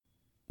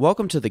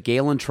Welcome to the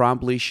Galen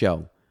Trombley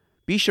Show.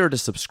 Be sure to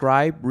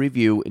subscribe,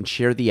 review, and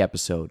share the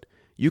episode.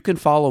 You can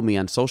follow me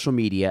on social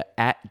media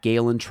at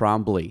Galen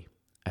Trombley.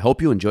 I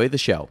hope you enjoy the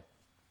show.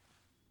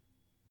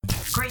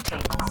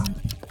 Greetings.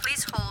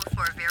 Please hold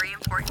for a very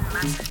important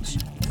message.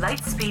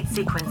 Light speed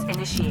sequence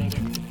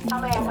initiated. How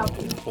may I help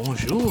you?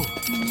 Bonjour.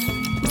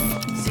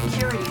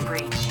 Security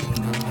breach.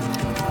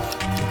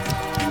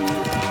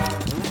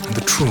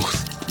 The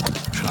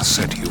truth shall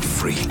set you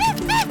free.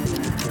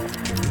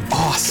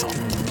 Awesome.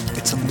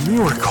 It's a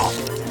miracle.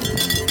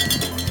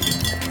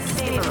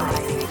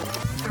 Stabilizing.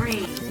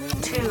 3,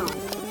 2,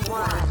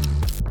 1.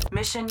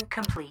 Mission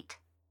complete.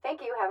 Thank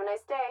you. Have a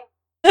nice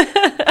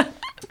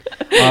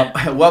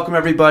day. Welcome,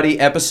 everybody.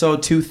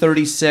 Episode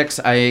 236.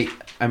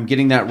 I'm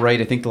getting that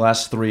right. I think the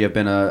last three have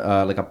been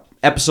a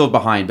episode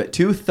behind, but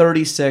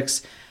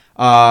 236.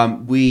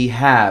 We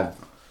have.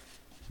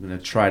 I'm going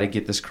to try to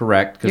get this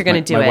correct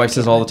because my wife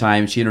says all the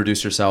time. She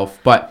introduced herself,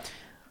 but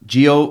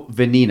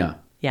Giovanina.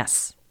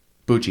 Yes.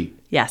 Bucci.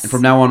 Yes. And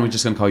from now on, we're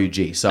just going to call you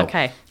G. So,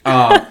 okay.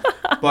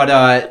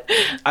 But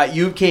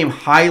you came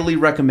highly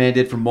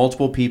recommended from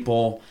multiple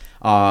people,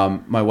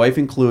 my wife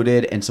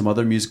included, and some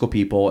other musical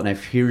people, and I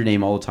hear your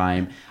name all the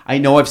time. I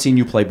know I've seen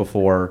you play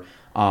before.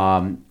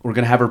 We're going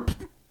to have her,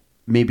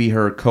 maybe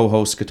her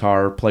co-host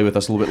guitar, play with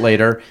us a little bit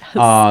later.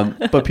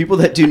 But people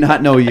that do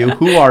not know you,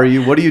 who are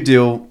you? What do you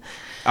do?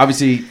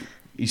 Obviously,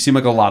 you seem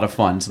like a lot of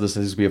fun, so this is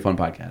going to be a fun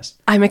podcast.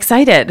 I'm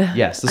excited.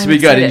 Yes, this will be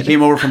good. And you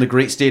came over from the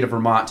great state of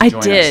Vermont to join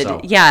us. I did.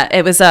 So. Yeah,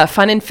 it was a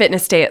fun and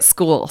fitness day at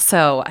school,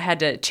 so I had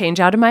to change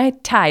out of my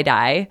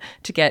tie-dye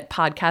to get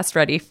podcast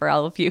ready for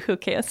all of you who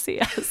can't see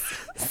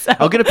us. So.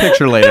 I'll get a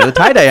picture later. The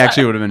tie-dye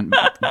actually would have been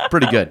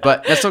pretty good,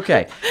 but that's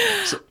okay.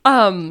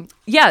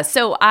 Yeah,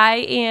 so I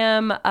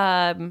am,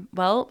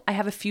 I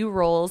have a few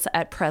roles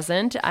at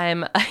present.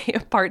 I'm a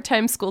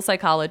part-time school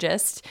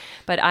psychologist,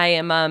 but I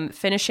am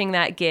finishing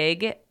that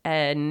gig,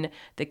 and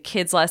the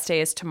kids' last day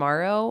is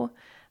tomorrow.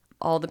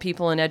 All the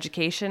people in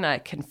education, I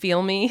can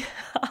feel me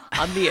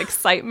on the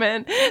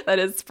excitement that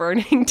is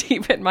burning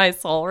deep in my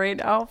soul right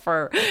now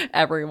for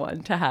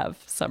everyone to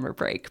have summer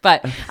break.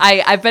 But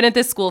I've been at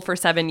this school for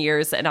 7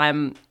 years, and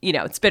I'm,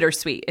 it's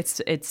bittersweet.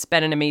 It's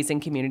been an amazing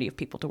community of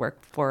people to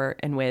work for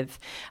and with.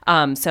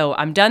 So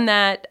I'm done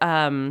that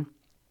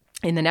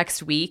in the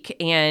next week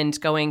and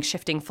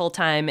shifting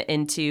full-time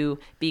into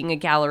being a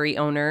gallery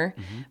owner,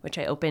 which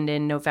I opened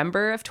in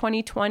November of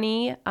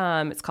 2020.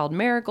 It's called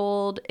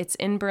Marigold. It's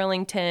in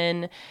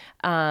Burlington.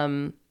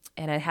 And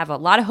I have a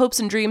lot of hopes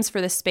and dreams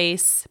for this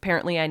space.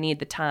 Apparently I need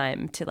the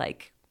time to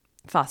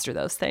foster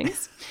those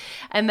things.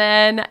 And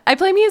then I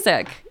play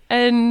music,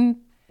 and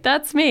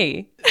that's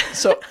me.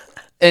 So,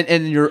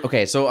 and you're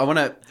okay. So we're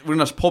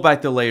gonna pull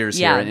back the layers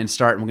here and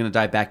start, and we're gonna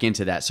dive back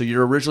into that. So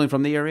you're originally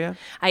from the area?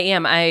 I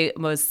am. I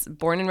was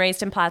born and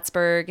raised in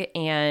Plattsburgh,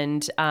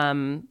 and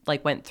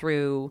went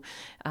through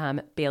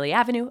Bailey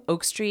Avenue,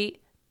 Oak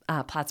Street,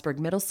 Plattsburgh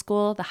Middle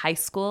School, the high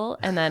school,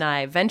 and then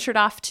I ventured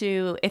off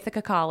to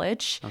Ithaca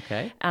College.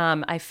 Okay.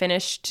 I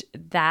finished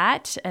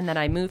that, and then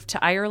I moved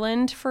to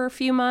Ireland for a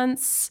few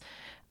months.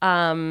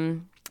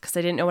 Because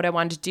I didn't know what I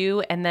wanted to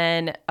do. And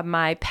then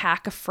my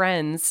pack of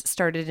friends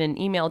started an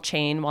email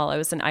chain while I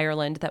was in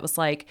Ireland that was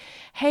like,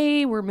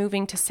 hey, we're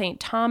moving to St.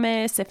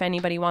 Thomas. If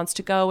anybody wants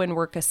to go and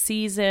work a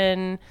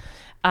season,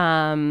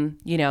 come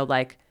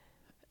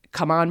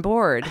on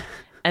board.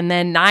 And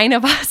then 9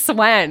 of us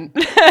went.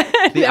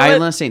 The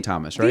island of St.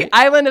 Thomas, right? The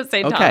island of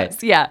St.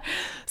 Thomas, yeah.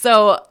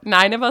 So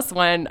 9 of us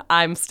went.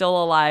 I'm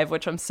still alive,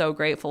 which I'm so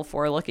grateful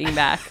for looking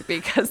back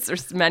because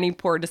there's many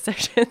poor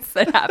decisions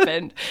that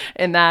happened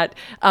in that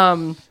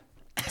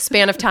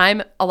span of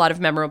time, a lot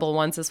of memorable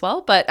ones as well.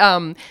 But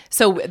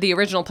so the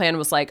original plan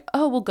was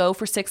we'll go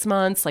for 6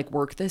 months,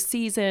 work this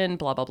season,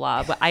 blah, blah,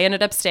 blah. But I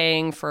ended up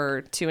staying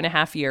for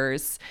 2.5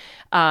 years,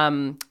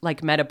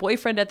 met a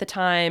boyfriend at the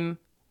time.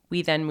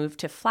 We then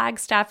moved to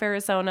Flagstaff,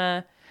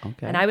 Arizona,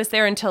 and I was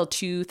there until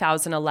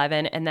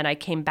 2011, and then I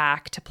came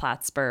back to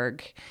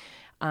Plattsburgh.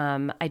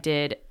 I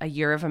did a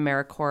year of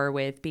AmeriCorps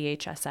with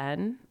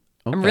BHSN. Okay.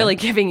 I'm really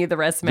giving you the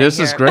resume This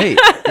here. is great.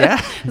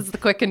 Yeah. This is the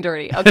quick and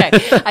dirty. Okay.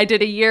 I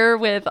did a year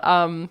with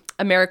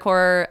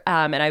AmeriCorps,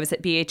 and I was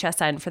at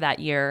BHSN for that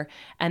year,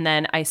 and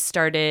then I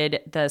started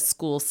the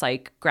school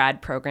psych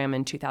grad program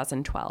in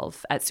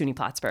 2012 at SUNY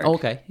Plattsburgh.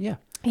 Okay, yeah.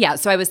 Yeah,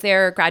 so I was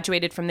there,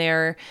 graduated from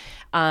there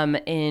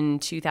in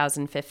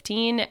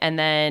 2015, and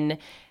then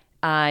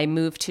I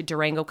moved to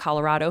Durango,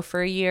 Colorado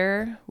for a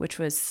year, which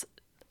was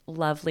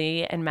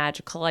lovely and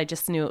magical. I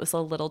just knew it was a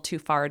little too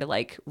far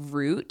to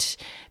root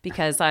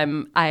because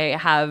I'm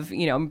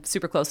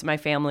super close with my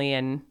family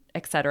and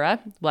et cetera.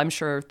 Well, I'm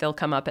sure they'll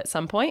come up at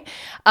some point.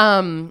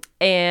 And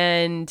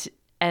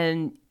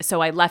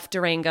so I left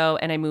Durango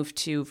and I moved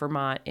to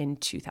Vermont in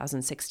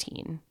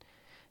 2016.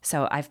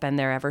 So I've been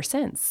there ever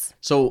since.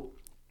 So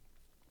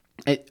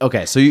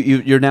okay, so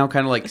you're now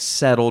kind of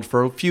settled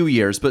for a few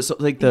years, but so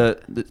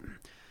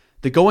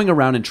the going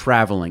around and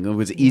traveling,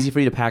 was it easy for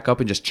you to pack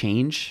up and just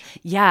change?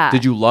 Yeah.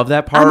 Did you love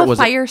that part? I'm a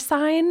fire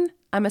sign.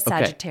 I'm a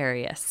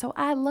Sagittarius, so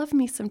I love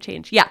me some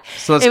change. Yeah.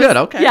 So that's good.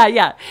 Okay. Yeah,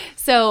 yeah.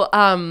 So,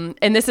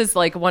 and this is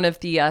like one of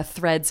the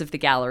threads of the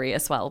gallery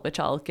as well, which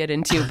I'll get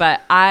into.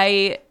 But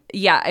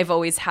I've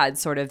always had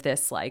sort of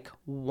this like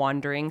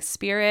wandering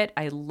spirit.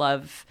 I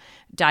love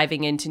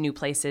diving into new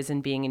places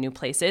and being in new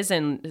places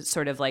and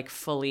sort of like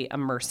fully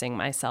immersing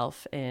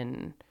myself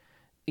in,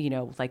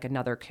 like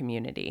another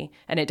community.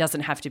 And it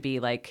doesn't have to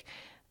be like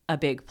a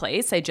big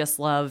place. I just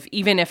love,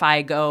 even if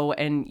I go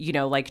and,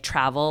 like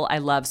travel, I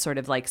love sort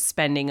of like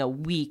spending a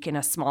week in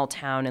a small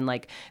town and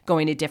like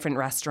going to different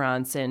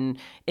restaurants and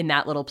in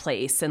that little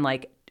place and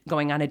like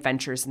going on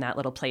adventures in that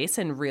little place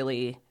and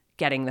really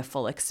getting the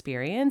full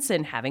experience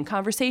and having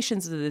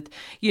conversations with,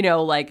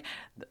 like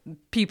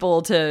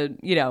people to,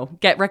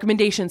 get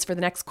recommendations for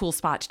the next cool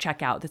spot to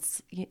check out.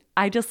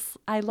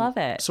 I love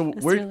it. So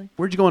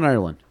where'd you go in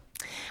Ireland?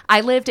 I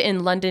lived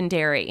in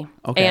Londonderry,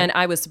 Okay. and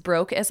I was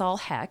broke as all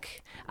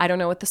heck. I don't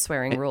know what the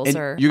swearing rules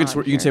are. You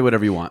can say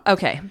whatever you want.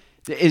 Okay.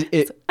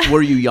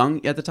 Were you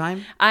young at the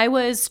time? I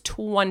was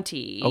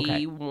 20.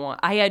 Okay.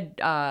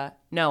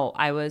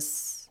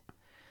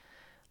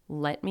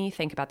 Let me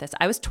think about this.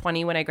 I was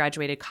 20 when I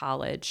graduated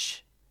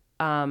college.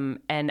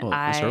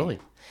 That's early.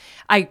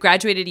 I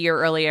graduated a year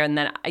earlier and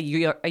then a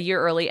year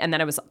early. And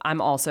then I'm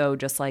also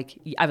just like,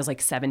 I was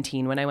like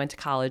 17 when I went to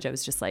college. I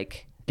was just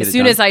like, as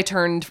soon as I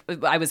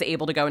was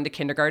able to go into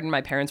kindergarten,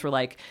 my parents were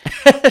like,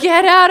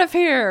 get out of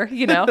here.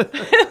 You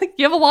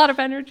have a lot of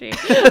energy.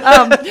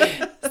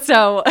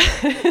 So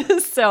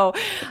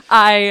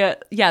I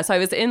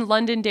was in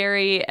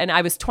Londonderry and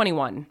I was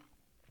 21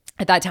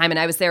 at that time. And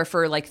I was there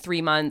for like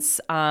 3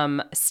 months,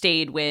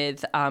 stayed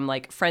with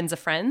like friends of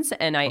friends.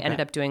 And I ended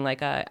up doing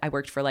I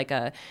worked for like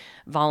a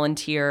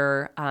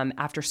volunteer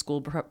after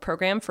school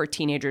program for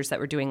teenagers that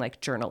were doing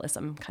like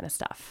journalism kind of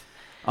stuff.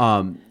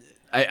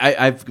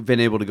 I've been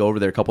able to go over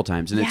there a couple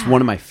times, and it's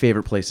one of my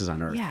favorite places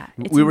on earth. Yeah,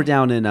 we were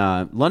down in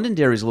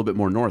Londonderry is a little bit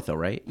more north, though,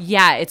 right?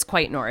 Yeah, it's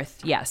quite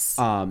north. Yes,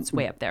 it's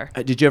way up there.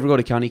 Did you ever go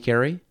to County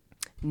Kerry?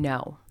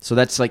 No. So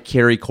that's like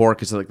Kerry,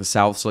 Cork is like the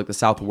south. So like the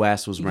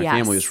southwest was where my Yes.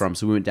 family was from.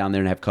 So we went down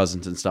there and have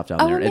cousins and stuff down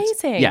Oh, there.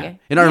 amazing.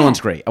 And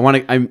Ireland's great.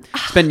 I'm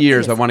spend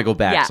years. I want to go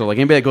back. Yeah. So like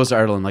anybody that goes to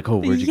Ireland, like,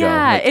 where'd you go?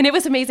 Yeah, Like, and it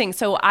was amazing.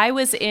 So I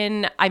was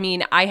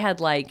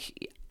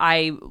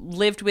I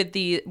lived with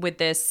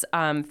this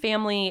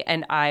family,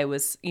 and I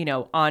was,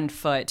 on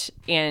foot,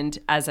 and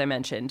as I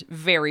mentioned,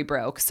 very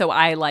broke. So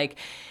I like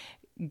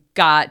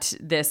got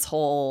this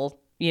whole,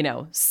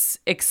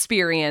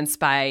 experience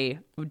by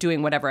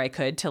doing whatever I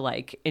could to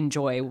like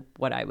enjoy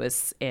what I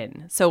was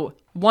in. So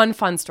one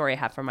fun story I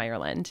have from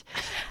Ireland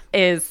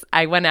is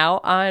I went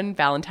out on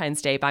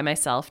Valentine's Day by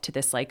myself to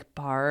this like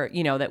bar,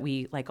 that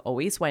we like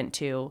always went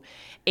to,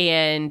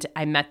 and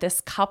I met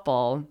this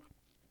couple,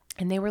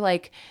 and they were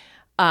like,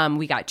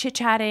 we got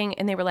chit-chatting,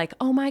 and they were like,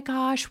 oh my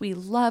gosh, we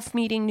love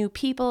meeting new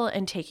people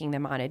and taking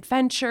them on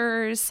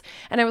adventures.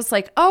 And I was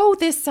like, oh,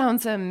 this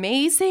sounds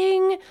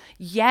amazing.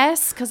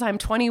 Yes, because I'm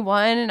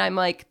 21, and I'm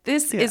like,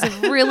 this is a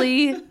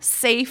really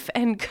safe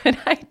and good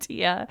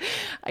idea.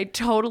 I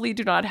totally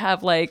do not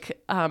have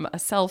like a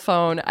cell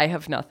phone. I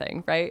have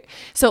nothing, right?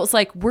 So it's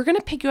like, we're going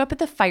to pick you up at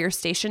the fire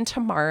station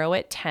tomorrow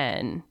at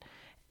 10.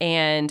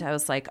 And I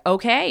was like,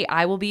 okay,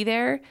 I will be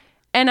there.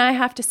 And I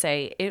have to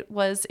say, it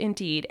was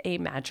indeed a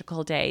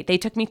magical day. They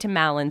took me to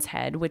Mallin's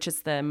Head, which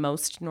is the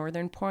most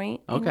northern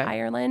point in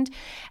Ireland.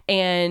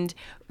 And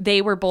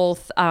they were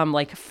both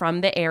like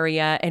from the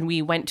area. And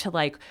we went to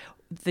like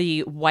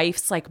the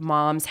wife's like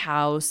mom's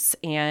house,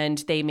 and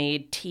they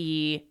made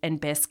tea and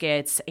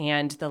biscuits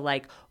and the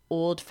like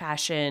old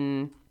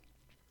fashioned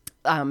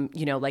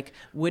like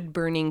wood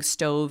burning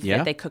stove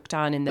that they cooked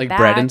on in the back. Like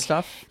bread and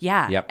stuff?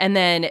 Yeah. Yep. And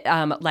then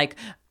like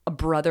a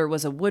brother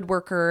was a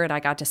woodworker, and I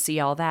got to see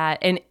all that.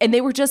 And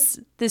they were just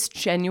this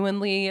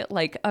genuinely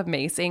like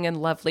amazing and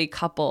lovely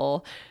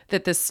couple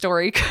that this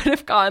story could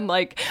have gone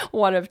like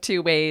one of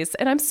two ways.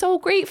 And I'm so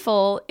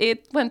grateful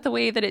it went the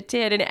way that it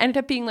did. And it ended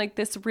up being like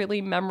this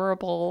really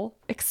memorable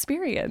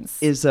experience.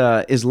 Is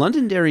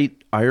Londonderry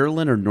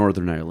Ireland or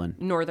Northern Ireland?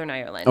 Northern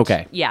Ireland.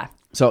 Okay. Yeah.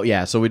 So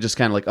we just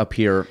kind of like up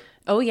here.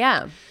 Oh,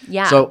 yeah.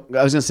 Yeah. So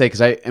I was going to say,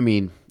 because I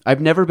mean, I've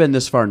never been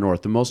this far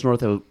north. The most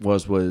north I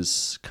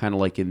was kind of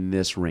like in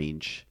this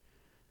range.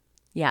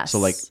 Yes. So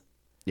like,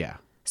 yeah.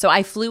 So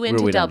I flew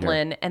into way down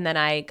Dublin, and then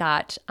I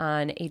got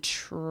on a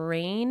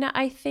train,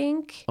 I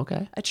think.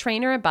 Okay. A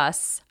train or a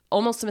bus.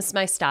 Almost missed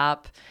my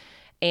stop,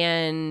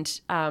 and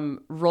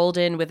rolled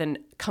in with a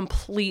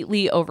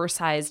completely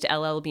oversized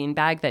LL Bean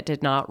bag that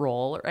did not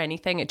roll or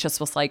anything. It just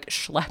was like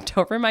schlepped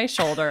over my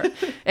shoulder.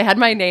 It had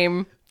my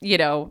name,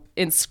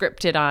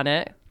 inscripted on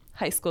it.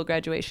 High school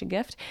graduation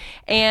gift.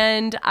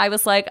 And I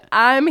was like,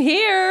 I'm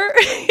here.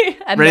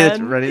 And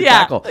ready to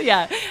tackle.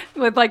 Yeah.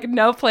 With like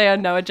no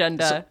plan, no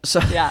agenda. So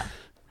yeah.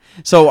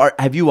 So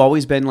have you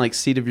always been like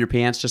seat of your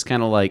pants, just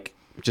kind of like,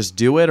 just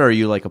do it? Or are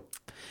you like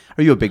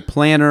are you a big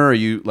planner? Are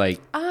you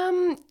like...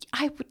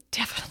 I would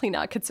definitely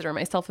not consider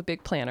myself a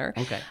big planner.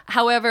 Okay.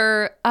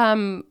 However,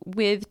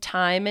 with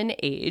time and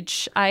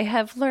age, I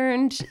have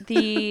learned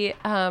the,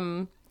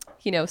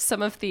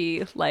 some of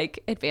the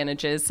like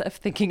advantages of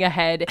thinking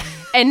ahead.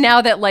 And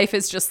now that life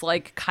is just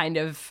like kind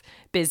of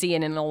busy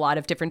and in a lot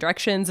of different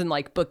directions and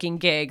like booking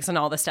gigs and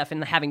all this stuff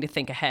and having to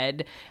think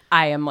ahead,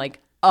 I am like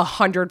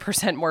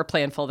 100% more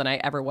planful than I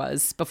ever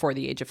was before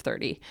the age of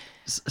 30.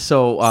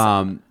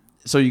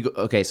 So you go,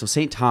 okay, so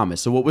St.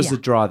 Thomas. So what was the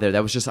draw there?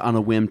 That was just on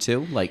a whim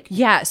too? Like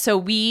yeah, so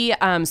we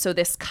so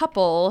this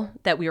couple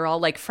that we were all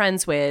like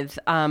friends with,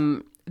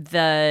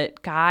 the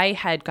guy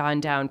had gone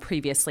down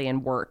previously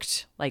and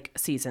worked like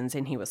seasons,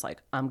 and he was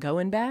like, I'm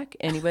going back.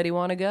 Anybody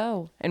want to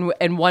go?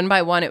 And one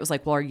by one it was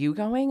like, well, are you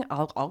going?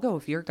 I'll go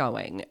if you're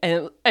going.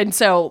 And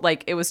so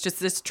like it was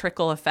just this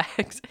trickle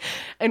effect.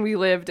 And we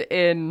lived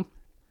in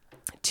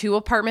 2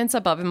 apartments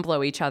above and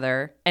below each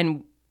other,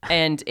 and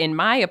in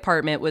my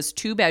apartment was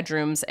 2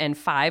 bedrooms and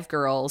 5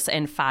 girls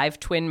and 5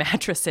 twin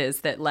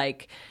mattresses that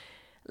like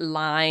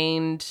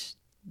lined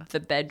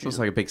the bedroom. It was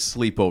like a big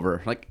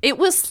sleepover. Like it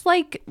was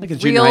like a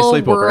junior high Real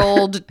sleepover.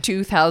 World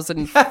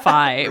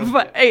 2005.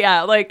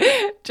 Yeah, like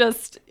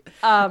just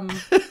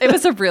it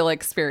was a real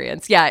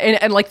experience. Yeah,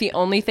 and like the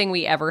only thing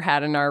we ever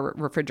had in our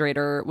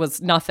refrigerator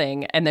was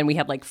nothing, and then we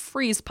had like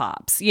freeze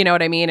pops. You know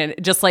what I mean? And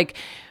just like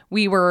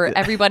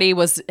everybody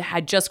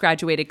had just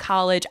graduated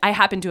college. I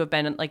happened to have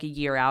been like a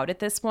year out at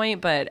this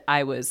point, but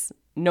I was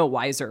no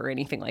wiser or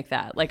anything like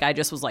that. Like I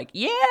just was like,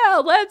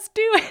 yeah, let's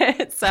do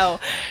it. So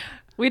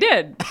we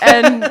did.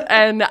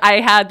 And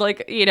I had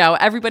like,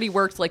 everybody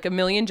worked like a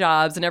million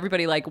jobs, and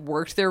everybody like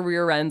worked their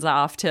rear ends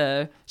off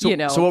to, So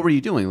what were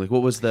you doing? Like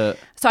what was the...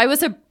 So I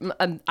was a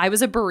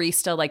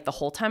barista like the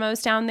whole time I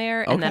was down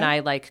there. And then I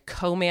like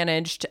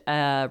co-managed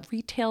a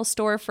retail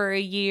store for a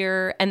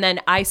year. And then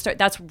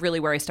that's really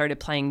where I started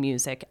playing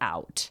music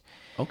out.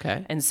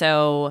 Okay. And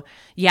so,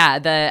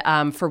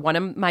 yeah, for one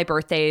of my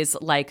birthdays,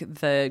 like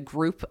the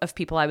group of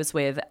people I was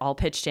with all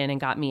pitched in and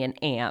got me an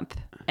amp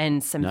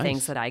and some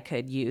things that I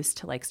could use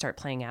to like start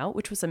playing out,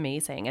 which was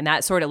amazing. And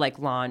that sort of like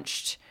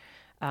launched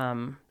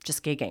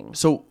just gigging.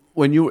 So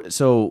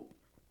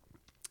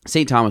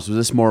St. Thomas, was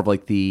this more of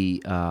like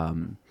the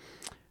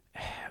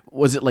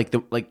was it like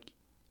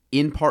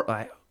in part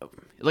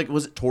like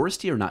was it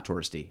touristy or not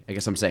touristy? I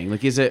guess I'm saying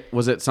like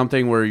was it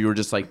something where you were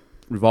just like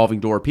revolving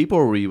door people,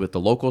 or were you with the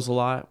locals a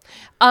lot?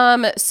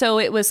 So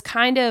it was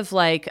kind of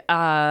like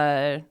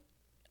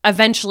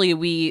eventually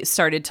we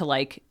started to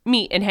like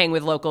meet and hang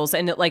with locals,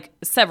 and like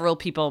several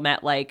people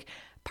met like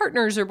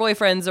partners or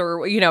boyfriends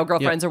or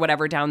girlfriends or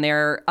whatever down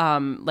there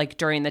like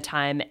during the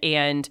time.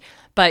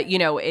 But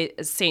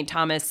St.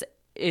 Thomas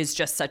is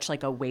just such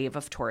like a wave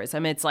of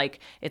tourism. It's like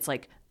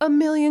a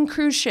million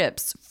cruise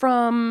ships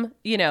from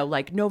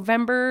like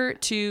November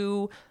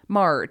to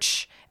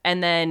March,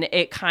 and then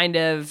it kind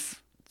of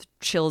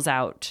chills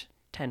out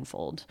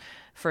tenfold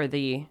for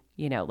the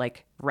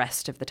like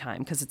rest of the time,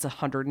 because it's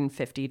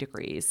 150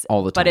 degrees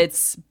all the time.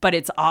 But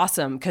it's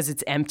awesome because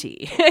it's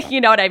empty.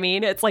 You know what I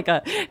mean? It's like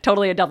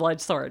totally a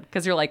double-edged sword,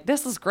 because you're like,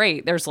 this is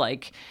great. There's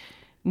like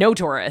no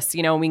tourists.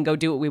 We can go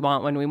do what we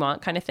want when we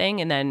want, kind of thing.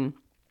 And then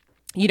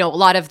a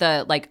lot of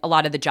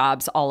the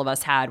jobs all of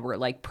us had were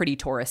like pretty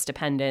tourist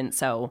dependent.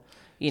 So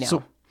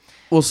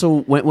So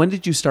when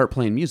did you start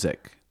playing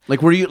music?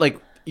 Like were you like,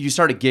 you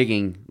started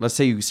gigging, let's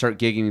say you start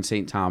gigging in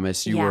St.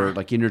 Thomas, you were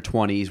like in your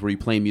 20s, were you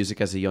playing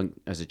music as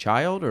a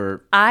child,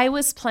 or? I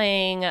was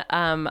playing,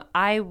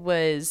 I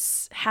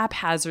was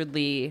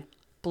haphazardly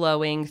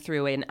blowing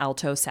through an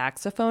alto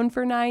saxophone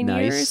for 9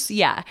 years.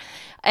 Yeah.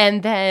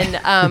 And then,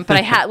 but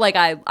I had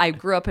I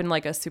grew up in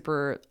like a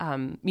super,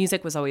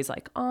 music was always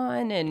like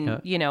on,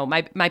 and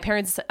my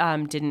parents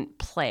didn't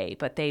play,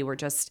 but they were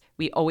just,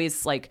 they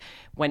always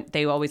went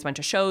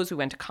to shows, we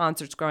went to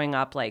concerts growing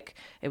up. Like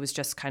it was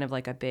just kind of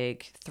like a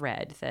big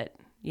thread that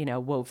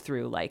wove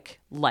through like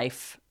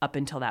life up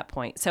until that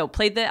point. So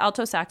played the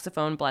alto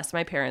saxophone, bless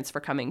my parents for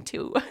coming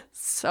to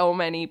so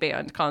many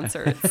band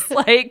concerts,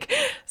 like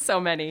so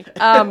many.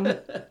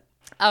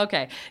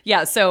 Okay.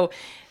 Yeah. So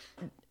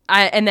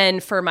and then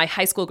for my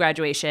high school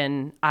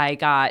graduation, I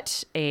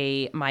got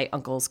my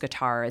uncle's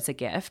guitar as a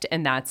gift.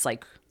 And that's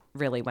like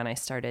really when I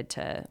started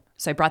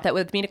so I brought that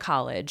with me to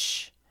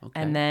college. Okay.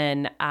 And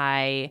then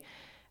I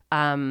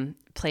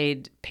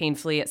played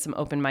painfully at some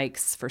open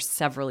mics for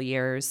several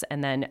years.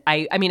 And then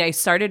I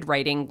started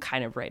writing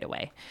kind of right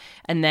away.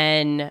 And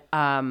then,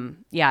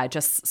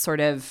 just sort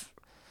of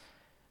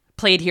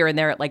played here and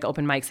there at like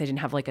open mics. I didn't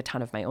have like a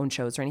ton of my own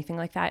shows or anything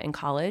like that in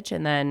college.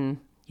 And then,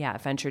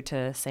 ventured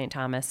to St.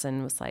 Thomas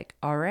and was like,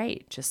 all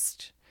right,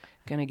 just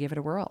gonna give it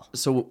a whirl.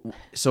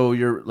 So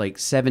you're like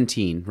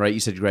 17, right? You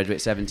said you graduate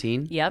at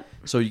 17? Yep.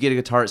 So you get a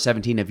guitar at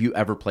 17. Have you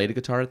ever played a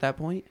guitar at that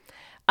point?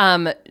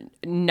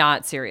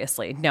 Not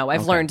seriously. No,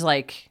 I've learned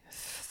like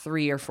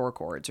 3 or 4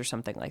 chords or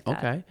something like that.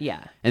 Okay.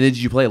 Yeah. And then did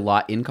you play a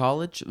lot in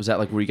college? Was that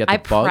like where you got the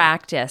bug? I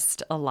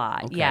practiced a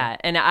lot. Okay. Yeah.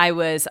 And it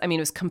was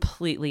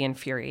completely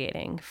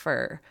infuriating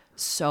for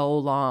so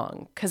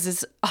long because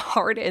it's a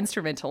hard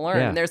instrument to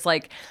learn. Yeah. There's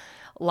like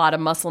a lot of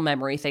muscle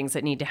memory things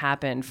that need to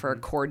happen for a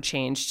chord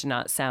change to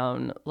not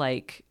sound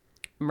like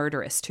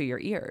murderous to your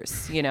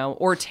ears,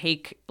 or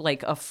take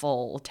like a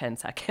full 10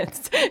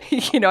 seconds.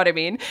 You know what I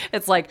mean?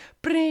 It's like,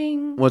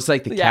 bring. Well, it's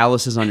like the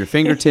calluses on your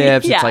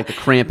fingertips. Yeah. It's like the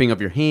cramping of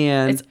your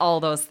hand. It's all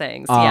those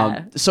things.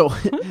 Yeah. So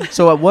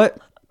what,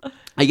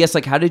 I guess,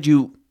 like, how did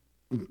you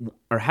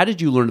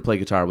learn to play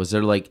guitar? Was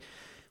it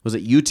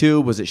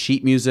YouTube? Was it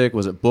sheet music?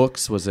 Was it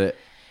books? Was it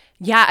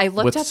Yeah, I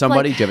looked with up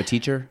somebody? Did you have a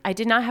teacher? I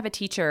did not have a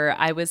teacher.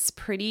 I was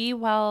pretty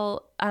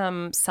well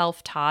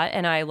self-taught,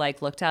 and I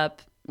like looked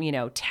up,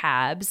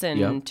 tabs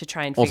and to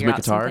try and figure Ultimate out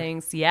guitar? some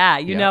things. Yeah,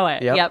 you know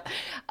it. Yep.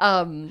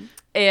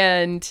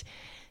 And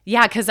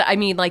yeah, because I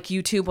mean, like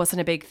YouTube wasn't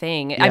a big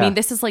thing. I mean,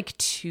 this is like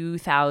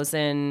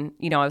 2000.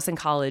 I was in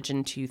college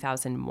in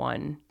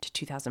 2001 to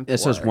 2004.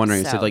 That's what I was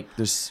wondering. So like,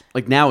 there's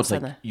like now it's like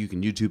the- you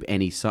can YouTube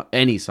any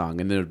song,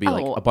 and there'd be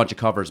like a bunch of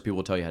covers. People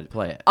will tell you how to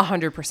play it.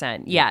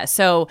 100%. Yeah.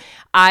 So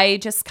I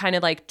just kind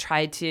of like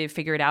tried to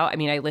figure it out. I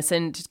mean, I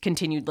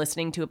continued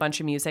listening to a bunch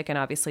of music, and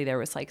obviously there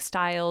was like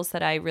styles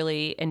that I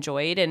really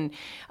enjoyed. And,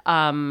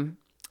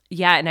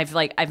 yeah, and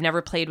I've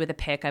never played with a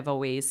pick. I've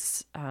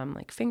always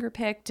like finger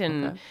picked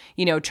and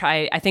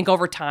tried. I think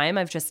over time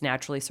I've just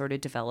naturally sort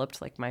of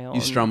developed like my own.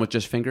 You strum with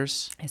just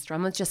fingers? I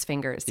strum with just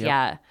fingers. Yep.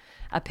 Yeah,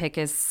 a pick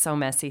is so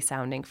messy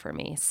sounding for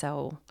me.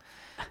 So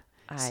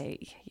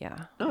So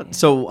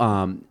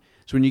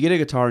when you get a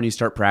guitar and you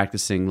start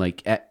practicing,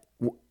 like,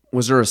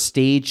 was there a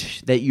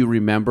stage that you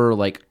remember,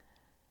 like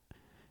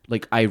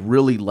I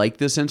really like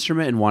this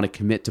instrument and want to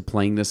commit to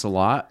playing this a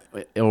lot,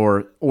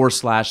 or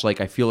slash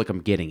like I feel like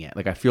I'm getting it,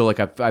 like I feel like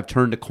I've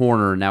turned a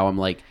corner and now I'm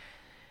like,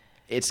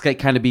 it's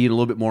kind of being a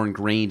little bit more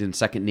ingrained in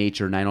second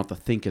nature and I don't have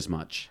to think as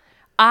much.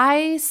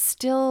 I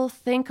still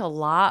think a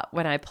lot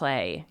when I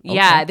play. Okay.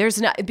 Yeah,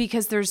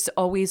 because there's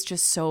always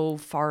just so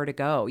far to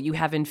go. You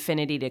have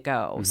infinity to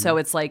go. Mm-hmm. So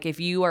it's like if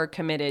you are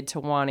committed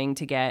to wanting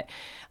to get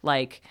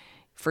like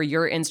for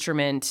your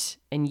instrument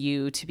and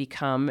you to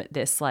become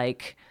this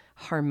like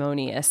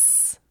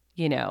harmonious,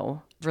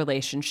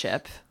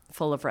 relationship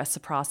full of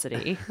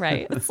reciprocity,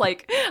 right? It's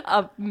like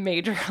a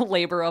major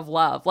labor of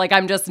love. Like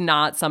I'm just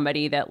not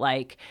somebody that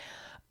like,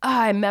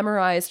 I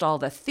memorized all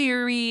the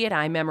theory and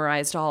I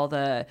memorized all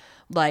the,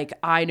 like,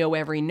 I know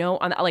every note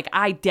on that. Like,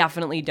 I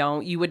definitely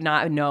don't. You would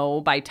not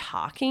know by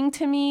talking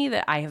to me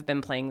that I have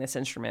been playing this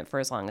instrument for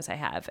as long as I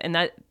have.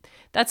 And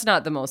that's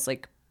not the most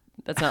like,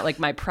 that's not like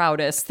my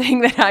proudest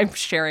thing that I'm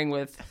sharing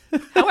with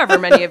however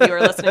many of you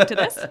are listening to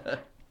this.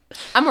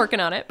 I'm working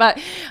on it, but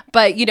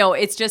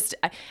it's just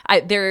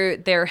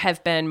there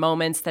have been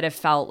moments that have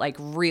felt like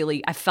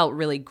I felt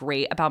really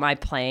great about my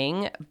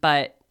playing,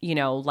 but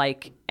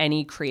like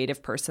any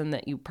creative person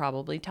that you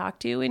probably talk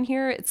to in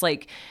here, it's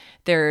like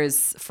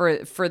there's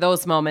for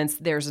those moments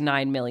there's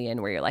 9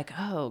 million where you're like,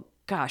 oh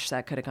gosh,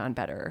 that could have gone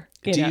better.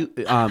 Can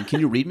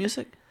you read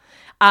music?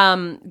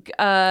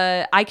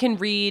 I can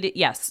read,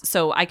 yes.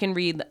 So I can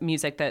read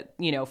music that,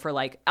 for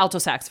like alto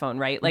saxophone,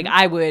 right? Like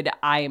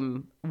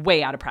I'm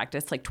way out of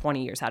practice, like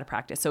 20 years out of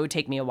practice. So it would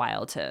take me a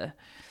while to,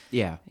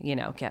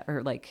 get,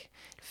 or like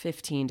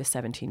 15 to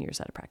 17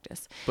 years out of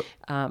practice. But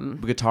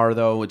guitar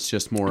though, it's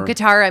just more.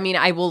 Guitar, I mean,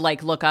 I will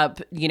like look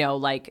up,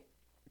 like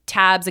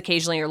tabs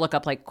occasionally or look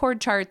up like chord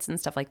charts and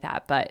stuff like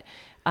that. But,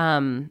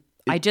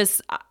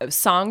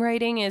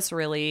 songwriting is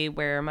really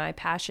where my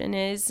passion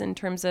is in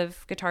terms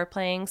of guitar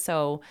playing.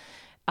 So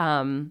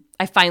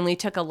I finally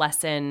took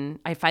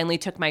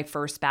my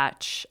first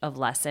batch of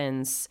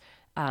lessons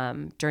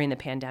during the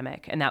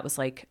pandemic. And that was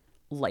like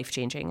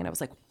life-changing. And I was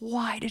like,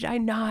 why did I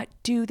not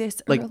do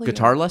this like earlier?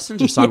 Guitar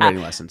lessons or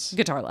songwriting lessons?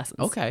 Guitar lessons.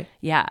 Okay.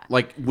 Yeah.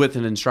 Like with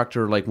an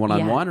instructor, like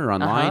one-on-one or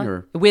online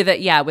or? With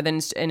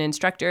an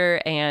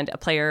instructor and a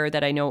player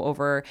that I know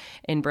over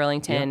in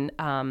Burlington,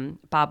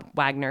 Bob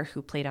Wagner,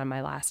 who played on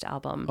my last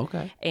album.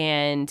 Okay.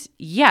 And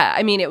yeah,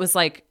 I mean,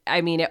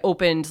 it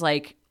opened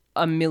like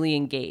a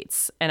million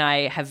gates, and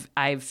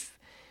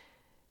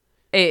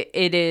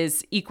it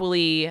is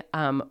equally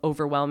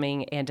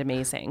overwhelming and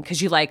amazing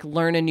because you like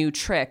learn a new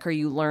trick, or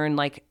you learn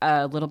like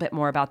a little bit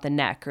more about the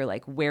neck, or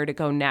like where to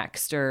go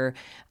next, or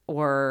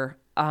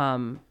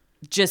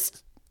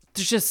just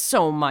there's just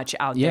so much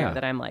out there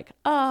that I'm like,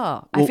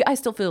 I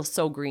still feel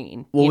so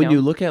green. Well, when you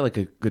look at like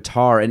a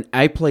guitar, and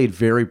I played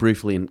very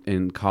briefly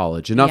in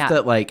college, enough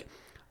that like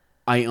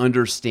I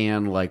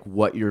understand like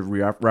what you're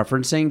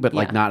referencing, but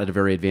like not at a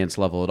very advanced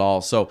level at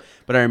all. So,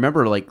 but I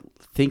remember like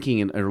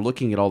thinking or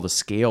looking at all the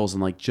scales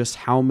and like just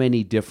how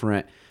many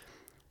different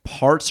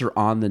parts are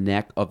on the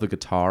neck of the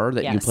guitar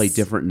that you play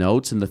different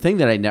notes. And the thing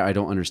that I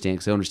don't understand,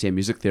 because I don't understand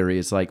music theory,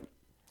 is like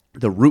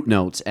the root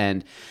notes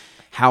and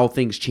how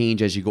things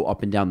change as you go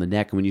up and down the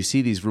neck. And when you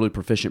see these really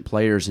proficient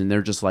players and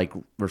they're just like,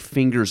 their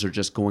fingers are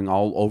just going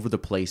all over the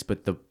place,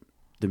 but the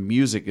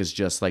music is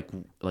just like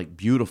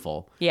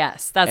beautiful.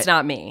 Yes, that's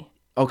not me.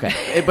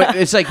 Okay, but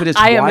it's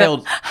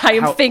wild. I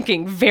am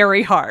thinking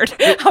very hard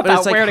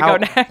about where to go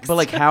next. But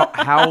like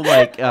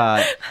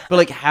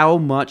how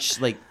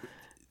much like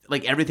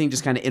like everything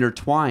just kind of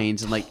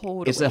intertwines and like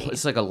Totally.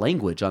 it's like a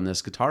language on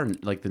this guitar,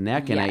 like the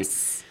neck. And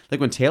Yes.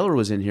 like when Taylor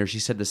was in here, she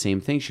said the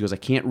same thing. She goes, I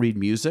can't read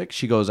music.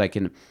 She goes, I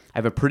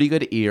have a pretty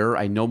good ear.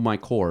 I know my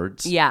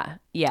chords. Yeah.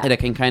 And I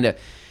can kind of,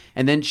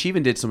 and then she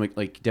even did some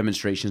like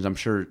demonstrations. I'm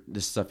sure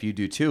this stuff you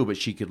do too, but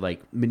she could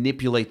like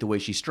manipulate the way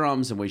she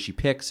strums and way she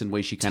picks and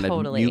way she kind of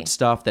Totally. mutes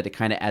stuff, that it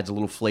kind of adds a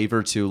little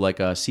flavor to like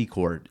a C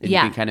chord. And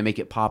Yeah. you can kind of make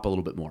it pop a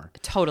little bit more.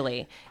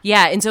 Totally.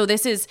 Yeah. And so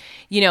this is,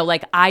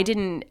 like I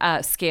didn't,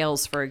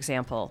 scales, for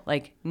example,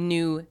 like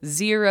knew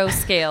 0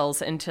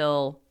 scales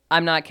until,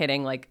 I'm not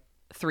kidding, like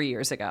 3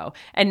 years ago.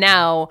 And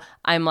now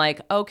I'm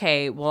like,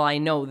 okay, well, I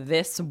know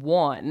this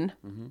one,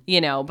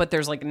 but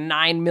there's like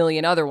 9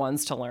 million other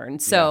ones to learn.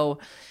 So,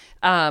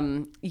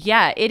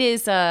 it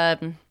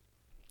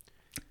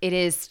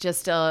is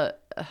just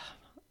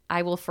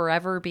I will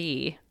forever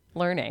be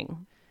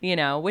learning,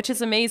 which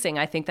is amazing.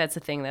 I think that's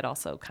a thing that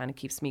also kind of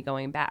keeps me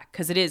going back,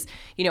 because it is,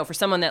 for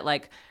someone that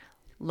like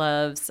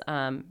loves,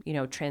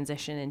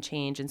 transition and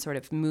change and sort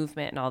of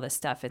movement and all this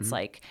stuff. It's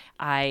like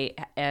I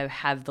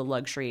have the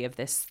luxury of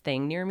this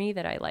thing near me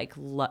that I like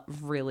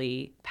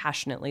really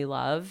passionately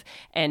love,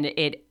 and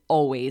it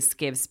always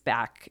gives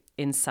back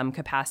in some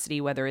capacity,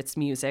 whether it's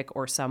music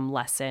or some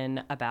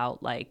lesson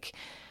about like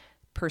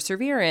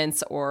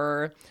perseverance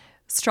or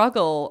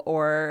struggle,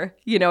 or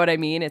you know what I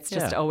mean? It's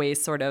just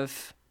always sort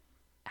of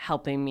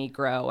helping me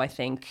grow, I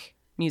think,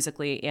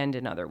 musically and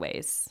in other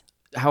ways.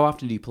 How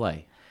often do you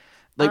play?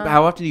 Like,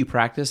 how often do you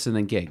practice and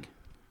then gig?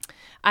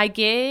 I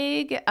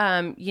gig,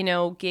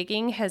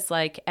 gigging has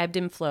like ebbed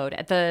and flowed.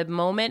 At the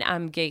moment,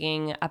 I'm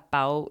gigging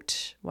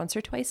about once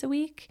or twice a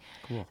week.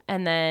 Cool.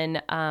 And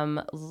then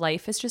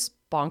life is just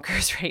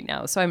bonkers right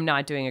now, so I'm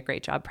not doing a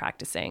great job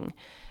practicing.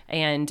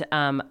 And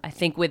I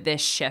think with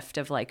this shift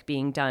of like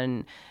being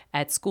done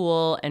at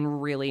school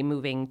and really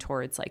moving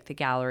towards like the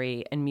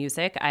gallery and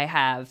music, I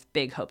have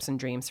big hopes and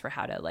dreams for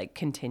how to like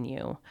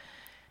continue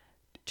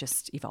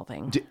just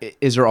evolving.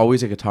 Is there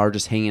always a guitar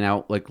just hanging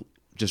out, like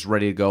just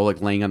ready to go,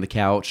 like laying on the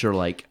couch or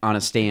like on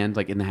a stand,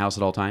 like in the house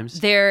at all times?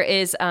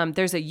 There's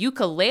a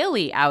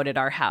ukulele out at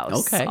our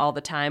house all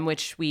the time,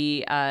 which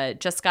we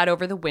just got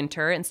over the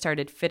winter and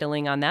started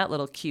fiddling on that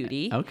little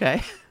cutie.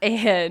 Okay.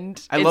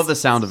 And I love the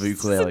sound of a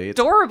ukulele. It's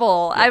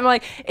adorable. Yeah. I'm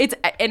like, it's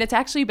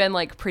actually been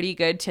like pretty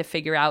good to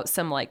figure out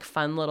some like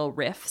fun little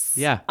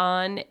riffs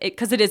on it,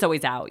 because it is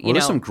always out.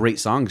 There's some great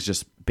songs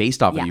just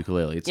based off of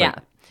ukulele. It's like,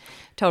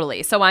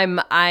 totally. So I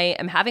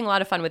am having a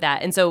lot of fun with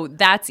that. And so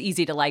that's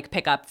easy to like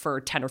pick up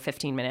for 10 or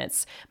 15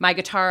 minutes. My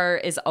guitar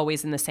is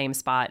always in the same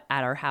spot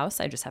at our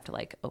house. I just have to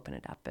like open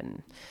it up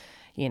and,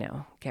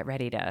 get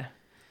ready to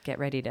get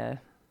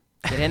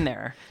in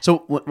there.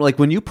 So like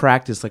when you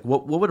practice, like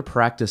what would a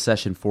practice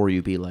session for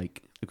you be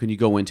like? When you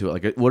go into it,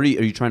 like what are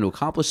you trying to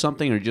accomplish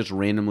something, or just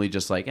randomly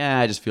just like,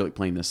 I just feel like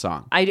playing this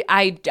song?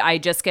 I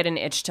just get an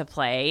itch to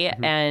play,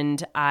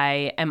 and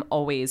I am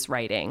always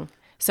writing.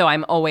 So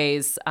I'm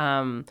always,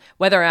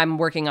 whether I'm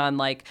working on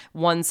like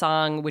one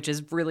song, which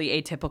is really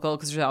atypical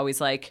because there's always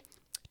like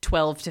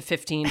 12 to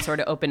 15 sort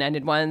of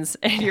open-ended ones,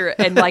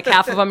 and like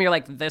half of them you're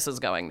like, this is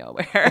going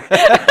nowhere,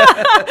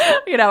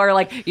 or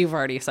like you've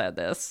already said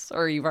this,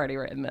 or you've already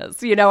written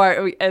this,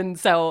 and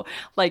so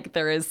like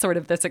there is sort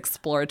of this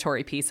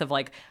exploratory piece of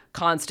like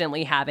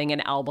constantly having an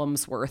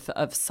album's worth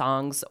of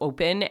songs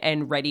open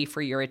and ready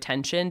for your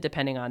attention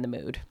depending on the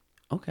mood.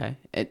 Okay.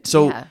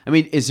 So, I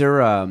mean, is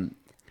there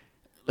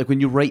like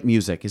when you write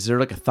music, is there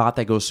like a thought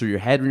that goes through your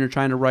head when you're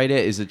trying to write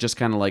it? Is it just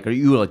kind of like, are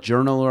you a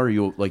journaler? Are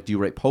you like, do you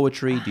write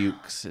poetry?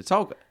 It's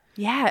all.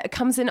 Yeah, it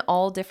comes in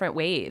all different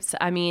ways.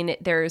 I mean,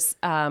 there's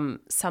some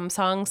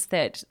songs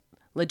that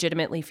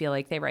legitimately feel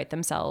like they write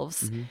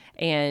themselves,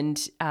 and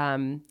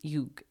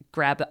you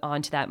grab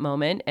onto that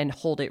moment and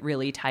hold it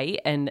really tight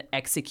and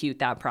execute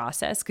that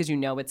process because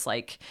it's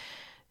like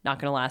not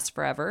going to last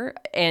forever.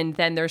 And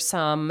then there's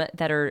some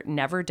that are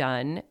never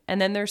done,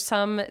 and then there's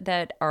some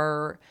that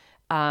are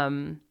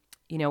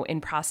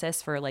in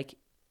process for like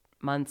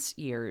months,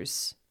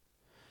 years,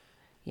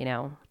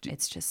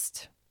 it's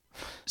just.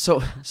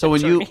 So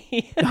when you,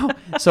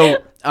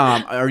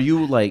 are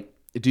you like,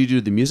 do you do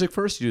the music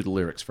first? Or do you do the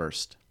lyrics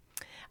first?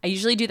 I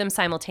usually do them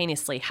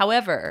simultaneously.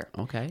 However,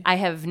 I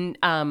have,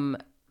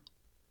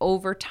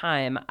 over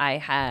time, I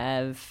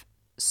have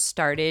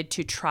started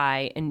to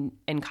try and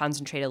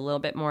concentrate a little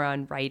bit more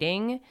on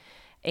writing.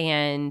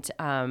 And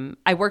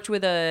I worked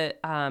with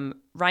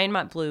Ryan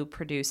Mott Blue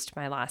produced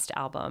my last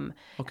album,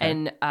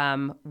 and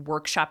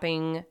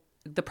workshopping,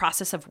 the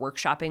process of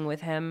workshopping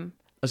with him.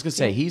 I was gonna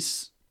say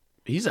he's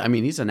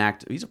an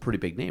actor. He's a pretty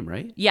big name,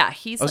 right? Yeah,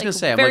 he's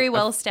very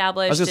well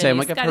established. I was gonna say,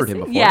 I've heard him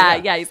before.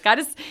 Yeah, he's got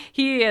his.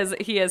 He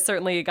has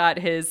certainly got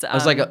his.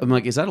 I'm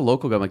like, is that a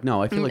local guy? I'm like,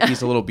 no, I feel like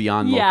he's a little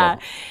beyond local.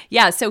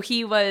 Yeah. So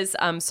he was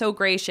so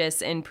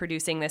gracious in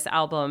producing this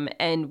album,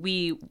 and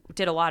we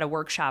did a lot of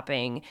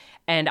workshopping,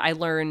 and I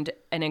learned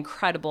an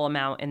incredible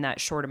amount in that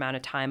short amount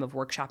of time of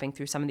workshopping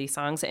through some of these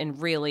songs,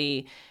 and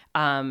really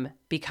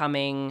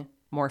becoming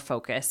more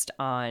focused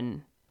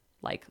on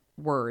like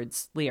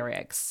words,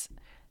 lyrics,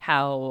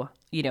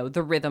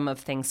 the rhythm of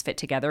things fit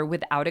together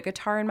without a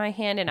guitar in my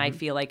hand. And I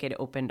feel like it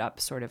opened up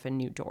sort of a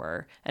new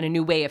door and a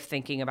new way of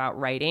thinking about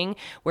writing,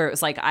 where it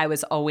was like I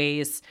was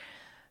always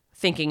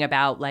thinking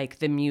about like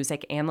the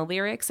music and the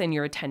lyrics, and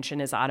your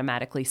attention is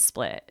automatically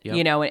split,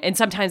 and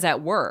sometimes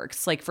that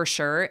works, like, for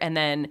sure. And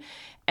then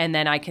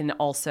I can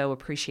also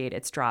appreciate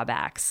its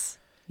drawbacks,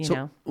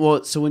 know?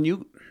 Well, so when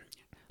you,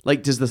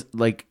 like,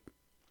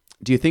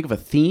 do you think of a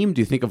theme?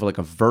 Do you think of like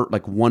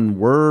like one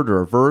word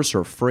or a verse or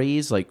a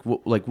phrase? Like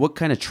what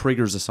kind of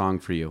triggers a song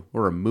for you,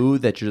 or a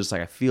mood that you're just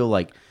like, I feel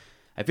like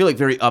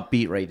very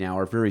upbeat right now,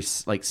 or very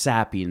like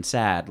sappy and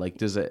sad? Like,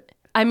 does it?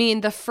 I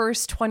mean, the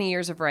first 20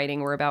 years of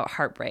writing were about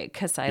heartbreak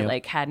because I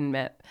like hadn't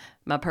met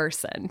my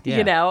person,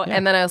 Yeah.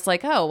 And then I was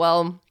like, oh,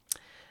 well,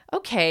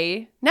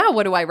 okay, now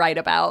what do I write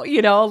about?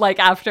 Like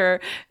after,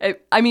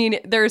 I mean,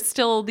 there's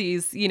still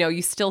these,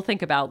 you still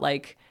think about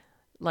like,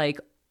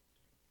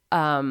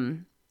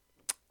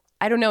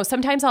 I don't know.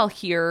 Sometimes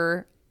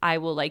I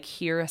will like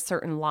hear a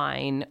certain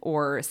line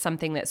or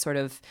something that sort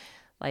of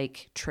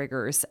like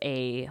triggers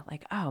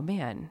like, oh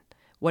man,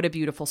 what a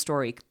beautiful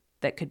story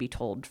that could be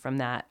told from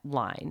that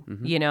line.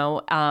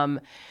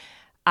 One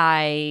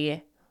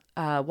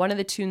of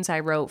the tunes I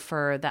wrote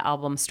for the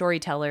album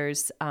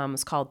Storytellers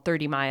was called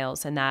 30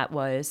 Miles. And that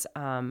was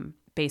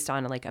based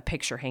on like a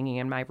picture hanging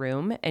in my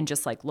room, and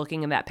just like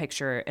looking at that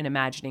picture and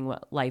imagining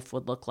what life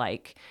would look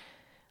like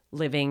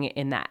living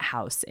in that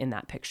house in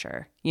that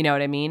picture. You know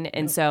what I mean?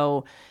 And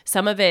so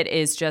some of it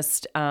is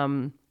just,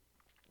 some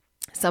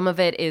of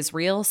it is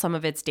real. Some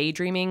of it's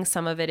daydreaming.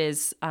 Some of it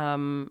is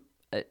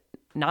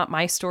not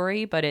my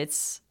story, but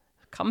it's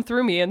come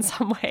through me in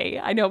some way.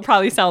 I know it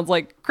probably sounds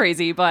like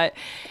crazy, but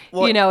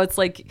it's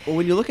like, well,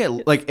 when you look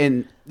at like,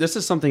 and this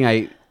is something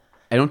I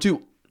don't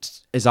do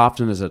as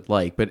often as I'd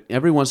like, but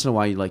every once in a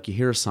while you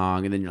hear a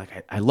song and then you're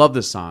like, I love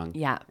this song.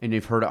 Yeah. And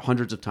you've heard it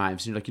hundreds of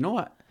times and you're like, you know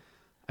what?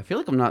 I feel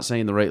like I'm not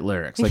saying the right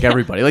lyrics. Like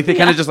everybody, like they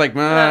kind of just like,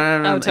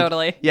 oh,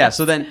 totally. Yeah.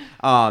 So then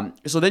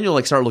you'll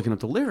like start looking up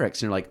the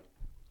lyrics and you're like,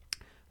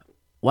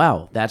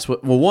 wow, that's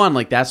what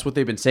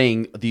they've been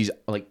saying these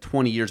like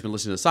 20 years, been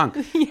listening to the song.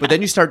 Yeah. But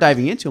then you start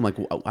diving into it, I'm like,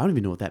 well, I don't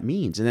even know what that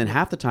means. And then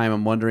half the time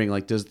I'm wondering,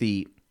 like, because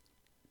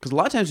a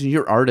lot of times when you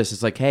hear artists,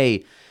 it's like,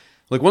 hey,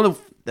 like one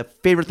of the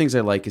favorite things I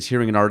like is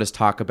hearing an artist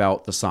talk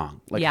about the song.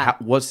 Like,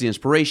 what's the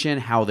inspiration,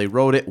 how they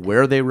wrote it,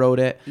 where they wrote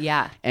it.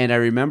 Yeah. And I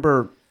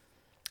remember,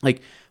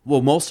 like,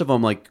 well, most of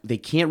them, like, they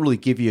can't really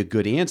give you a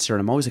good answer.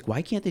 And I'm always like,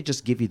 why can't they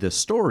just give you the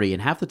story?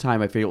 And half the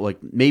time I feel like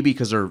maybe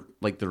because they're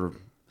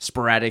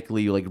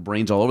sporadically, like,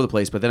 brains all over the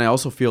place. But then I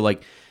also feel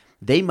like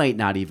they might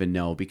not even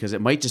know, because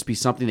it might just be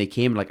something they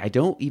came and like, I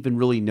don't even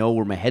really know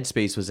where my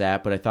headspace was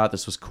at, but I thought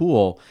this was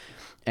cool.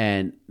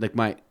 And like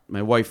my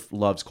wife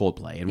loves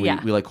Coldplay, and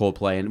we like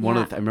Coldplay. And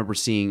I remember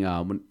seeing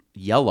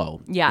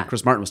Yellow. Yeah. And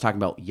Chris Martin was talking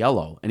about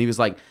Yellow, and he was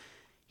like,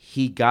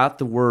 he got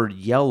the word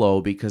yellow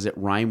because it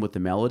rhymed with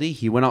the melody.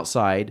 He went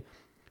outside,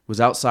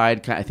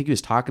 I think he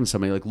was talking to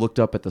somebody, like looked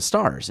up at the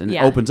stars, and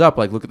it opens up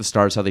like, look at the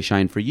stars, how they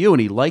shine for you. And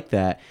he liked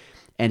that.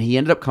 And he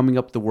ended up coming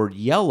up with the word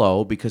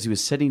yellow because he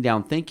was sitting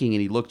down thinking,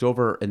 and he looked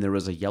over and there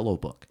was a yellow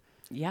book.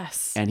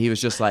 Yes. And he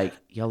was just like,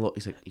 yellow.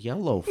 He's like,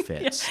 yellow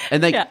fits.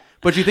 And like,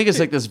 but you think it's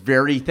like this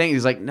very thing.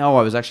 He's like, no,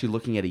 I was actually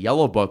looking at a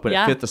yellow book, but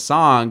it fit the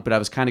song, but I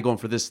was kind of going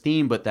for this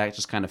theme, but that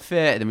just kind of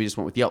fit. And then we just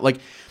went with yellow. Like,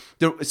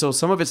 so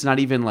some of it's not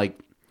even like,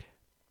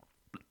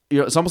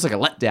 it's almost like a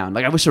letdown.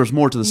 Like, I wish there was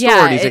more to the story.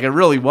 And he's like, it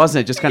really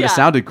wasn't. It just kind of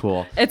sounded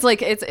cool. It's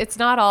like, it's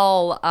not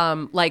all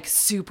like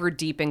super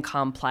deep and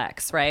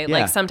complex, right? Yeah.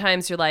 Like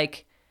sometimes you're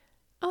like,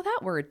 oh, that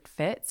word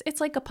fits.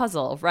 It's like a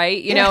puzzle, right?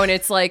 You know, and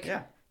it's like,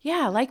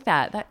 I like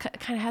that. That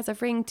kind of has a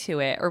ring to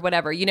it or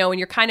whatever, and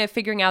you're kind of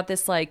figuring out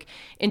this like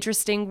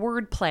interesting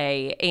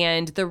wordplay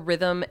and the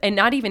rhythm, and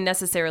not even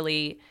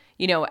necessarily,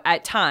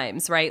 at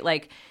times, right?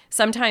 Like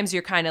sometimes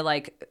you're kind of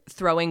like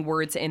throwing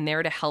words in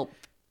there to help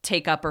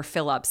take up or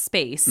fill up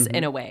space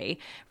in a way,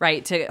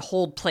 right? To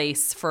hold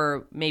place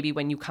for maybe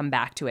when you come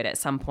back to it at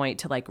some point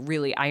to like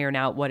really iron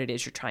out what it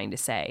is you're trying to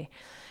say.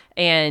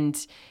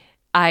 And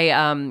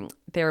I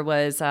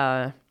was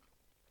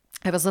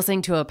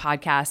listening to a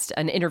podcast,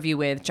 an interview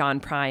with John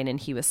Prine, and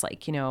he was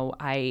like,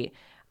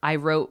 I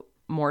wrote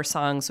more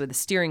songs with a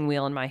steering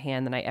wheel in my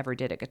hand than I ever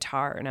did a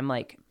guitar. And I'm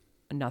like,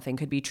 nothing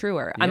could be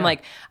truer. Yeah. I'm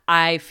like,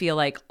 I feel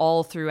like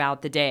all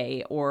throughout the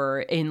day or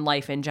in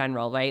life in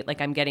general, right?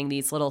 Like I'm getting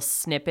these little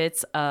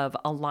snippets of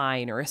a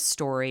line or a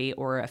story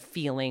or a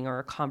feeling or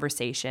a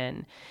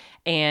conversation.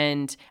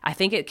 And I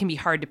think it can be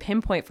hard to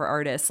pinpoint for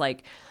artists,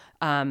 like,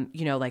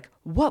 like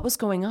what was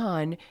going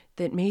on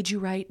that made you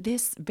write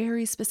this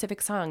very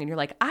specific song? And you're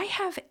like, I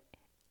have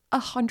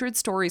 100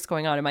 stories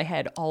going on in my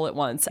head all at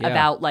once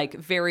about like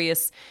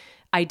various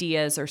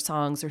ideas or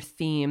songs or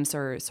themes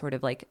or sort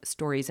of like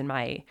stories in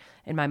my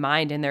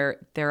mind. And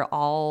they're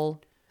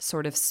all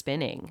sort of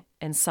spinning,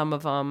 and some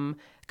of them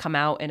come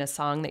out in a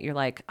song that you're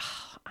like,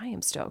 oh, I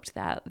am stoked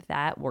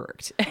that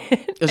worked.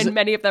 And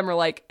many of them are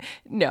like,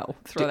 no,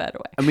 throw that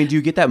away. I mean, do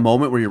you get that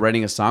moment where you're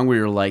writing a song where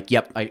you're like,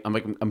 yep,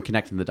 I'm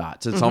connecting the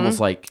dots? It's almost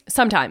like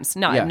sometimes,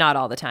 not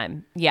all the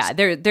time. Yeah,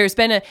 there's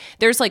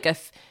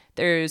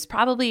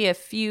probably a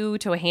few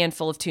to a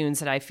handful of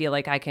tunes that I feel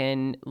like I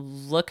can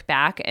look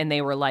back and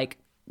they were like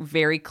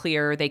very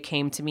clear. They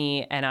came to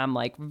me and I'm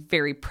like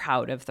very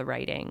proud of the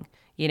writing,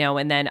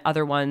 and then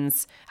other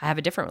ones I have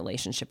a different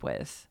relationship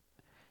with.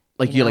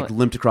 Like you like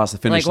limped across the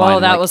finish like, line. Well,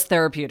 that was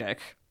therapeutic,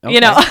 okay.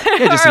 Yeah, just to or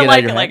get out like,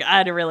 of your head. like I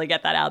had to really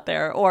get that out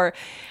there. Or,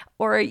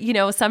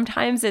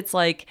 sometimes it's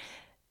like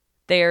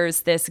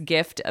there's this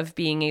gift of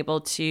being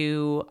able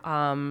to,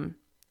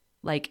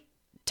 like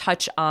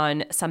touch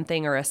on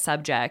something or a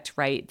subject,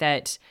 right,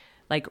 that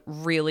like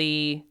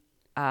really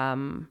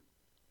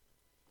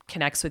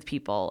connects with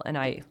people. And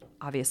I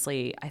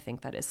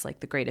think that is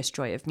like the greatest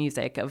joy of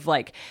music, of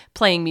like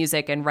playing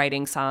music and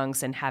writing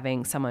songs and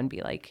having someone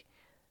be like,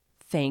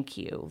 thank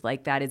you.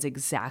 Like that is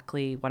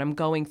exactly what I'm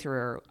going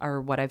through or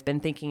what I've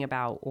been thinking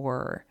about,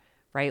 or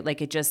right.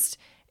 Like it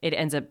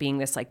ends up being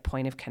this like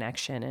point of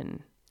connection,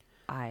 and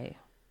I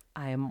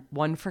am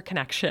one for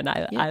connection.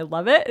 I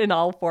love it in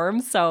all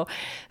forms. So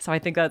I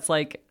think that's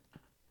like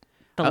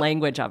the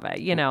language of it,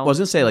 I was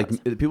gonna say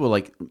like people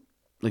like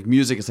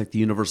music is like the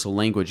universal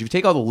language. If you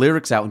take all the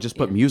lyrics out and just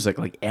put music,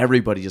 like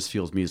everybody just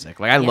feels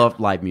music. Like I love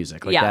live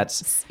music. Like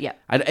that's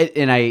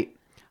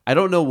I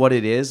don't know what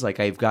it is. Like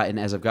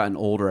as I've gotten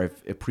older,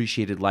 I've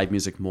appreciated live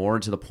music more,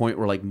 to the point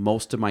where like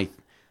most of my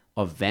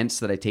events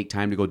that I take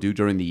time to go do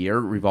during the year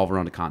revolve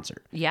around a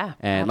concert. Yeah.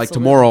 And absolutely. like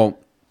tomorrow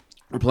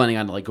we're planning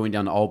on like going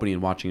down to Albany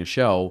and watching a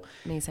show.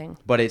 Amazing.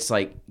 But it's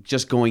like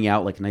just going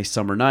out like a nice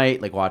summer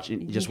night, like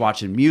watching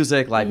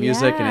music, live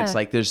music. And it's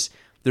like there's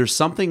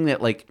something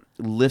that like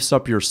lifts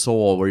up your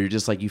soul, where you're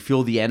just like, you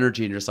feel the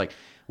energy, and you're just like,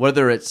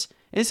 whether it's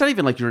not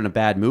even like you're in a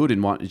bad mood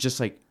and it's just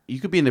like, you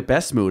could be in the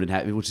best mood and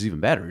have, which is even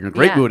better. You're in a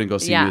great mood and go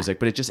see music,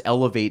 but it just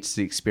elevates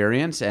the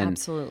experience. And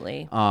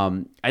absolutely.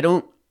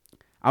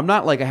 I'm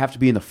not like I have to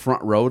be in the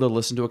front row to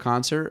listen to a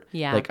concert.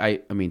 Yeah. Like I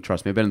mean,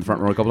 trust me, I've been in the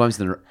front row a couple times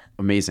and they're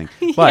amazing.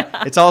 But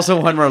it's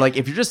also one where like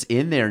if you're just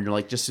in there and you're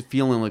like just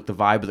feeling like the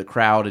vibe of the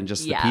crowd and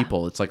just the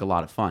people, it's like a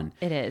lot of fun.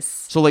 It is.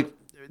 So like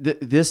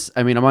this,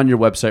 I mean, I'm on your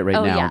website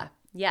right now. Yeah.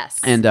 Yes.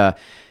 And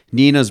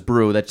Nina's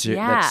Brew, that's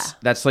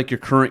like your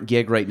current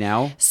gig right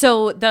now.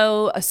 So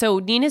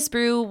Nina's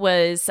Brew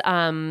was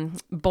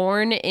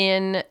born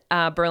in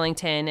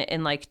Burlington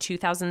in like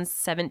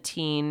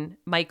 2017.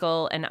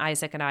 Michael and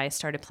Isaac and I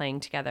started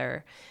playing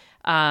together,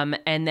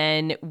 and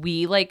then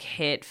we like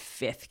hit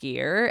fifth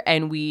gear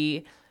and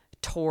we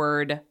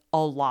toured a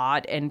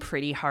lot and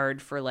pretty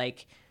hard for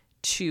like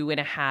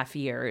 2.5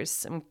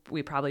 years. And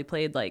we probably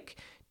played like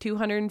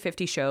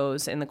 250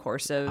 shows in the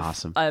course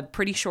of a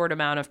pretty short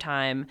amount of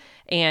time.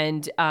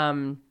 And,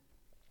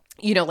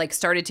 like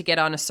started to get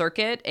on a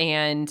circuit,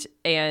 and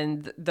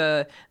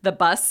the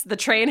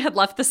train had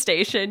left the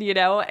station,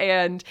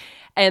 and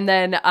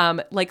then,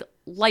 like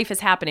life is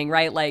happening,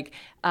 right? Like,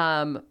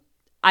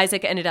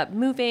 Isaac ended up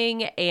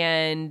moving,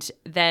 and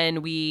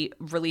then we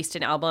released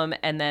an album,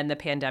 and then the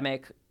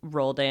pandemic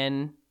rolled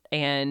in,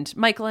 and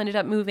Michael ended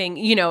up moving,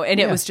 and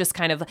it was just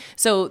kind of,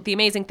 so the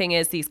amazing thing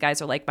is these guys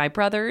are like my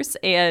brothers,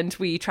 and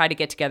we try to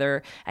get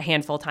together a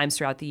handful of times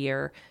throughout the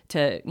year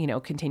to,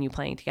 continue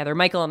playing together.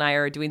 Michael and I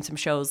are doing some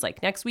shows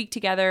like next week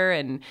together,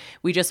 and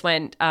we just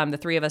went, the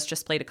three of us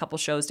just played a couple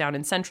shows down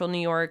in central New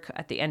York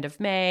at the end of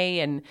May,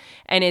 and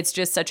it's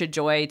just such a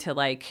joy to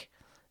like,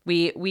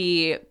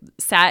 we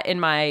sat in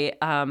my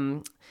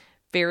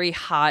very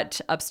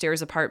hot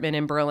upstairs apartment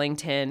in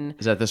Burlington.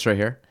 Is that this right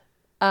here?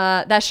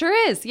 That sure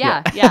is.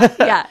 Yeah.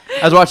 I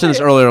was watching this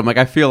earlier. I'm like,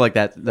 I feel like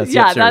that's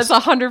yeah, upstairs.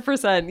 that's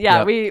 100%.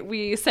 Yeah, Yep.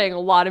 we sang a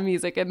lot of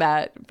music in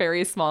that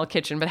very small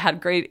kitchen, but had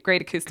great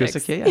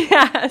acoustics.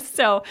 Yeah.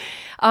 So,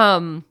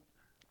 and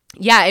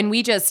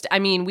we just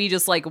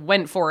like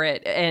went for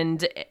it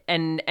and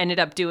ended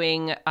up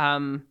doing.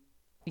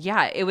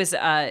 It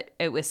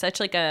was such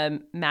like a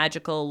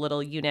magical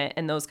little unit,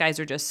 and those guys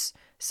are just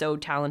so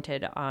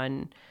talented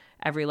on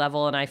every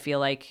level, and I feel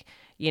like,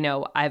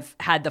 I've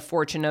had the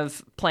fortune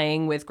of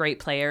playing with great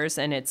players,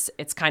 and it's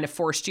kind of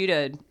forced you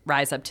to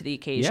rise up to the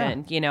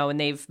occasion, and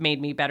they've made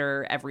me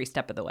better every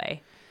step of the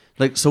way.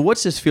 Like, so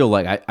what's this feel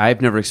like?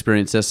 I've never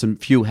experienced this, and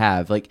few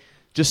have. Like,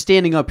 just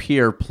standing up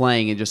here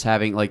playing and just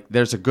having, like,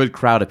 there's a good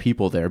crowd of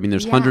people there. I mean,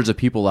 there's hundreds of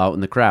people out in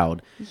the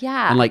crowd.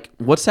 Yeah. And, like,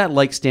 what's that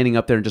like standing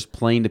up there and just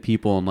playing to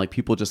people, and, like,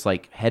 people just,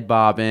 like, head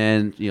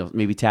bobbing,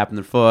 maybe tapping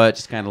their foot,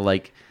 just kind of,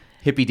 like,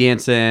 hippie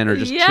dancing or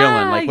just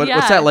chilling? Like,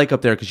 what's that like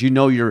up there? Because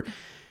you're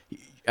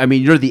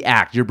the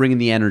act. You're bringing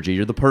the energy.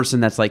 You're the person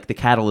that's like the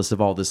catalyst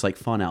of all this like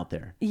fun out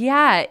there.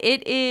 Yeah,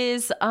 it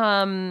is.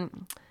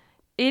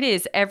 It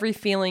is every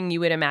feeling you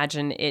would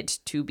imagine it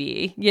to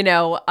be.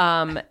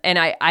 And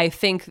I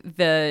think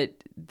the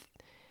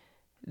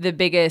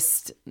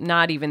biggest,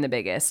 not even the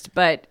biggest,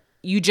 but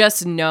you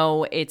just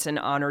know it's an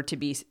honor to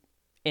be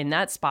in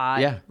that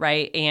spot,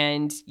 right?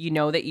 And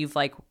that you've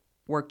like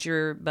worked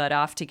your butt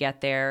off to get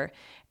there,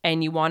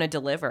 and you want to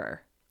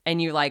deliver. And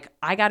you're like,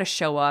 I got to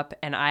show up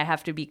and I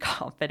have to be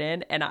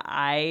confident, and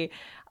I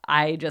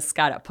just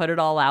got to put it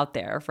all out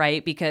there,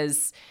 right?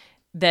 Because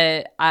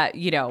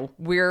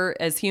we're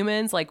as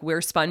humans, like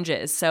we're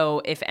sponges.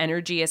 So if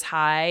energy is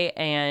high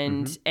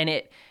and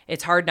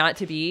it's hard not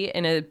to be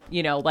in a,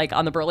 like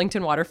on the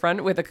Burlington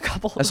waterfront with a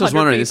couple of That's what I was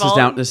wondering.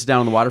 people. This is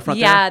down on the waterfront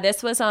Yeah, there?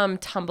 this was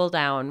Tumble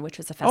Down, which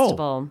was a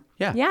festival.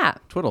 Yeah.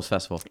 Twiddles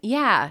Festival.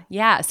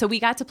 Yeah. So we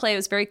got to play. It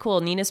was very cool.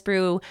 Nina's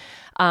Brew,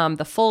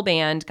 the full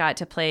band got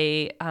to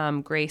play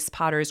Grace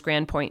Potter's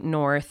Grand Point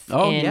North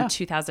in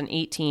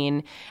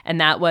 2018.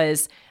 And that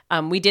was,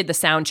 we did the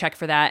sound check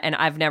for that. And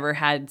I've never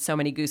had so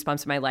many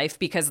goosebumps in my life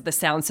because the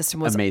sound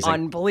system was amazing.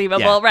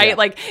 Unbelievable, right? Yeah.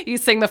 Like you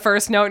sing the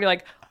first note and you're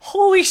like,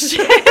 holy shit.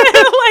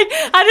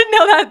 Like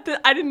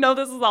I didn't know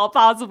this was all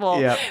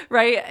possible. Yeah.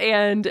 Right.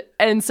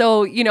 And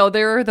so,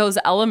 there are those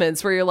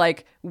elements where you're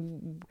like,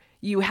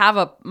 you have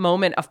a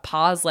moment of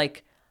pause,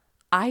 like,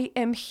 I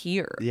am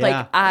here. Yeah,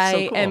 like I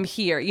so cool. am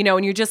here,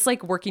 and you're just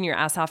like working your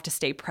ass off to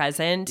stay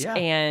present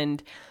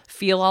and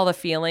feel all the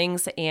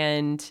feelings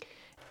and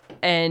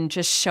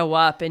just show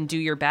up and do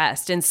your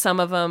best. And some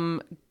of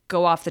them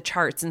go off the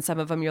charts and some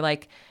of them you're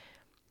like,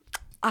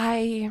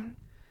 I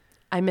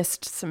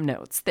missed some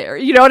notes there.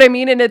 You know what I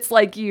mean? And it's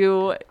like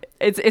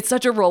it's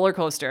such a roller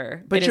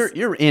coaster. But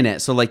you're in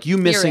it. So like you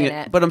missing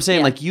it. But I'm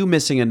saying like you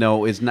missing a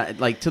note is not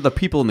like to the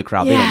people in the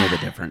crowd, they don't know the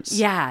difference.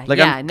 Yeah.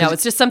 Like No,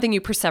 it's just something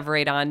you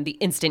perseverate on the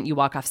instant you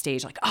walk off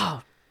stage. Like,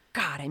 oh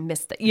God, I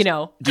missed it.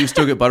 Do you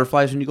still get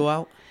butterflies when you go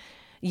out?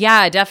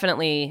 Yeah,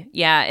 definitely.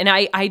 Yeah. And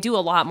I do a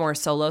lot more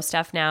solo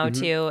stuff now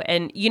too.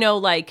 And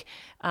like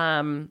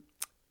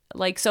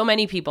so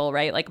many people,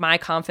 right? Like my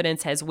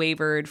confidence has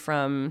wavered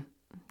from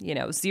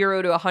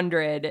 0 to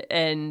 100.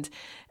 And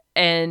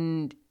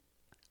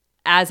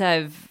as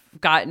I've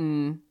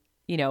gotten,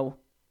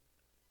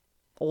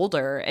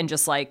 older and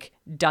just like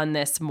done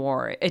this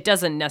more, it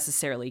doesn't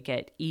necessarily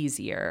get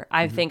easier.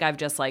 I think I've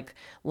just like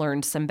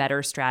learned some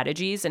better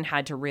strategies and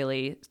had to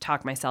really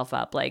talk myself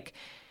up. Like,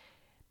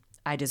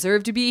 I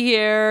deserve to be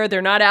here.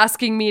 They're not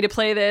asking me to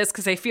play this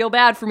because they feel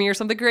bad for me or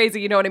something crazy.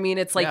 You know what I mean?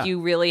 It's like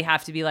you really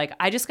have to be like,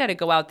 I just got to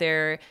go out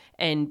there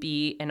and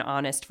be an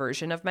honest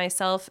version of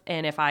myself.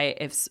 And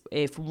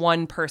if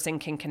one person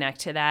can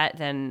connect to that,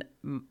 then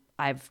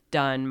I've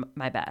done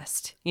my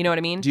best. You know what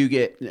I mean? Do you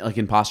get like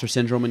imposter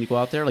syndrome when you go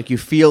out there? Like you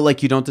feel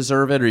like you don't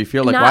deserve it, or you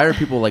feel like, why are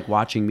people like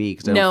watching me?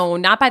 No,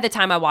 not by the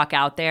time I walk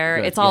out there.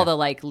 Good, it's all the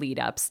like lead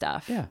up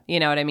stuff. Yeah.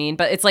 You know what I mean?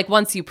 But it's like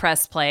once you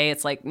press play,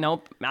 it's like,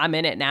 nope, I'm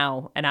in it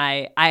now. And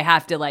I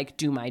have to like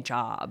do my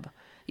job,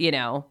 in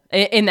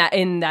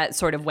that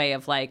sort of way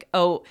of like,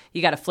 oh,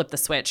 you got to flip the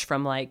switch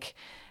from like,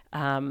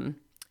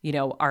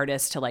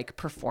 artist to like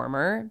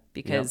performer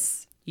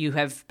because you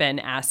have been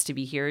asked to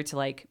be here to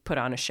like put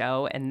on a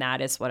show, and that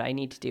is what I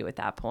need to do at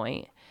that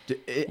point.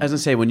 As I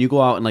say, when you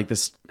go out and like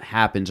this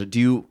happens, or do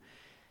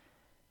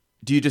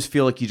you just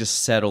feel like you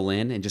just settle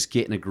in and just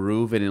get in a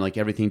groove and then like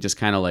everything just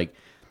kind of like,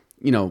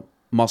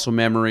 muscle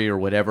memory or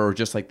whatever, or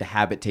just like the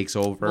habit takes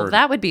over? Well,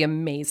 that would be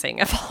amazing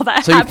if all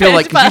that so happened. You feel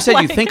like, because you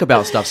said you think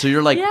about stuff, so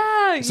you're like,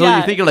 you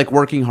think you're like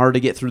working hard to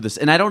get through this.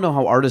 And I don't know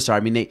how artists are.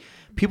 I mean,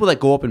 people that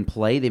go up and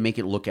play, they make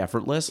it look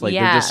effortless. Like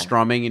they're just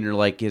strumming and you're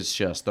like,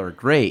 they're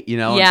great,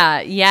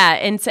 Yeah.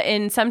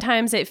 And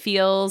sometimes it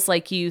feels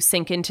like you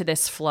sink into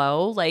this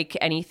flow, like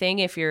anything,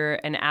 if you're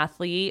an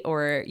athlete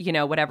or,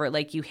 whatever,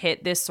 like you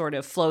hit this sort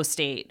of flow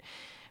state.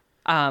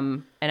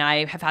 And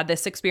I have had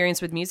this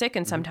experience with music,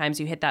 and sometimes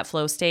you hit that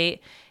flow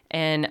state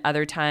and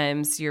other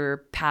times you're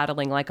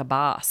paddling like a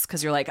boss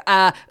because you're like,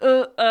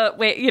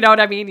 wait, you know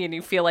what I mean? And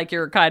you feel like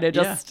you're kind of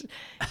just,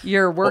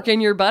 you're working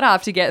your butt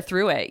off to get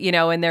through it,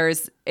 and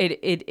there's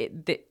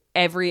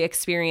every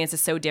experience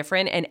is so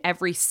different and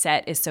every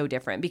set is so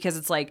different because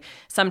it's like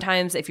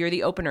sometimes if you're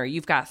the opener,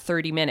 you've got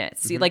 30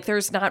 minutes. Like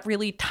there's not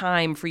really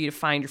time for you to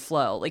find your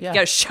flow. Like you got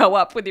to show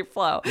up with your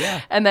flow.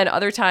 Yeah. And then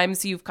other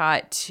times you've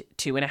got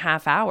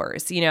 2.5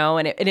 hours,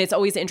 and it's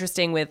always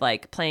interesting with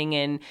like playing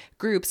in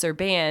groups or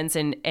bands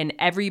and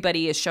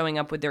everybody is showing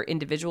up with their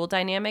individual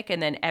dynamic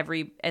and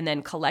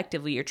then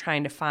collectively you're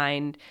trying to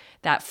find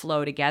that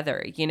flow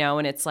together,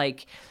 and it's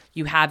like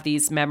you have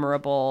these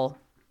memorable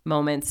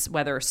moments,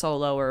 whether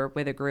solo or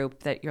with a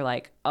group, that you're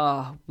like,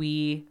 oh,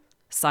 we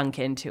sunk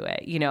into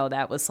it.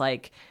 That was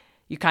like,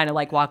 you kind of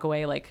like walk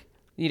away like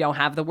you don't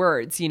have the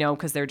words,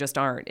 because there just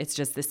aren't. It's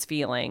just this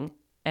feeling.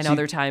 And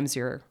other times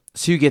you're...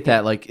 So you get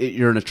that, like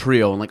you're in a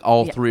trio and like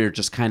all three are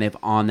just kind of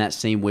on that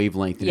same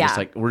wavelength. And just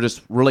like,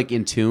 we're like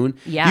in tune.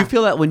 Yeah. Do you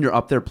feel that when you're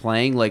up there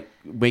playing, like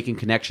making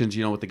connections,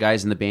 with the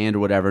guys in the band or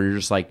whatever, and you're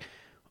just like,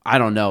 I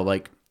don't know,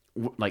 like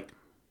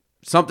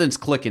something's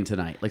clicking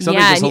tonight. Like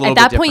something's just a little at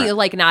that bit point different. you're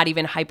like not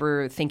even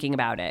hyper thinking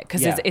about it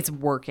because it's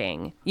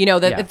working.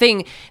 The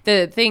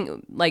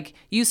thing, like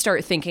you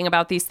start thinking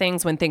about these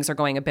things when things are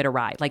going a bit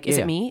awry. Like, is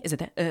it me? Is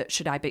it that?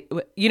 Should I be?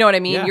 You know what I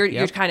mean? Yeah,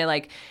 You're kind of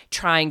like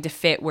trying to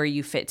fit where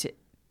you fit to.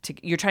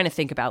 You're trying to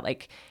think about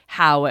like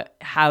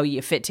how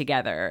you fit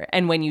together,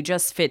 and when you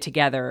just fit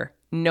together,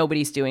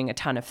 nobody's doing a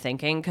ton of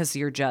thinking because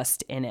you're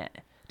just in it.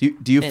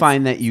 Do you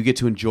find that you get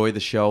to enjoy the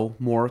show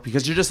more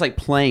because you're just like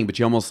playing, but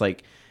you almost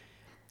like,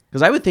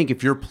 because I would think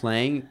if you're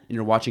playing and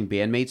you're watching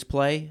bandmates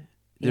play,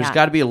 there's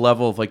got to be a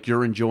level of like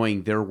you're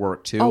enjoying their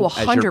work too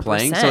as you're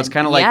playing. So it's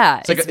kind of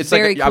like it's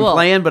like cool. I'm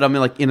playing, but I'm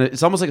like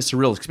it's almost like a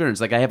surreal experience.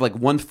 Like I have like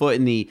one foot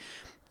in the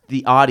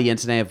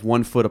audience and I have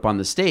one foot up on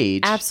the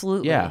stage.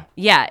 Absolutely.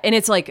 Yeah. And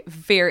it's like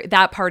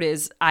that part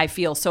is, I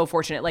feel so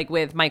fortunate, like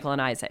with Michael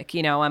and Isaac,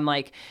 I'm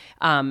like,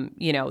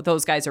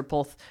 those guys are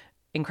both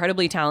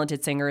incredibly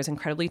talented singers,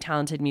 incredibly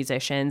talented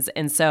musicians.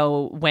 And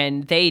so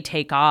when they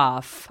take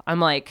off,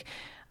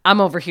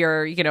 I'm over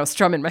here,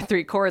 strumming my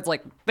 3 chords,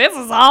 like, this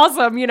is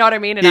awesome. You know what I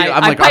mean? And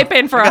I pipe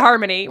in for a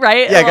harmony,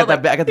 right? Yeah, I got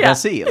the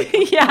best seat.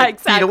 Like, yeah,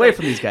 exactly. Feet away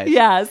from these guys.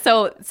 Yeah.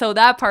 So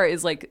that part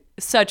is like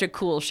such a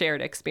cool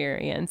shared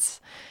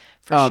experience.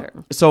 For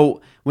sure.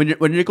 So when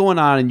you're going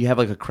on and you have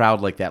like a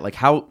crowd like that, like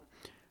how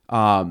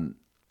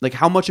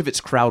much of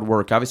it's crowd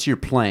work? Obviously you're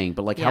playing,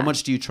 but like how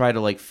much do you try to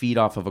like feed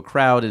off of a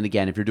crowd? And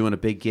again, if you're doing a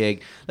big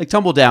gig, like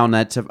Tumble Down,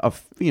 that's a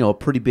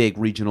pretty big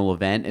regional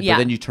event. But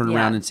then you turn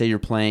around and say you're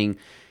playing,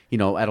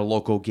 at a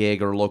local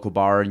gig or a local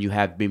bar, and you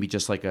have maybe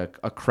just like a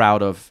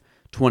crowd of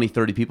 20,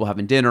 30 people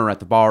having dinner at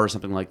the bar or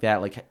something like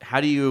that. Like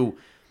how do you,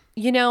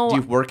 do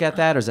you work at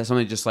that? Or is that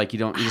something just like it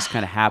just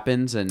kind of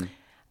happens? And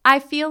I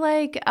feel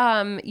like,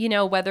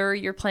 whether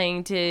you're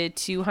playing to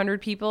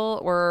 200 people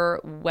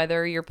or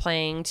whether you're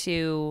playing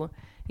to,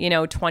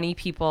 20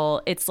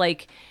 people, it's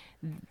like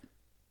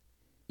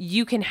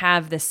you can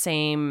have the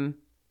same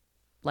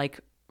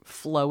like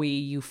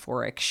flowy,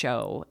 euphoric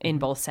show in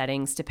both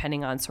settings,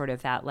 depending on sort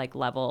of that like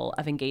level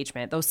of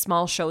engagement. Those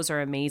small shows are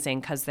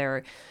amazing because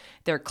they're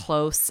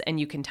close and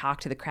you can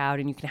talk to the crowd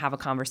and you can have a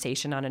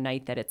conversation on a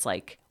night that it's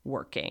like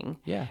working.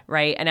 Yeah.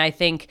 Right. And I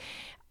think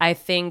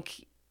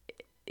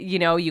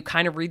you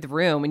kind of read the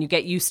room and you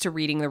get used to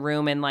reading the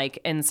room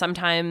and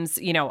sometimes,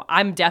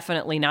 I'm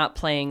definitely not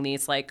playing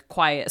these like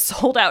quiet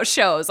sold out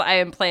shows. I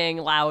am playing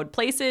loud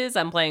places,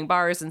 I'm playing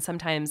bars, and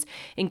sometimes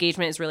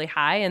engagement is really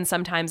high. And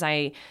sometimes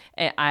I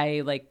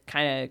like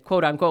kind of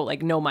quote unquote,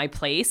 like know my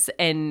place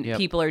and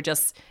people are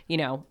just,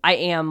 I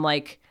am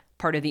like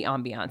part of the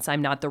ambiance.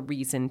 I'm not the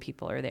reason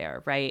people are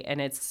there. Right.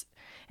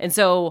 And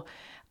so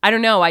I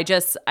don't know.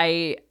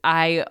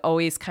 I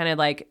always kind of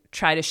like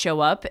try to show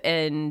up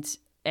and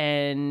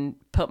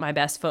put my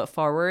best foot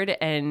forward,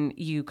 and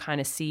you kind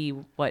of see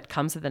what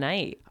comes of the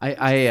night.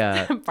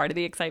 I part of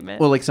the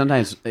excitement. Well, like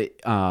sometimes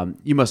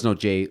you must know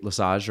Jay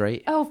Lesage,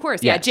 right? Oh, of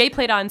course. Yeah. Jay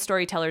played on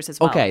Storytellers as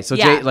well. Okay. So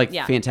Jay,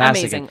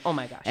 fantastic. Amazing. Oh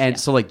my gosh. And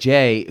so like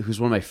Jay, who's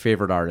one of my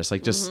favorite artists,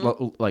 like just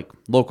like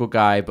local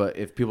guy, but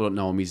if people don't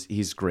know him,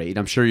 he's great.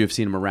 I'm sure you've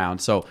seen him around.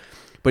 So,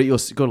 but you'll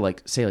go to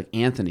like, say like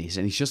Anthony's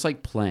and he's just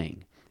like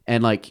playing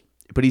and like,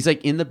 but he's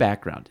like in the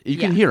background. You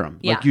can hear him.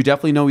 Like you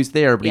definitely know he's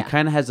there, but he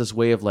kind of has this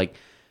way of like,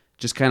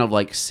 just kind of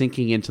like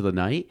sinking into the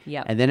night.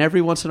 Yep. And then every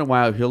once in a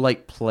while, he'll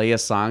like play a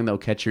song that'll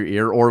catch your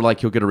ear, or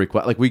like he'll get a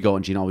request. Like we go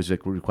and Gene always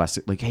like request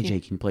it, like, hey, Jay,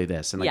 can you play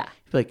this? And like,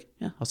 he'll be like,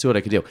 yeah, I'll see what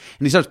I can do.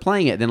 And he starts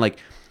playing it. And then like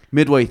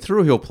midway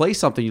through, he'll play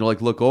something,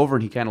 like look over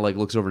and he kind of like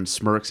looks over and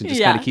smirks and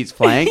just kind of keeps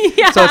playing.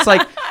 So it's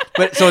like,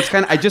 so it's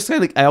kind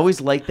of, I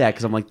always like that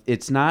because I'm like,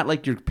 it's not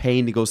like you're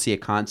paying to go see a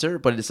concert,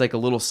 but it's like a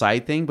little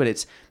side thing. But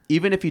it's,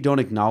 even if you don't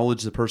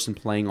acknowledge the person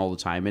playing all the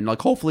time, and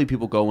like hopefully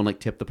people go and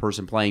like tip the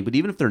person playing, but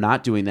even if they're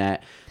not doing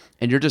that,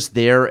 and you're just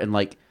there and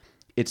like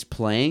it's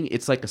playing,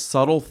 it's like a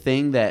subtle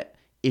thing that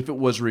if it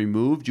was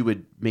removed, you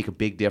would make a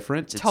big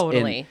difference.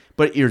 Totally.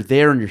 But you're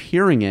there and you're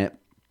hearing it.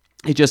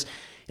 It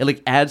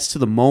like adds to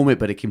the moment,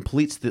 but it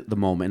completes the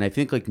moment. And I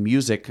think like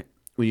music,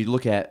 when you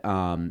look at,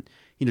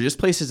 just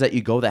places that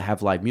you go that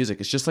have live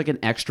music, it's just like an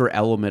extra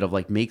element of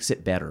like makes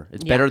it better.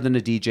 It's better than a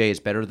DJ. It's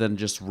better than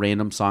just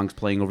random songs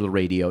playing over the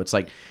radio. It's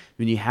like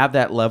when you have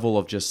that level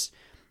of just,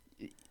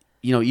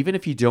 even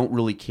if you don't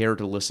really care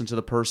to listen to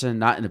the person,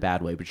 not in a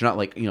bad way, but you're not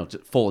like,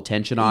 full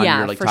attention on,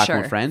 you're like talking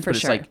with friends, but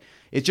it's like,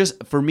 it's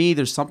just, for me,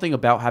 there's something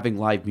about having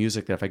live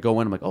music that if I go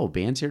in, I'm like, oh,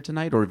 band's here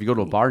tonight. Or if you go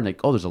to a bar and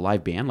like, oh, there's a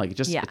live band, like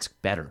it's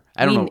better.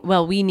 I don't know.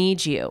 Well, we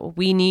need you.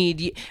 We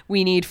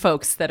need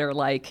folks that are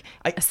like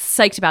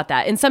psyched about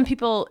that. And some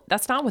people,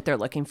 that's not what they're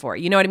looking for.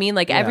 You know what I mean?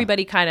 Like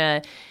everybody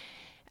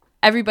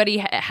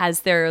has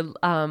their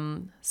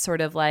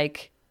sort of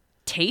like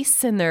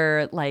tastes and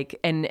they're like,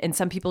 and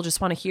some people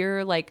just want to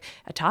hear like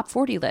a top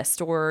 40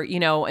 list or,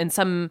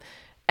 and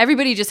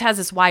everybody just has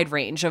this wide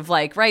range of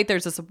like, right.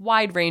 There's this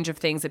wide range of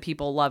things that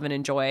people love and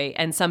enjoy.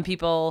 And some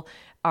people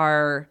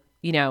are,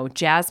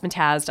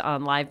 jazzmatazed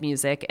on live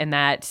music, and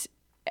that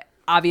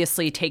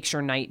obviously takes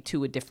your night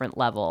to a different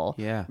level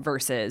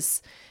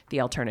versus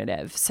the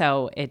alternative.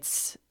 So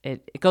it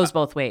goes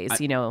both ways,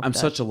 I'm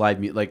such a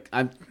live like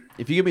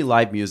if you give me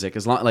live music,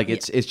 as long like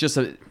it's just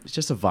a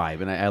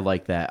vibe, and I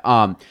like that.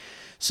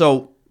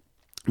 So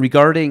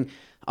regarding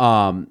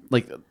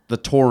like the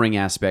touring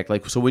aspect.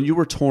 Like, so when you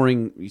were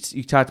touring,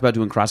 you talked about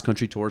doing cross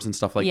country tours and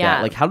stuff like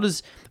that. Like, how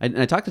does, and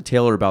I talked to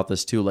Taylor about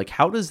this too, like,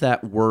 how does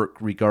that work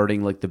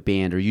regarding like the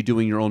band? Are you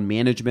doing your own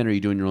management? Are you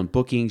doing your own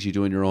bookings? Are you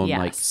doing your own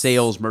like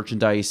sales,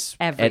 merchandise?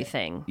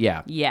 Everything.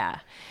 Yeah.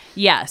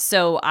 Yeah.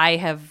 So I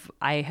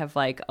have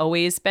like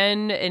always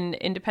been an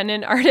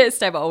independent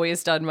artist. I've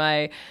always done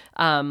my,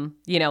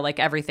 like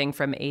everything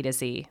from A to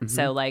Z. Mm-hmm.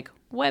 So like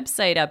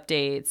website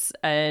updates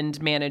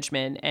and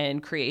management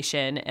and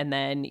creation, and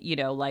then,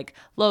 like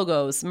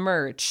logos,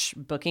 merch,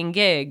 booking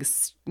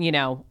gigs,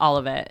 all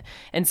of it.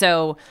 And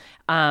so,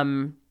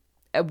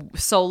 a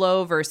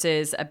solo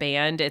versus a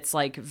band, it's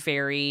like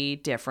very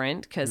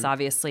different because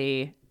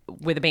obviously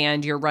with a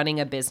band, you're running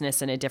a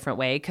business in a different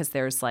way because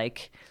there's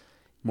like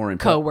more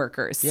input.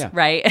 Co-workers,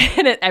 right?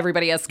 And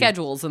everybody has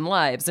schedules and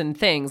lives and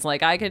things.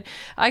 Like I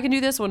can do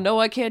this one. No,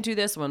 I can't do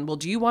this one. Well,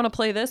 do you want to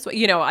play this one?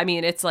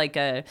 It's like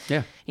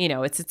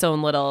it's its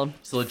own little.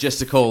 It's a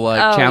logistical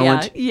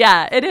challenge.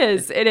 Yeah, it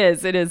is.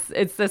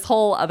 It's this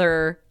whole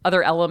other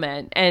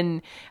element.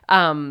 And,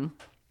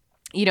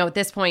 at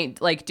this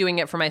point, like doing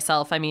it for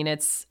myself,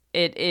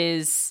 it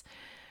is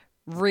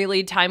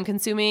really time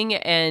consuming,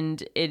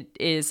 and it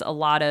is a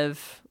lot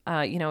of,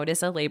 it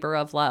is a labor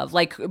of love.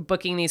 Like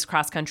booking these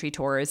cross country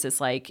tours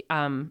is like,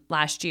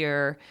 last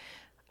year,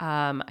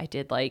 I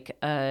did like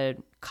a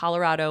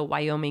Colorado,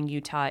 Wyoming,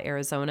 Utah,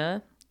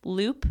 Arizona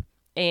loop.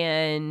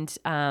 And,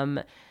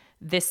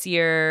 this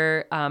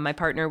year, my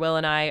partner Will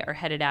and I are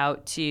headed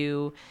out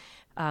to,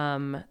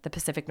 the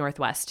Pacific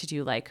Northwest to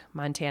do like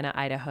Montana,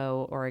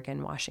 Idaho,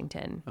 Oregon,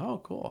 Washington. Oh,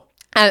 cool.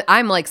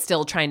 I'm like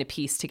still trying to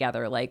piece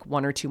together like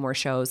one or two more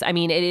shows.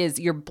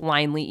 You're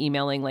blindly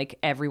emailing like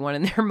everyone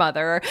and their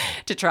mother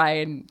to try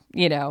and,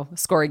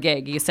 score a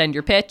gig. You send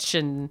your pitch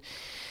and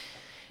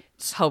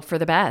hope for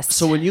the best.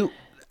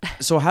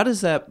 So how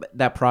does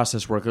that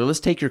process work? Let's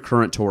take your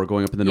current tour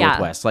going up in the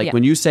Northwest. Like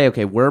when you say,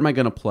 okay, where am I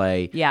going to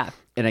play? Yeah.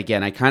 And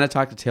again, I kind of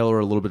talked to Taylor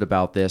a little bit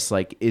about this.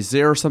 Like, is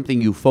there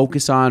something you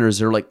focus on, or is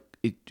there like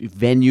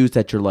venues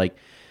that you're like,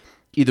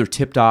 either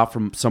tipped off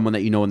from someone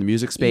that you know in the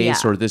music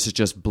space, or this is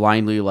just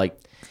blindly like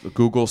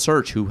Google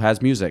search who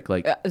has music?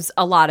 Like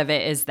a lot of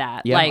it is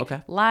that,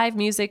 live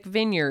music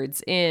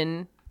vineyards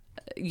in,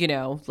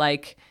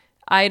 like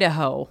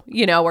Idaho,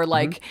 or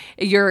like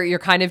you're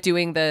kind of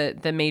doing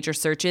the major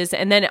searches,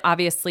 and then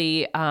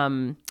obviously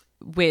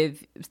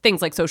with things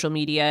like social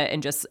media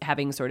and just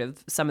having sort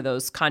of some of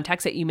those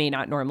contacts that you may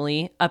not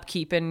normally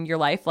upkeep in your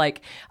life. Like,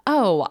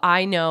 oh,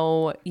 I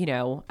know,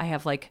 I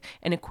have like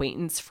an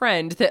acquaintance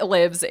friend that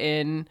lives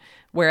in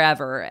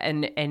wherever.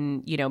 And,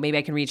 maybe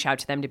I can reach out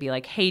to them to be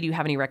like, hey, do you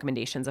have any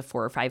recommendations of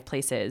 4 or 5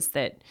 places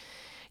that,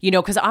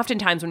 because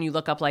oftentimes when you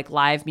look up like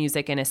live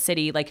music in a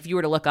city, like if you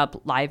were to look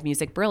up live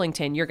music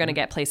Burlington, you're going to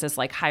get places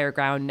like Higher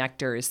Ground,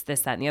 Nectar's,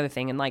 this, that, and the other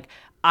thing. And like,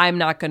 I'm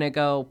not going to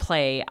go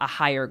play a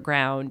Higher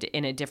Ground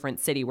in a different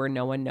city where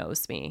no one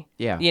knows me.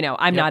 Yeah.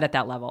 I'm not at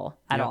that level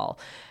at all.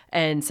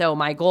 And so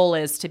my goal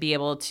is to be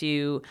able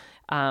to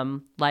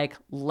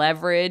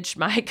leverage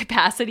my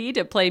capacity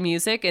to play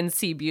music and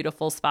see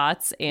beautiful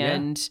spots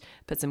and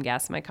put some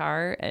gas in my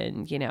car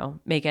and,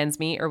 make ends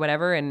meet or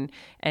whatever, and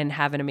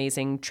have an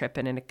amazing trip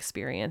and an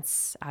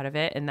experience out of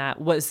it. And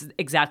that was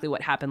exactly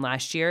what happened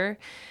last year.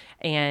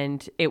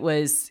 And it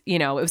was,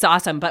 it was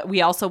awesome. But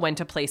we also went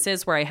to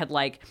places where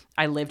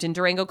I lived in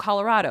Durango,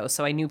 Colorado.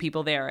 So I knew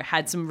people there,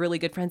 had some really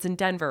good friends in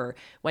Denver,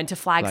 went to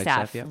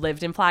Flagstaff,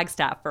 lived in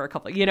Flagstaff for a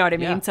couple, you know what I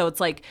mean? Yeah. So it's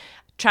like,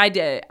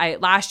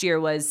 last year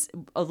was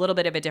a little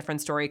bit of a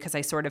different story because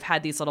I sort of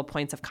had these little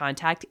points of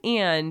contact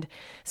and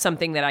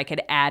something that I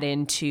could add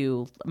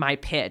into my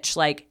pitch.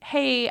 Like,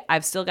 hey,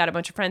 I've still got a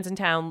bunch of friends in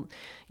town,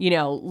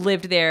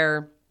 lived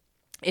there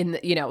in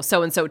the,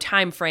 so-and-so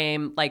time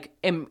frame, like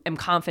am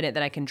confident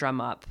that I can drum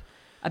up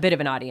a bit of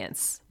an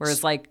audience.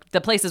 Whereas like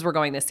the places we're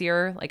going this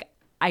year, like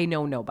I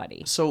know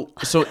nobody. So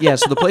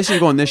the places you're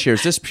going this year,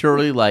 is this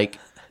purely like,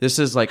 this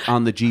is like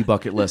on the G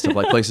bucket list of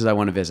like places I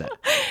want to visit?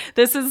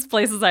 This is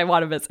places I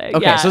want to visit.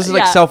 Okay, so this is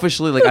like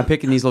selfishly, like I'm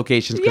picking these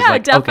locations. Yeah,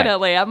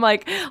 definitely. Okay. I'm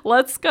like,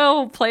 let's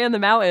go play in the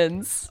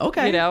mountains.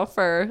 Okay,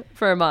 for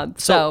a month.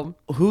 So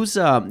who's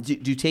do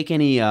you take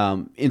any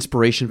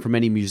inspiration from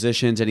any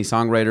musicians, any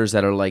songwriters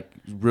that are like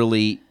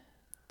really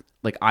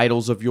like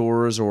idols of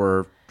yours,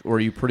 or are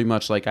you pretty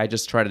much like, I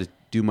just try to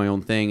do my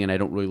own thing and I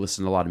don't really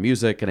listen to a lot of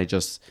music, and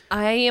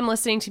I am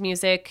listening to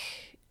music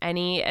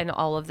any and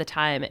all of the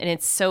time. And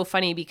it's so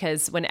funny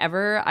because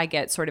whenever I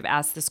get sort of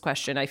asked this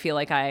question, I feel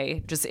like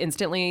I just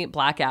instantly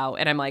black out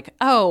and I'm like,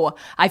 oh,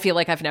 I feel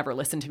like I've never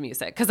listened to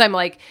music. Cause I'm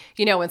like,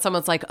 when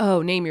someone's like,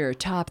 oh, name your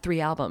top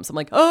 3 albums. I'm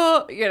like,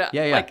 oh,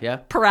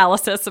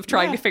 paralysis of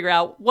trying to figure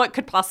out what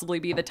could possibly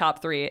be the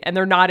top 3. And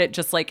they're not at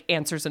just like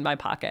answers in my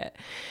pocket.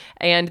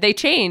 And they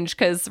change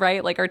because,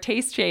 right, like our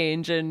tastes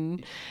change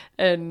and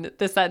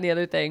this, that, and the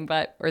other thing,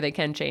 or they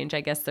can change.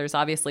 I guess there's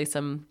obviously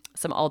some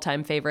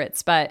all-time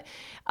favorites, but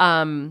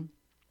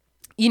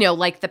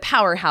like the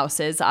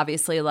powerhouses,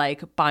 obviously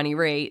like Bonnie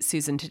Raitt,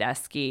 Susan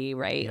Tedeschi,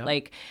 right? Yep.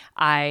 Like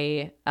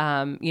I,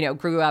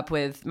 grew up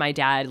with my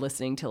dad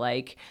listening to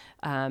like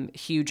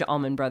huge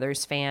Allman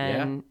Brothers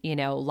fan, you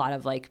know, a lot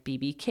of like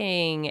BB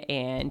King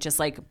and just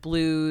like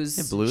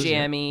blues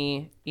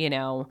jammy, you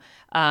know.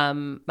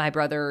 My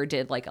brother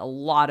did like a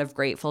lot of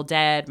Grateful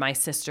Dead. My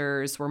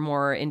sisters were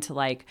more into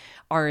like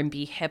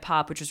R&B hip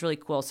hop, which was really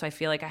cool. So I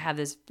feel like I have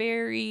this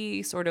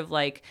very sort of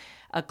like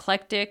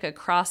eclectic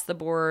across the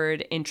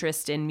board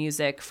interest in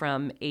music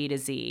from A to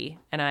Z.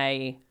 And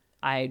I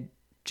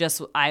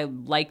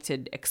like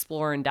to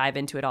explore and dive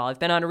into it all. I've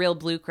been on a real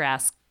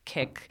bluegrass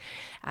kick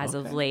as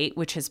of late,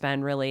 which has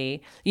been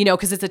really, you know,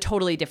 because it's a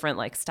totally different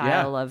like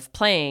style of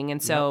playing.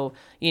 And so,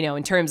 you know,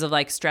 in terms of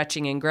like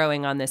stretching and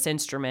growing on this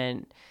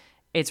instrument,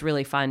 it's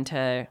really fun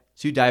to.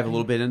 So you dive a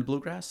little bit into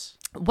bluegrass?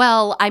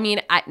 Well, I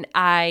mean,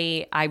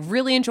 I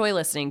really enjoy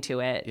listening to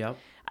it. Yep.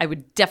 I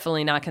would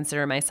definitely not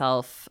consider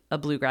myself a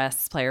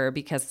bluegrass player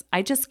because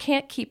I just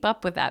can't keep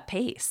up with that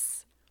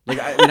pace. Like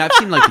I've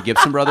seen like the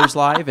Gibson Brothers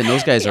live, and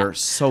those guys are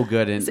so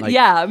good. And like,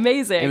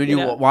 amazing. And when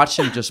you watch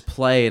them just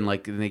play, and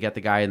like they got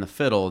the guy in the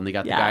fiddle, and they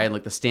got the guy in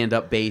like the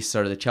stand-up bass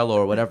or the cello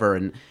or whatever,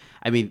 and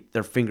I mean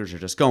their fingers are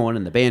just going,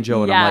 and the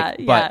banjo, and I'm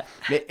like, but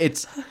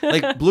it's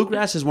like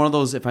bluegrass is one of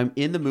those. If I'm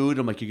in the mood,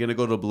 I'm like, you're gonna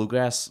go to a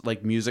bluegrass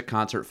like music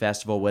concert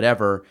festival,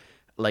 whatever.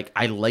 Like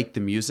I like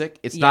the music.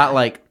 It's not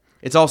like.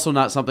 It's also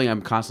not something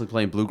I'm constantly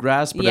playing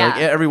bluegrass, but like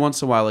every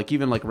once in a while, like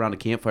even like around a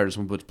campfire,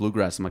 someone puts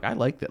bluegrass. I'm like, I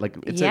like that. Like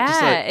it's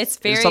just like, it's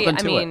very. Something I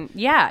to mean, it.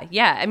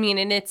 yeah. I mean,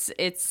 and it's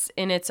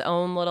in its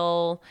own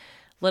little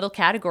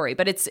category,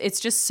 but it's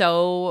just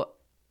so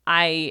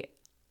I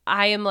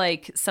am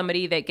like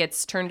somebody that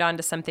gets turned on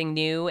to something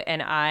new,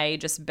 and I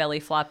just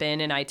belly flop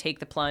in and I take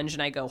the plunge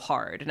and I go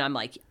hard, and I'm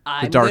like,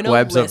 I'm dark gonna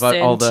webs of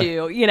listen all the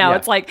to, you know,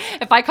 it's like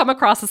if I come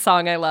across a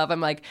song I love, I'm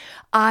like,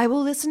 I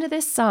will listen to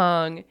this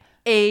song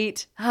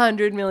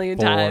 800 million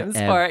times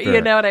for, you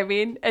know what I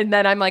mean? And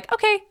then I'm like,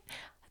 okay,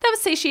 that was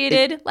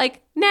satiated.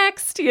 Like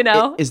next, you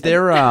know. Is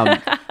there? I was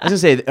gonna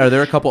say, are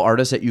there a couple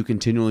artists that you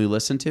continually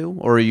listen to,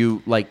 or are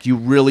you like you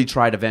really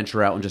try to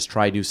venture out and just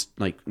try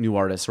new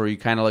artists, or you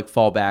kind of like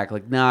fall back?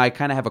 Like, nah, I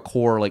kind of have a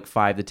core like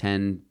 5 to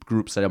 10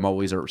 groups that I'm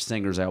always or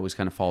singers I always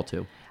kind of fall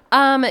to.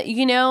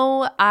 You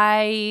know,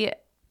 I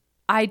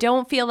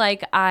don't feel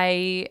like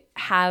I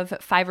have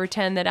 5 or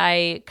 10 that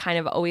I kind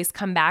of always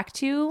come back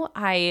to.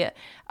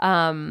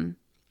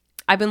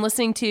 I've been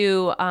listening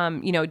to,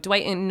 you know,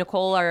 Dwight and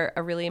Nicole are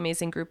a really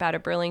amazing group out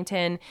of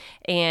Burlington.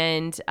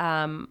 And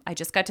I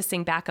just got to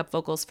sing backup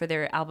vocals for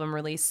their album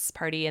release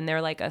party. And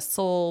they're like a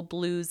soul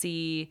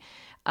bluesy,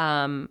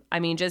 I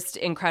mean, just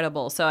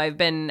incredible. So I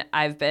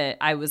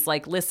was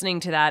like listening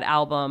to that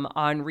album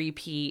on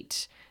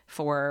repeat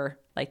for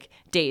like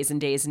days and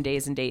days and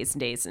days and days and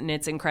days. And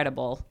it's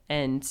incredible.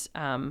 And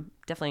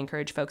definitely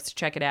encourage folks to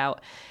check it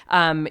out.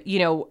 You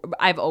know,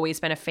 I've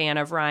always been a fan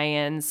of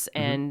Ryan's,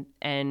 and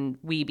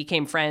we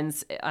became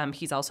friends.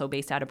 He's also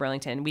based out of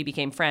Burlington. We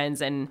became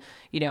friends, and,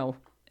 you know,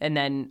 and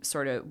then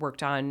sort of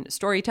worked on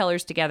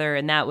Storytellers together.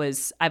 And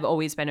I've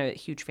always been a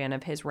huge fan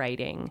of his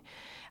writing.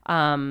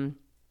 And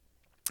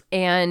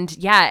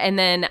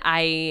then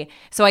I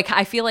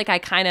feel like I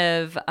kind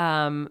of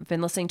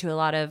been listening to a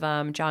lot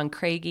of John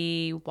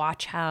Craigie,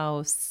 Watch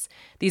House.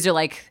 These are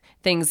like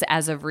things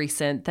as of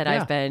recent that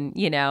I've been,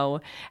 you know,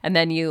 and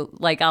then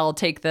I'll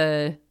take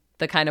the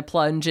kind of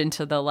plunge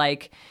into the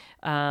like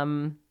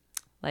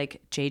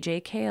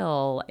JJ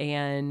Cale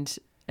and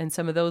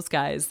some of those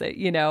guys that,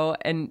 you know,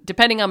 and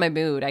depending on my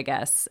mood, I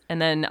guess.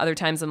 And then other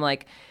times I'm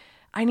like,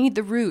 I need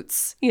the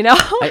roots, you know.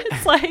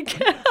 It's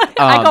like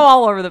I go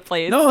all over the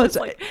place. No, it's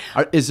like,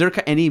 is there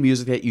any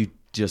music that you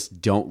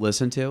just don't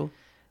listen to,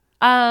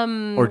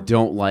 or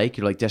don't like?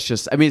 You're like, that's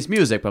just. I mean, it's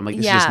music, but I'm like,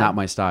 this is just not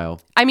my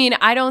style. I mean,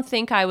 I don't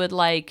think I would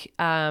like.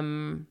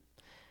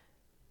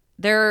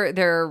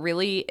 There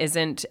really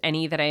isn't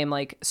any that I am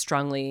like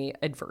strongly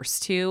adverse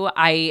to.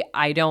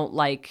 I don't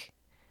like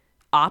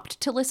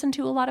opt to listen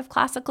to a lot of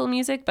classical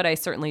music, but I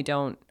certainly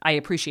don't. I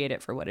appreciate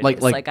it for what it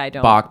is. Like I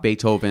don't. Bach,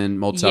 Beethoven,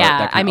 Mozart. Yeah,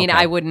 that kind I mean, okay.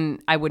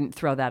 I wouldn't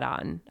throw that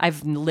on.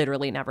 I've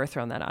literally never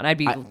thrown that on. I'd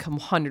be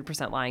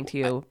 100% lying to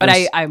you, but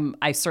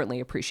I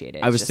certainly appreciate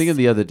it. I was thinking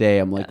the other day,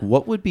 I'm like,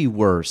 what would be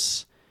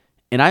worse?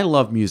 And I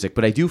love music,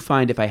 but I do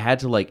find if I had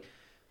to like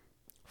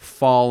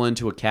fall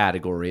into a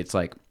category, it's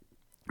like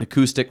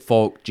acoustic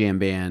folk jam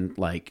band,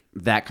 like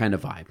that kind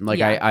of vibe.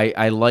 Like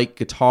I like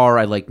guitar,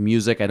 I like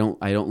music. I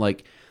don't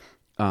like.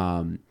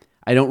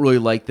 I don't really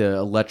like the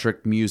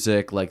electric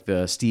music, like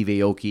the Steve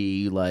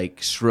Aoki, like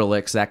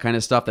Skrillex, that kind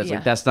of stuff. That's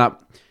like, that's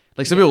not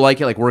like some people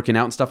like it, like working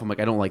out and stuff. I'm like,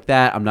 I don't like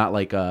that. I'm not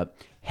like a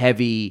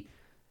heavy.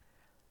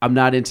 I'm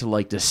not into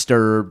like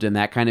Disturbed and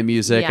that kind of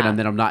music, and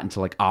then I'm not into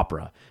like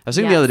opera. I was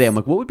thinking the other day, I'm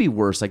like, what would be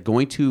worse, like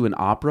going to an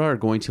opera or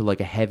going to like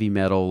a heavy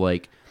metal,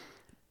 like,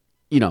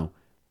 you know,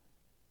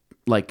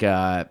 like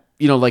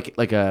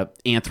like a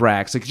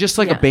Anthrax, like just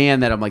like a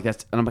band that I'm like,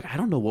 that's, and I'm like, I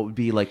don't know what would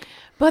be like.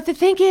 But the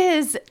thing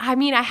is, I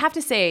mean, I have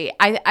to say,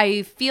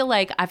 I feel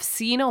like I've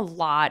seen a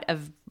lot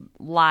of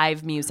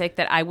live music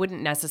that I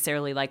wouldn't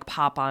necessarily like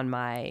pop on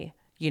my,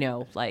 you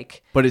know,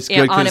 like, but it's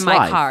good on in my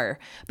live. car.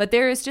 But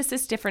there is just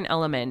this different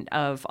element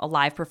of a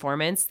live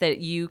performance that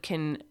you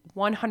can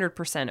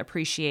 100%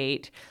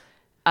 appreciate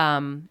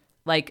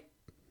like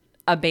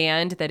a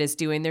band that is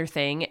doing their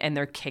thing and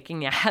they're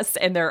kicking ass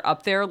and they're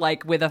up there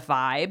like with a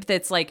vibe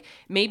that's like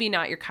maybe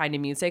not your kind of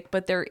music,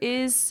 but there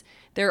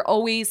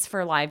always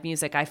for live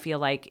music, I feel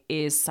like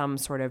is some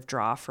sort of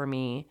draw for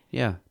me.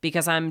 Yeah.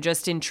 Because I'm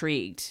just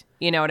intrigued.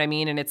 You know what I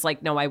mean? And it's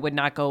like, no, I would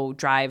not go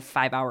drive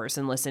 5 hours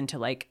and listen to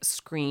like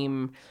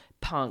scream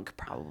punk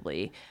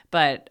probably.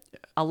 But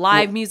a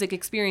live music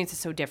experience is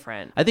so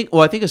different. I think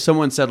if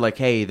someone said like,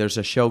 hey, there's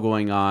a show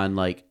going on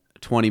like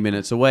 20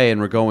 minutes away and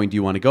we're going, do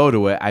you want to go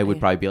to it? I would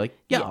probably be like,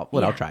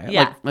 I'll try it.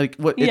 Yeah. Like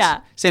what? It's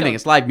same thing.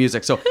 It's live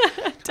music. So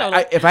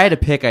Totally. if I had to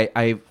pick,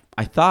 I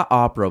thought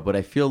opera, but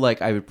I feel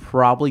like I would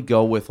probably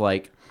go with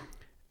like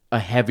a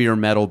heavier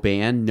metal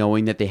band,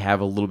 knowing that they have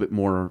a little bit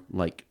more,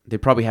 like they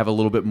probably have a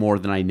little bit more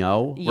than I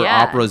know. Where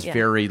opera is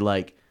very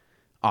like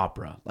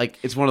opera. Like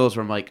it's one of those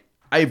where I'm like,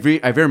 I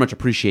very much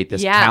appreciate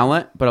this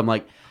talent, but I'm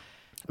like,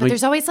 but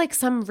there's always like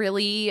some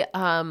really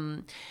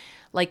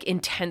like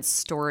intense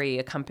story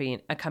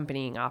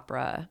accompanying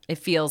opera. It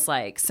feels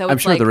like so. I'm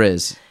sure there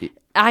is.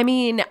 I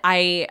mean,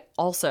 I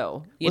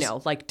also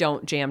like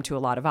don't jam to a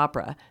lot of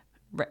opera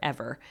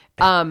ever.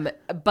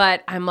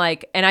 But I'm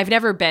like, and I've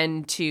never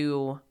been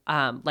to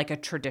like a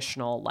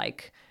traditional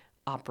like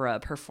opera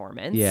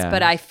performance. Yeah.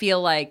 But I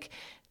feel like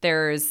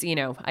there's,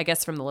 I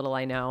guess from the little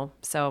I know,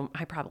 so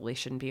I probably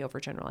shouldn't be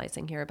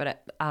overgeneralizing here,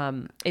 but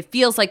it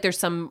feels like there's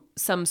some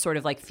sort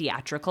of like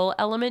theatrical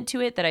element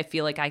to it that I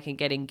feel like I can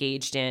get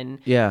engaged in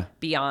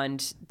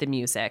beyond the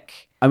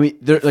music. I mean,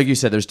 like you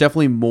said, there's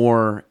definitely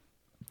more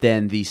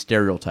than the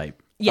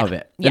stereotype of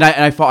it. Yeah.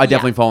 And I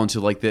definitely fall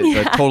into like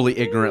the totally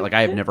ignorant, like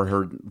I have never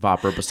heard of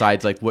opera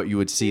besides like what you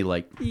would see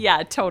like.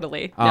 Yeah,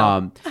 totally.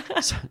 No.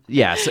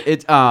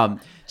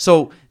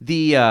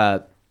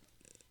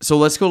 So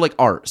let's go like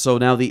art. So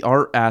now the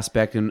art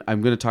aspect, and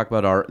I'm going to talk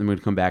about art, and I'm going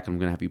to come back and I'm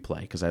going to have you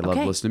play because I love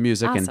listening to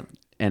music. Awesome.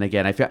 And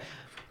again,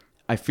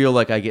 I feel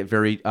like I get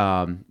very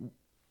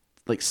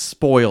like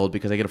spoiled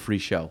because I get a free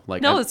show.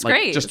 Like it's like,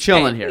 great. Just it's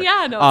chilling great. here.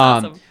 Yeah, no, it's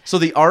awesome. So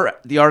the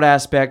art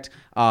aspect.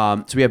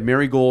 So we have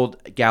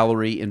Marigold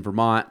Gallery in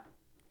Vermont,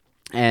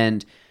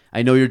 and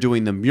I know you're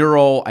doing the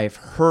mural.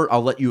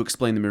 I'll let you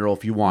explain the mural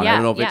if you want.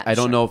 Yeah, I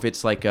don't know if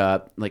it's like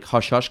a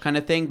hush hush kind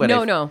of thing, but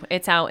no,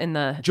 it's out in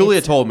the.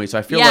 Julia told me, so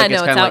I feel like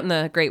it's kind of out in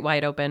the great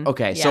wide open.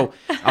 Okay, yeah. so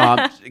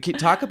can you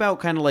talk about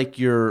kind of like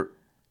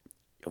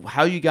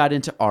how you got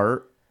into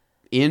art,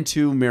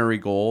 into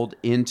Marigold,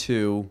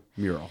 into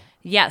mural.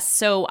 Yes,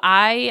 so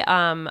I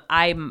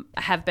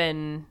have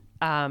been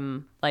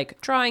like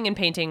drawing and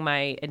painting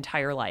my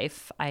entire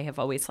life. I have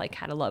always like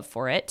had a love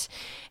for it,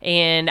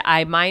 and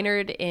I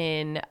minored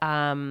in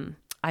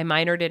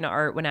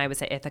art when I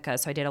was at Ithaca.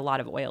 So I did a lot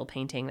of oil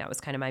painting. That was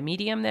kind of my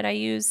medium that I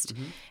used,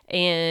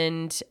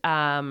 and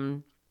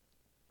then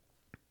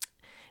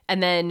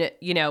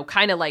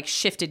kind of like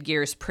shifted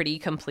gears pretty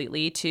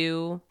completely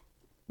to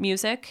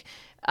music.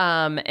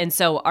 And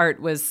so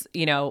art was,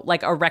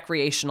 like a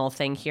recreational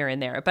thing here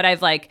and there. But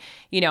I've like,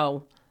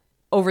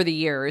 over the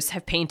years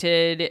have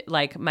painted,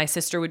 like my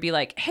sister would be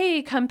like,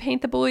 hey, come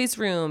paint the boys'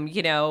 room,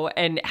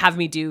 and have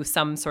me do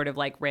some sort of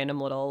like random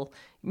little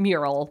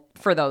mural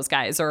for those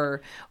guys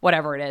or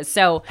whatever it is.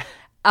 So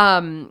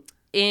I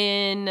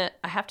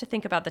have to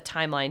think about the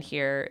timeline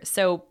here.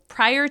 So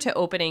prior to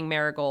opening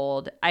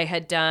Marigold, I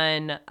had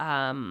done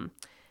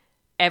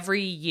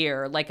every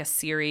year like a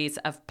series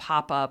of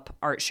pop-up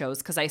art shows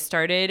because I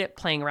started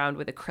playing around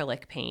with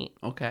acrylic paint.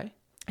 Okay.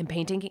 And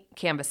painting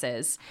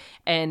canvases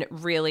and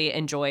really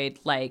enjoyed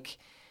like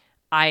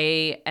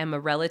I am a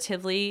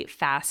relatively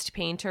fast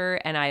painter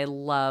and I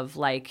love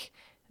like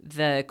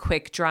the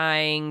quick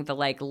drying, the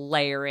like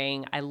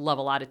layering. I love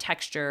a lot of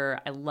texture.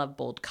 I love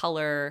bold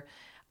color.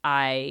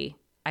 I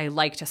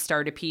like to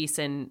start a piece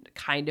and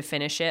kind of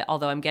finish it,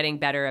 although I'm getting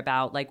better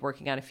about like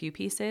working on a few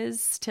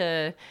pieces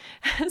to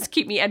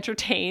keep me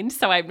entertained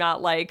so I'm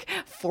not like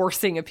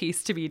forcing a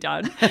piece to be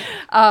done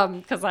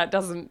because that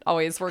doesn't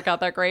always work out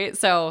that great.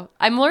 So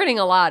I'm learning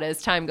a lot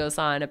as time goes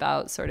on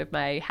about sort of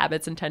my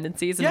habits and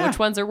tendencies and which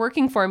ones are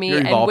working for me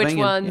and which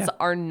ones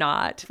are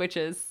not, which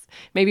is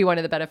maybe one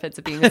of the benefits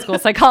of being a school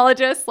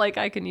psychologist. Like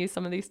I can use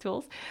some of these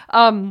tools.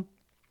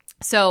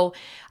 So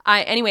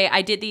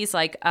I did these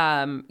like,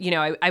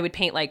 I would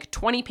paint like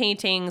 20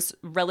 paintings,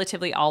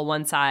 relatively all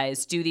one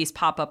size, do these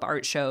pop-up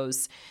art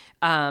shows.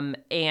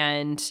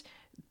 And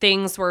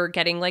things were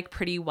getting like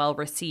pretty well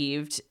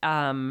received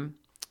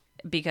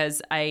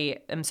because I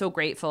am so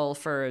grateful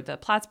for the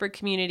Plattsburgh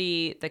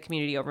community, the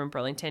community over in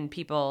Burlington.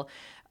 People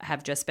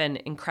have just been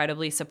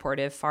incredibly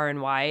supportive far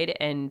and wide.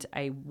 And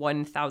I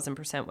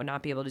 1000% would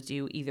not be able to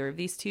do either of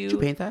these two. Did you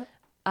paint that?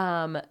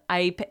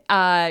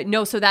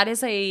 No, so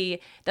that's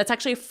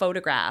actually a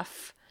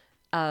photograph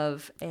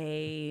of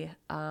a,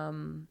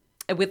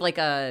 with like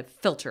a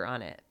filter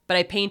on it, but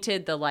I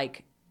painted the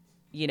like,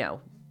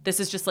 this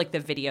is just like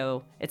the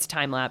video, it's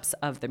time lapse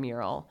of the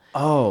mural.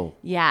 Oh.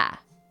 Yeah.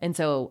 And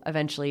so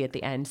eventually at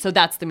the end, so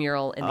that's the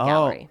mural in the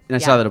gallery. And I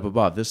saw that up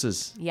above. This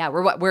is. Yeah.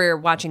 We're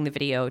watching the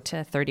video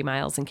to 30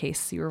 miles in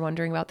case you were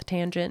wondering about the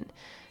tangent.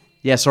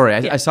 Yeah. Sorry.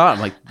 I saw it.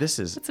 I'm like, this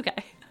is. It's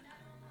okay.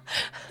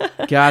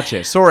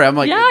 Gotcha. Sorry, I'm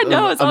like, Yeah,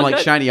 no, it's I'm all like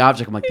good. shiny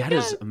object. I'm like, that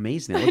is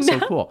amazing. That looks so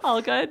cool.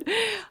 All good.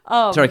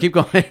 Sorry, keep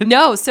going.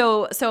 No,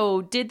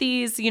 so did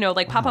these,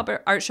 like pop-up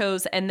art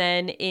shows, and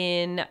then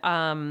in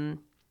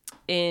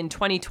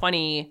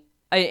 2020,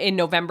 in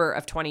November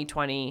of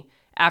 2020,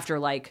 after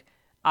like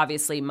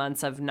obviously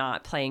months of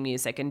not playing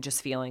music and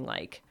just feeling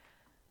like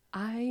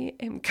I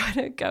am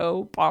gonna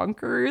go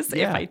bonkers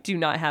if I do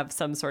not have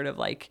some sort of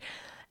like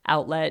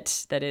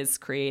outlet that is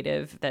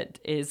creative, that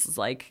is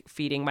like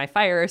feeding my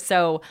fire.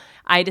 So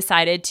I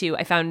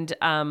found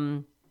a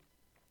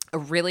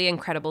really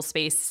incredible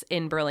space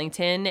in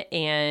Burlington,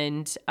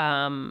 and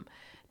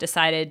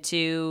decided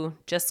to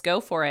just go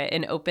for it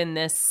and open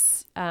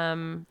this,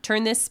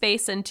 turn this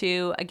space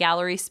into a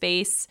gallery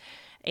space.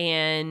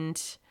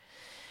 And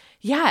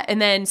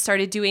and then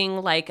started doing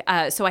like,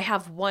 so I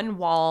have one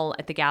wall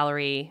at the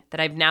gallery that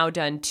I've now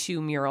done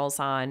 2 murals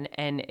on,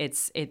 and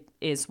it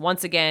is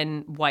once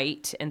again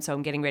white. And so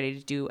I'm getting ready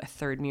to do a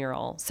 3rd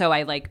mural. So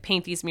I like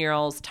paint these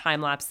murals,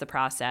 time lapse the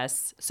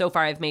process. So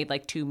far I've made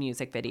like 2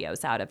 music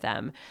videos out of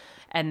them.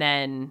 And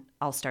then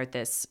I'll start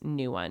this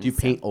new one. Do you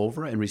paint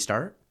over it and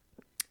restart?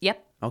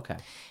 Yep. Okay.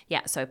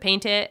 Yeah. So I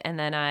paint it, and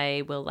then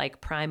I will like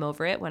prime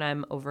over it when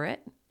I'm over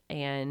it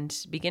and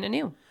begin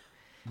anew.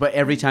 But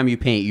every time you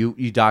paint,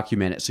 you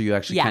document it, so you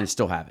actually Yeah. kind of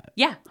still have it.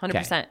 Yeah, 100%.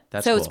 Okay,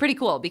 that's so cool. it's pretty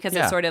cool because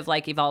Yeah. it sort of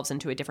like evolves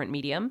into a different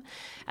medium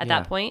at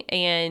Yeah. that point.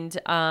 And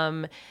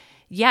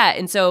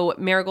and so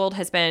Marigold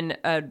has been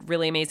a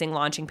really amazing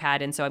launching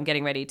pad, and so I'm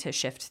getting ready to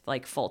shift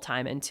like full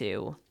time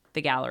into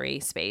the gallery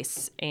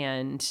space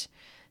and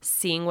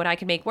seeing what I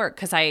can make work,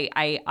 because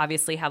I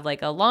obviously have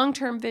like a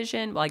long-term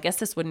vision. Well, I guess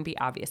this wouldn't be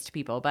obvious to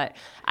people, but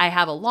I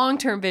have a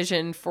long-term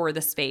vision for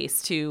the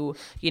space to,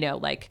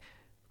 like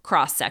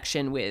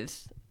cross-section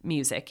with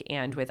music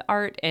and with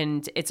art.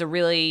 And it's a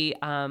really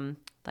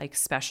like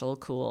special,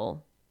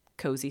 cool,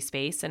 cozy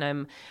space. And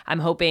I'm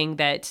hoping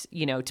that,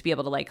 to be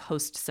able to like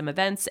host some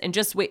events and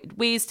just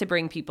ways to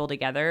bring people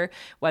together,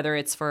 whether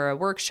it's for a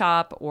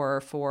workshop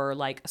or for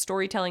like a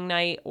storytelling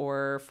night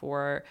or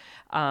for,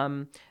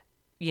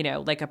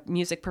 like a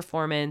music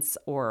performance,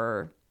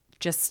 or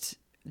just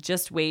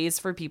ways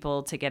for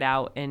people to get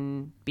out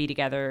and be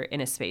together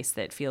in a space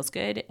that feels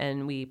good.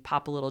 And we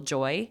pop a little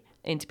joy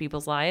into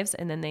people's lives,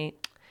 and then they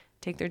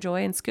take their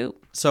joy and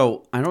scoop.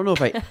 So I don't know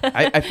if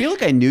I feel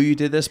like I knew you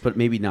did this, but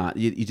maybe not.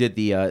 You did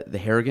the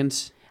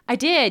Harrigans? I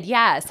did,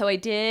 yeah. So I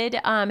did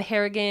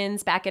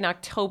Harrigan's back in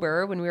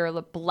October when we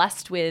were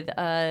blessed with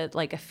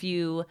like a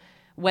few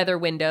weather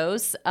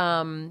windows,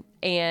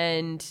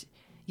 and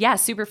yeah,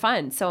 super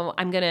fun. So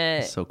I'm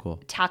gonna So cool.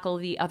 tackle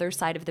the other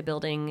side of the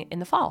building in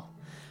the fall.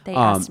 They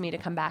asked me to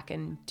come back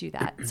and do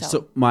that.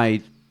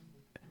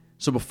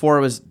 So before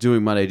I was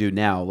doing what I do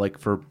now, like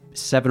for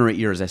 7 or 8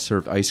 years, I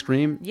served ice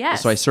cream.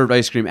 Yes. So I served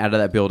ice cream out of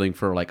that building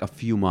for like a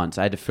few months.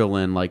 I had to fill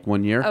in like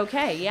 1 year.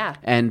 Okay, yeah.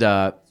 And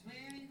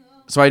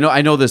so I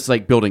know this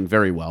like building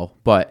very well,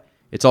 but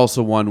it's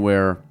also one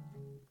where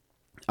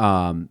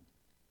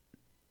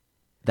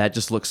that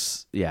just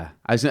looks, I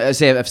was gonna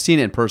say I've seen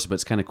it in person, but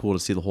it's kind of cool to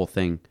see the whole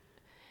thing.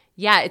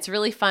 Yeah, it's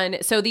really fun.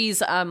 So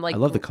these like I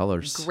love the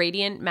colors.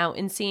 Gradient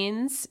mountain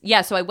scenes.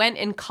 Yeah, so I went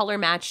and color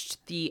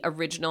matched the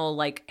original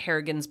like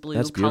Harrigan's blue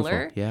That's beautiful.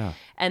 color. Yeah.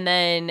 And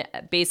then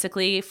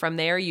basically from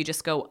there you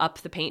just go up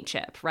the paint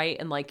chip, right?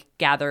 And like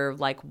gather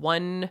like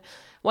one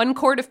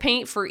quart of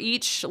paint for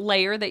each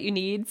layer that you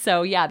need.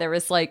 So yeah, there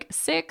was like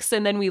 6,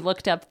 and then we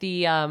looked up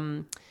the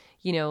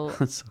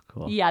That's so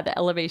cool. yeah, the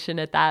elevation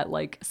at that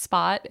like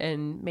spot,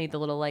 and made the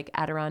little like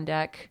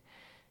Adirondack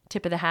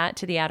tip of the hat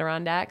to the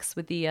Adirondacks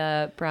with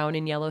the brown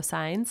and yellow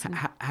signs.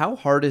 How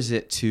hard is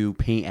it to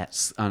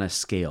paint on a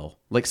scale,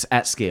 like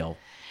at scale?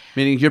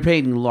 Meaning you're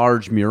painting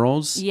large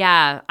murals.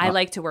 Yeah, I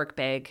like to work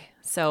big.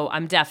 So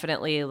I'm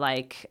definitely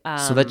like...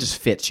 so that just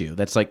fits you.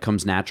 That's like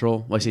comes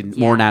natural. Like I say,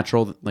 more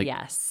natural. Like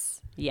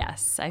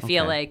Yes. I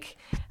feel like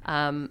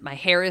my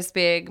hair is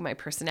big. My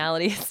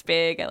personality is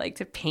big. I like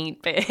to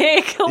paint big.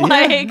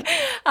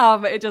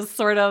 It just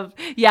sort of,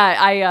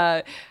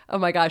 oh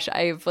my gosh,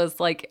 I was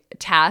like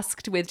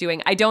tasked with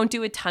doing, I don't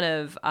do a ton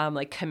of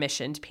like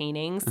commissioned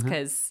paintings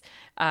because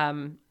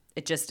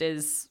it just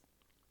is,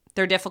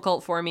 they're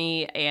difficult for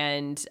me.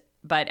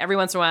 But every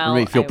once in a while,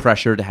 you feel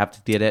pressure to have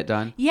to get it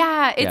done.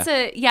 Yeah, it's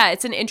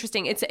an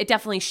interesting. It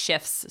definitely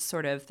shifts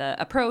sort of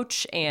the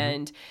approach,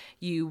 and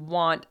you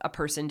want a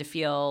person to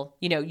feel,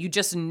 you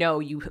just know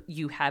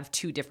you have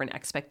 2 different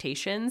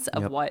expectations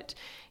of what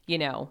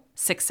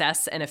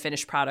success and a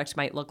finished product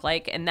might look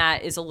like, and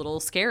that is a little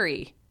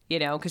scary,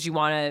 because you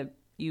want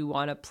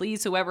to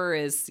please whoever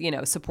is,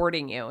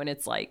 supporting you. And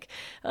it's like,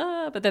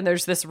 but then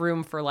there's this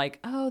room for like,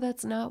 oh,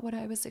 that's not what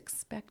I was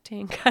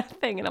expecting kind of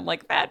thing. And I'm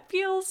like, that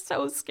feels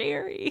so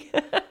scary.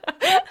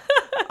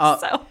 Well,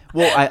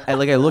 I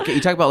look at,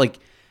 you talk about like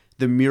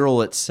the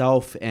mural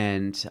itself,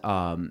 and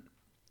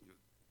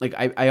like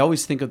I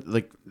always think of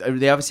like,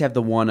 they obviously have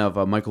the one of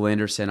Michael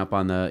Anderson up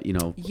on the,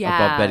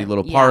 above Betty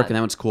Little Park, and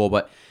that one's cool.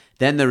 But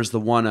Then there's the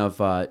one of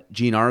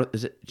Jean Arthur.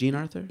 Is it Jean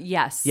Arthur?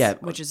 Yes. Yeah.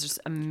 Which is just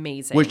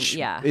amazing. Which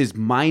yeah. is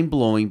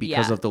mind-blowing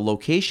because Yeah. of the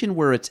location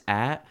where it's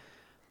at.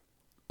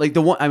 Like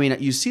the one, I mean,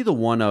 you see the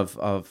one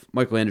of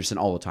Michael Anderson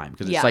all the time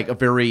because it's like a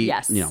very,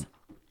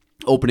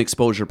 open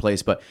exposure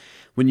place. But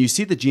when you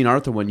see the Jean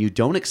Arthur one, you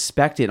don't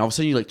expect it. And all of a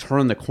sudden you like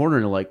turn the corner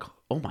and you're like,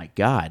 oh my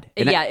God.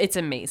 And it's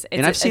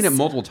amazing. I've seen it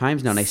multiple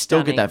times now and I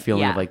still get that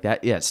feeling of like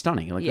that. Yeah, it's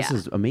stunning. Like this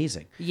is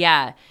amazing.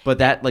 Yeah. But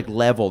that like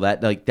level,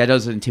 that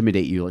doesn't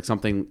intimidate you, like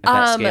something at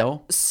that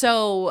scale?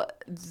 So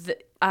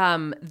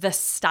the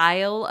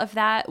style of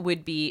that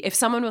would be if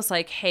someone was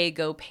like, hey,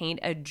 go paint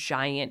a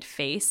giant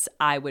face,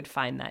 I would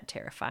find that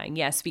terrifying.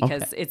 Yes,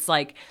 because it's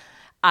like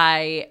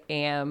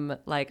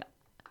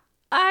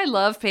I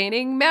love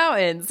painting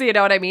mountains, you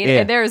know what I mean? Yeah.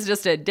 And there is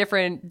a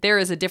different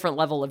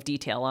level of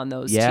detail on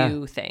those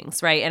two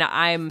things, right? And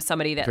I'm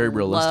somebody that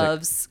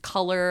loves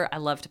color. I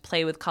love to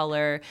play with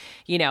color.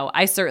 You know,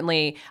 I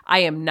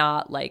am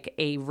not like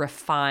a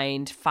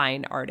refined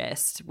fine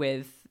artist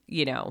with,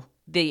 you know,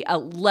 the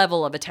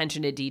level of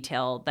attention to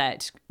detail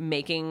that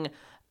making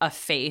a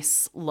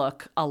face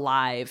look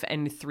alive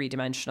and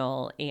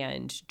three-dimensional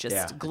and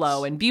just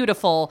glow and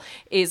beautiful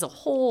is a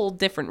whole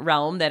different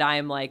realm that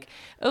I'm like,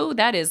 oh,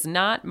 that is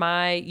not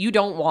you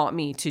don't want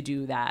me to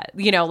do that.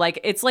 You know, like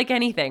it's like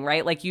anything,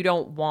 right? Like you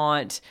don't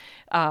want,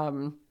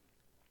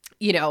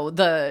 you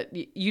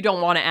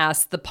don't want to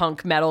ask the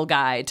punk metal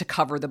guy to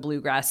cover the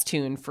bluegrass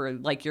tune for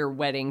like your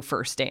wedding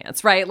first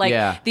dance, right?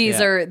 Like these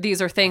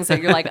are things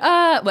that you're like,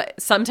 but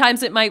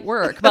sometimes it might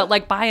work, but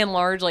like by and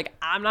large, like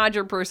I'm not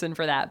your person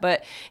for that.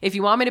 But if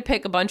you want me to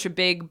pick a bunch of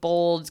big,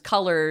 bold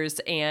colors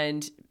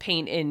and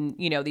paint in,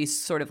 you know, these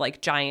sort of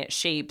like giant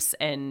shapes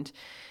and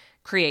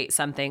create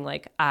something,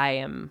 like I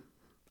am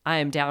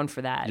down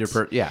for that.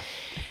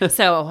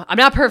 So I'm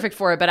not perfect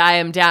for it, but I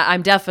am down.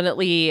 I'm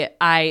definitely,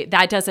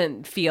 that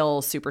doesn't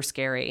feel super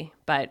scary,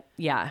 but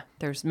yeah,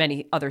 there's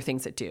many other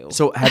things that do.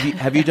 So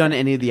have you done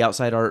any of the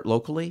outside art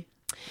locally?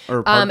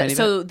 Or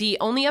so the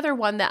only other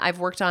one that I've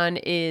worked on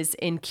is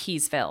in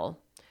Keysville.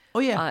 Oh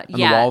yeah, on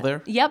the wall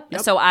there. Yep.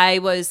 So I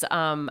was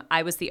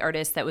the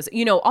artist that was,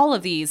 you know, all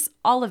of these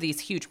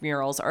huge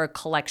murals are a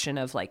collection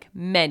of like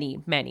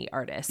many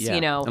artists. Yeah.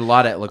 You know, and a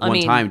lot at like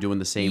one time doing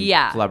the same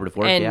collaborative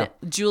work. And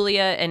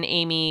Julia and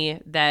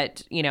Amy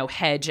that, you know,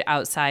 hedge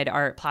outside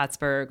art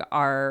Plattsburgh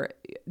are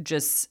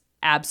just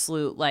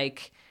absolute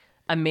like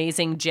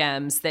amazing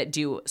gems that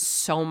do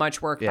so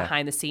much work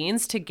behind the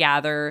scenes to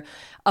gather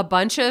a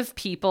bunch of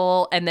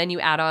people, and then you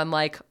add on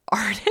like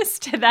artists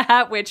to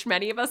that, which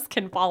many of us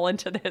can fall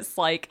into this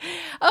like,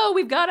 oh,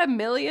 we've got a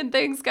million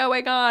things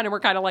going on and we're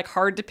kind of like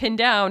hard to pin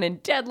down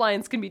and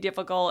deadlines can be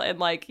difficult and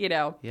like, you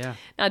know,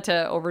 not to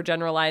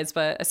overgeneralize,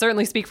 but I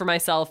certainly speak for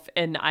myself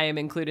and I am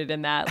included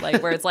in that,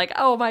 like where it's like,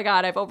 oh my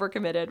God, I've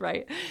overcommitted,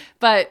 right?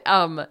 But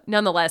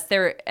nonetheless,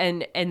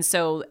 and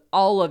so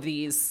all of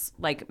these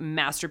like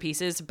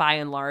masterpieces by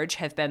and large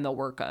have been the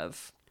work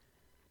of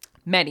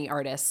many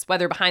artists,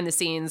 whether behind the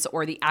scenes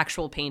or the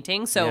actual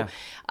painting. So,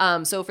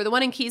 so for the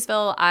one in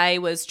Keysville, I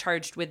was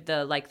charged with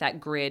the like that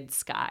grid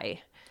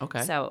sky.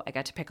 Okay. So I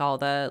got to pick all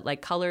the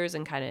like colors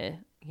and kind of,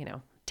 you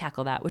know,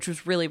 tackle that, which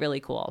was really, really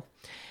cool.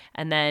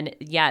 And then,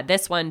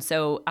 this one.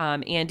 So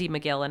Andy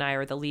McGill and I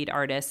are the lead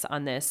artists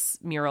on this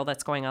mural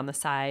that's going on the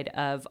side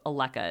of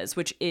Aleka's,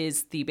 which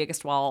is the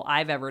biggest wall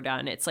I've ever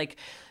done. It's like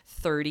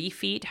 30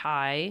 feet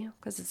high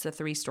because it's a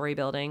 3-story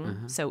building.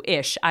 So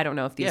ish. I don't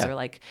know if these are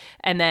like,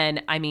 and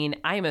then, I mean,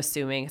 I'm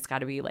assuming it's got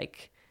to be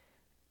like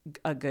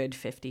a good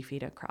 50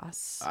 feet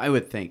across. I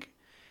would think.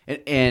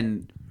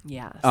 And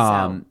So.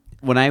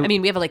 I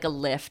mean, we have like a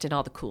lift and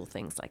all the cool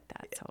things like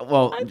that. So.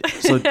 Well,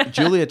 so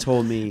Julia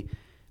told me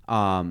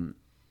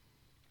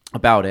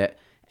about it,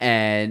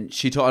 and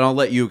and I'll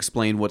let you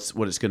explain what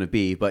it's going to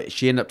be, but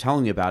she ended up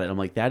telling me about it. And I'm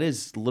like, that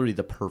is literally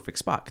the perfect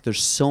spot.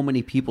 There's so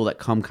many people that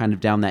come kind of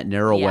down that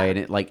narrow way, and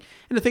and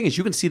the thing is,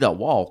 you can see that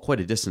wall quite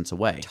a distance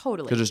away.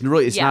 Totally. Because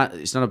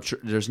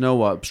there's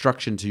no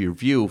obstruction to your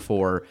view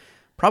for.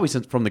 Probably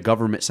since from the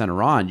government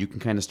center on, you can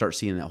kind of start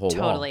seeing that whole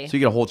wall. So you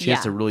get a whole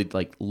chance to really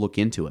like look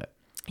into it.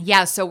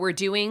 Yeah, so we're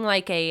doing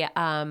like a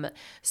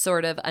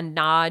sort of a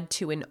nod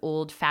to an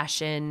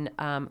old-fashioned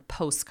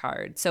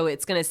postcard. So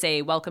it's going to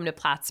say, welcome to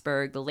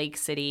Plattsburgh, the Lake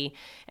City,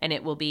 and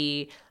it will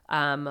be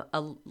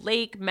a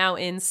lake,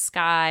 mountain,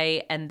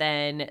 sky, and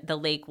then the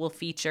lake will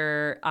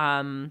feature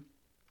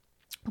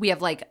we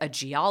have like a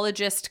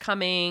geologist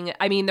coming.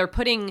 I mean, they're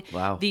putting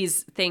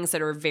these things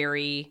that are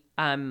very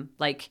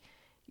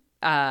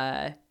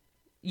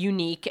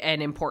unique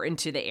and important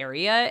to the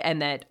area,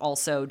 and that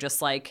also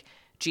just like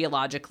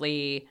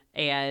geologically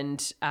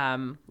and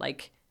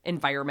like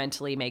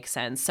environmentally makes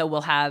sense. So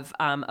we'll have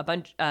a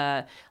bunch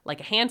like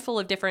a handful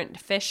of different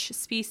fish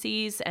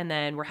species, and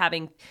then we're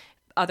having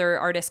other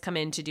artists come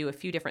in to do a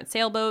few different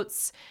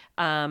sailboats.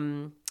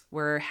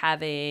 We're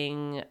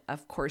having,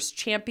 of course,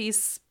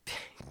 Champy's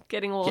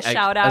getting a little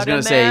shout out. I was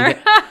going to say,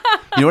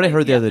 you know what I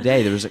heard the other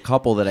day? There was a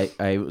couple that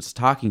I was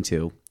talking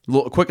to.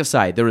 Quick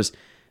aside, there was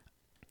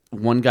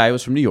one guy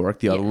was from New York,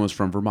 the other one was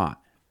from Vermont.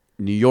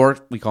 New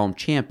York, we call him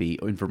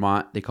Champy. In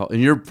Vermont,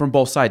 and you're from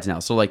both sides now,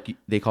 so like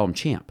they call him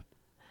Champ.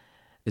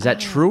 Is that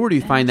true, or do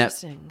you find that?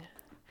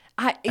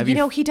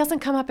 He doesn't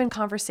come up in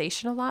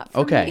conversation a lot for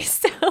Okay. me.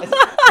 So.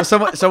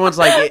 Someone's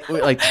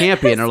like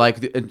champion, or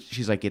like, and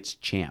she's like, it's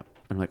Champ.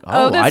 I'm like,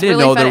 Oh, I that's didn't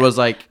really know funny. there was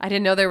like. I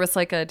didn't know there was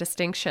like a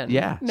distinction.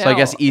 Yeah. No, So I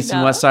guess east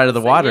and west side of the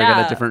water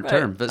got a different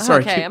term. But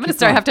sorry. Okay, I'm going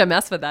to have to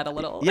mess with that a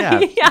little. Yeah.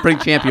 Bring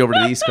Champy over to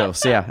the East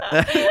Coast. Yeah.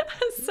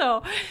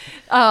 So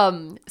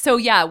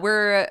yeah,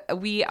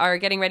 we are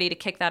getting ready to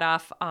kick that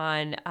off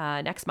on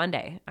next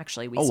Monday.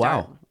 Actually, we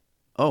start. Wow.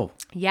 Oh.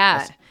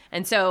 Yeah.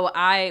 And so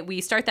we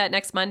start that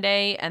next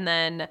Monday, and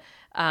then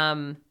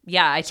I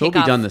take So it'll be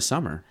off. done this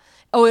summer.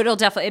 Oh,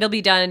 it'll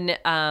be done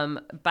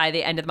by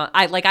the end of the month.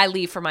 I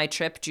leave for my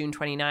trip June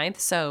 29th,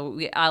 so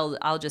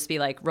I'll just be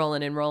like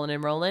rolling,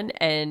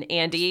 and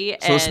Andy.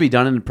 So this will be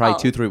done in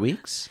probably 2-3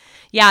 weeks.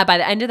 Yeah, by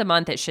the end of the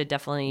month, it should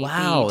definitely be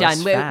done.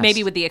 That's fast.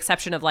 Maybe with the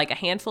exception of like a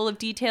handful of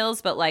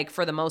details, but like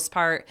for the most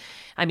part,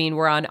 I mean,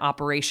 we're on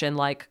operation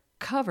like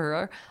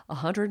cover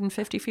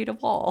 150 feet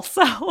of wall.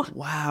 So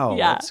wow,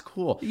 yeah. That's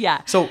cool.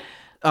 Yeah. So,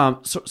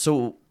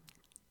 so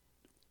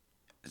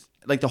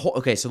like the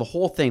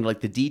whole thing,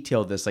 like the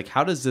detail of this, like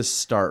how does this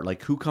start?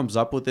 Like who comes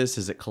up with this?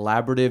 Is it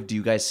collaborative? Do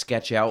you guys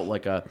sketch out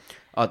like a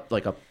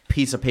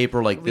piece of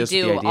paper like this?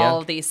 We do the idea? all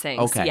of these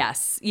things. Okay.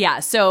 Yes.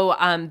 Yeah. So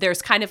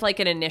there's kind of like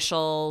an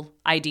initial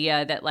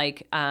idea that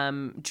like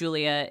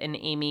Julia and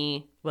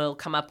Amy will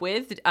come up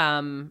with.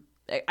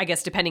 I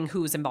guess depending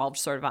who's involved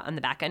sort of on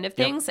the back end of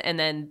things. Yep. And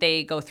then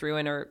they go through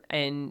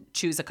and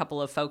choose a couple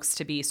of folks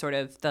to be sort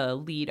of the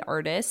lead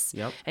artists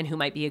and who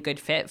might be a good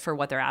fit for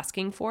what they're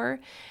asking for.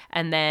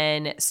 And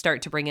then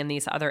start to bring in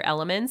these other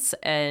elements.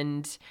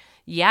 And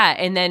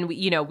then,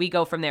 we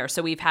go from there.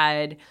 So we've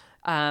had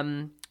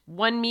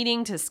one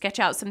meeting to sketch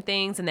out some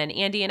things, and then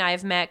Andy and I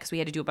have met because we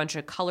had to do a bunch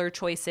of color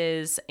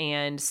choices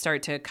and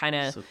start to kind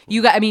of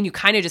you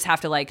kind of just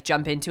have to like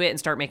jump into it and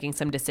start making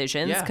some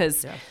decisions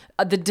because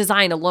the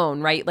design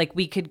alone, right? Like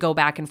we could go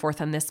back and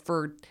forth on this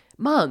for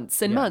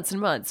months and months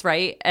and months,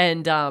 right?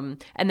 And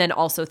then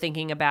also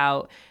thinking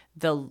about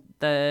the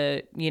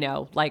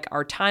like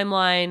our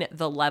timeline,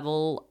 the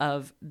level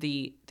of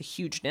the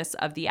hugeness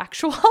of the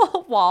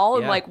actual wall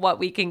and like what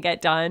we can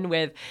get done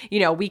with,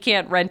 we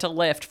can't rent a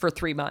lift for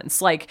 3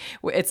 months. Like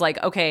it's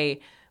like, okay,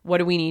 what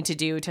do we need to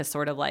do to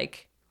sort of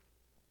like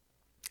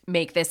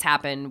make this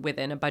happen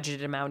within a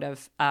budgeted amount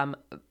of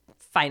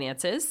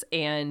finances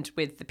and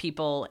with the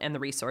people and the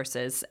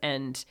resources,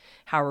 and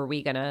how are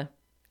we gonna,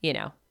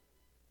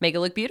 make it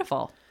look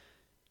beautiful?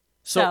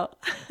 So,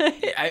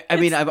 I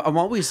mean, I'm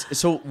always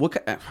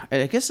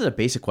I guess it's a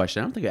basic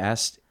question. I don't think I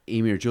asked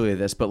Amy or Julia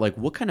this, but like,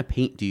 what kind of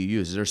paint do you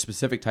use? Is there a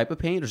specific type of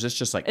paint, or is this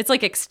just like it's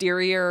like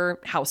exterior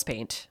house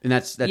paint? And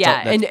that's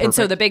and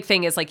so the big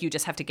thing is like you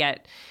just have to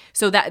get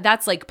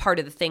that's like part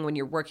of the thing when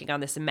you're working on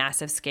this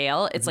massive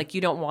scale. It's like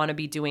you don't want to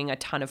be doing a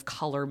ton of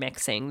color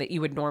mixing that you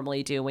would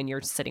normally do when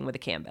you're sitting with a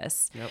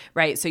canvas,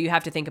 right? So you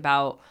have to think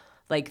about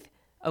like,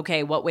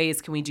 okay, what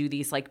ways can we do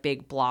these like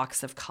big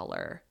blocks of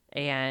color?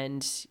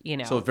 And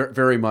so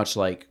very much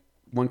like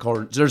one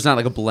color. There's not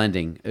like a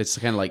blending. It's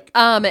kind of like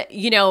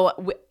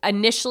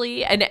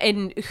initially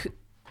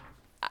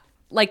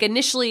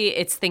initially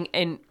it's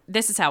and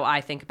this is how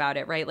I think about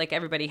it, right? Like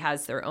everybody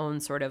has their own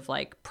sort of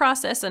like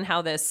process and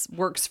how this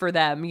works for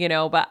them,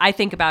 but I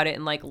think about it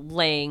in like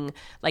laying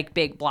like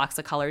big blocks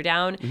of color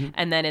down,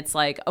 and then it's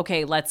like,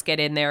 okay, let's get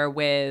in there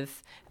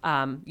with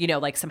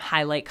like some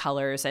highlight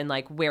colors, and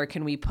like where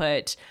can we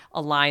put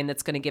a line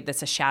that's going to give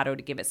this a shadow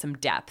to give it some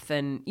depth,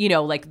 and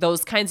like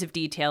those kinds of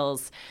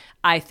details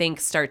I think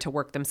start to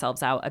work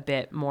themselves out a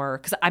bit more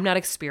because I'm not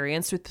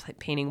experienced with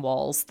painting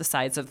walls the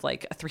size of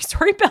like a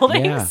 3-story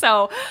building. Yeah.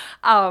 So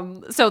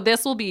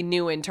this will be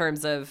new in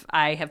terms of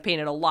I have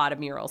painted a lot of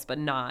murals, but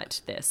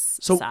not this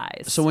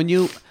size. So when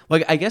you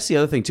like, I guess the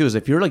other thing too is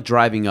if you're like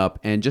driving up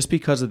and just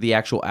because of the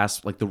actual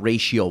like the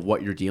ratio of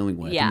what you're dealing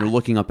with and you're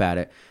looking up at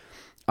it,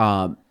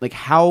 like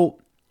how.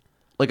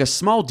 Like a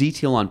small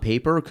detail on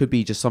paper could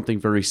be just something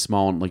very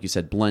small and like you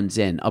said, blends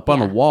in. Up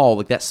on a wall,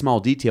 like that small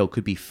detail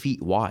could be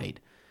feet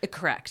wide.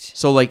 Correct.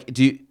 So like,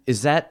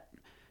 is that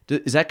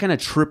kind of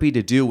trippy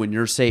to do when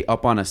you're say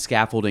up on a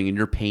scaffolding and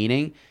you're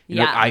painting?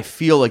 Like, I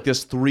feel like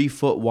this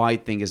 3-foot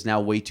wide thing is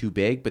now way too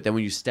big. But then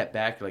when you step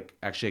back, you're like,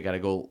 actually, I got to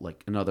go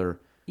like another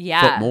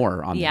foot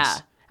more on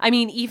this. I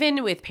mean,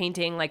 even with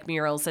painting like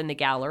murals in the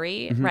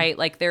gallery, right?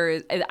 Like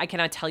I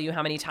cannot tell you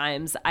how many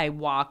times I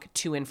walk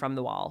to and from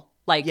the wall.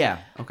 Like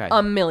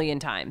a million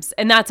times.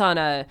 And that's on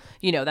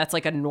that's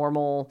like a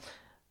normal,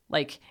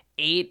 like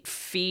 8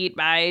 feet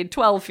by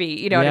 12 feet,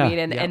 you know what I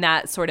mean? And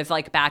that sort of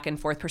like back and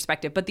forth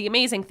perspective. But the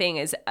amazing thing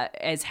is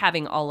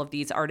having all of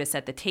these artists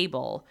at the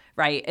table,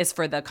 right, is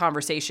for the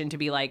conversation to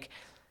be like,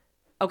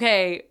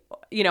 okay,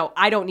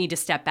 I don't need to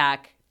step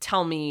back.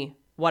 Tell me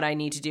what I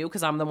need to do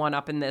because I'm the one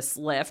up in this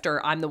lift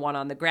or I'm the one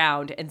on the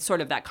ground, and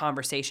sort of that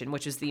conversation,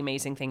 which is the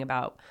amazing thing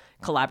about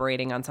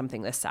collaborating on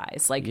something this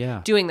size.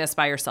 Like doing this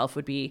by yourself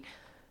would be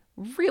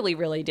really,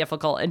 really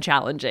difficult and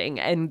challenging.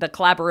 And the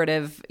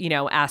collaborative,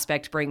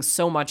 aspect brings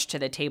so much to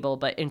the table,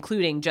 but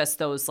including just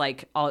those,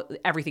 like,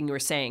 everything you were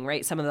saying,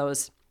 right? Some of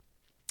those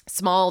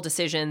small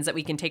decisions that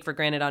we can take for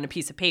granted on a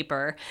piece of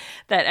paper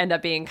that end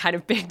up being kind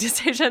of big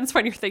decisions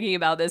when you're thinking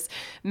about this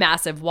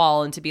massive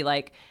wall, and to be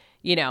like,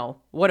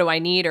 what do I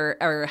need,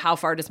 or how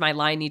far does my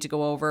line need to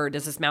go over? Or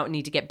does this mountain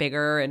need to get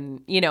bigger?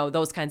 And,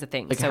 those kinds of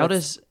things. Like, so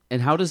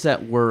how does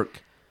that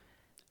work?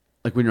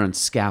 Like when you're on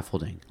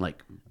scaffolding,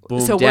 like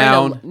boom, so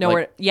down.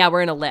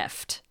 we're in a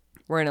lift.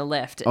 We're in a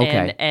lift.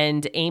 Okay.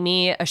 And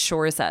Amy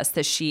assures us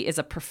that she is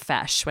a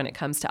profesh when it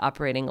comes to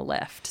operating a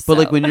lift. But So-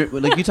 like when you're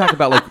like you talk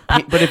about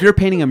like, but if you're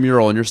painting a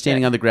mural and you're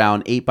standing on the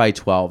ground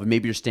 8x12, and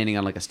maybe you're standing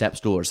on like a step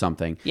stool or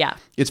something, Yeah.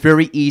 it's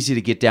very easy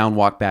to get down,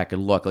 walk back,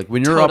 and look. Like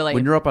when you're Totally.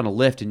 up on a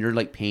lift and you're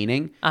like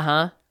painting,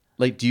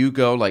 like do you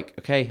go like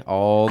okay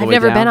all the I've way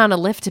never down? been on a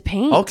lift to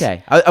paint.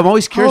 Okay, I'm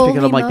always curious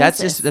because I'm Holy like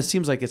that Moses.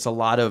 seems like it's a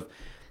lot of.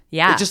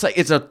 Yeah. It's just like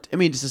it's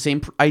the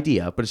same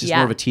idea, but it's just Yeah.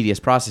 more of a tedious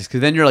process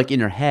because then you're like in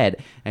your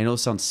head. I know it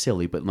sounds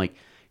silly, but like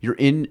you're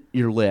in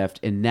your lift,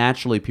 and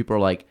naturally people are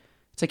like,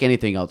 it's like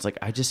anything else. Like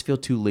I just feel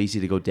too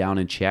lazy to go down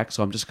and check,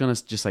 so I'm just gonna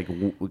just like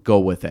go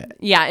with it.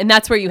 Yeah, and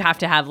that's where you have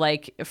to have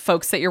like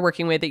folks that you're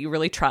working with that you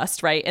really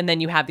trust, right? And then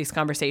you have these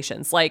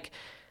conversations. Like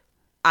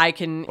I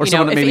can, Or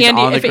someone that maybe is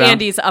on the if ground.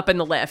 Andy's up in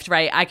the lift,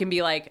 right? I can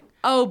be like,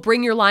 "Oh,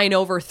 bring your line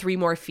over 3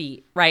 more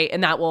feet," right?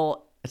 And that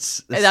will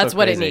that's so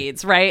what it crazy.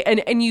 needs, right?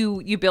 And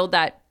you build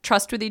that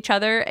trust with each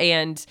other,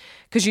 and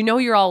because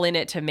you're all in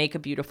it to make a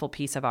beautiful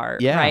piece of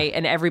art, Yeah. right?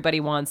 And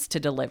everybody wants to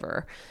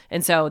deliver,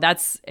 and so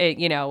that's it,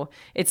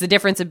 it's the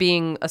difference of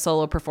being a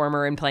solo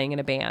performer and playing in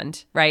a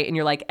band, right? And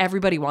you're like,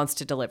 everybody wants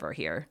to deliver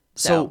here.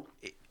 So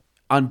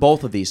on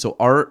both of these, so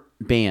art,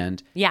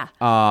 band, Yeah.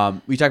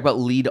 we talk about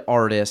lead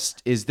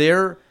artist. Is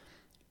there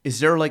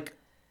like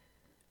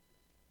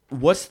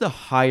what's the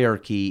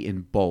hierarchy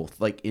in both?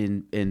 Like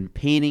in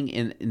painting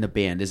in the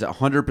band, is it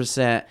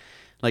 100%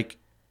 like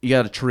you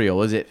got a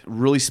trio? Is it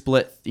really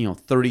split,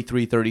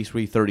 33,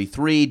 33,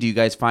 33? Do you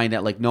guys find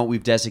that like, no,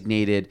 we've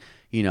designated,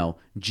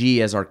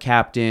 G as our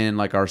captain,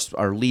 like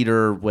our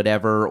leader,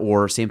 whatever,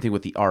 or same thing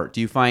with the art?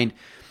 Do you find,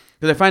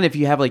 because I find if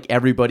you have like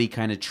everybody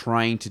kind of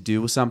trying to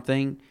do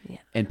something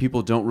and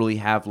people don't really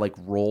have like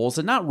roles,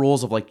 and not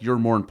roles of like you're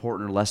more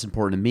important or less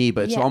important to me,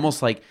 but it's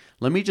almost like,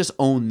 let me just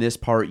own this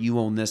part, you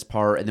own this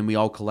part, and then we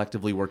all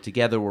collectively work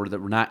together, or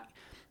that we're not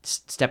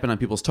stepping on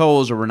people's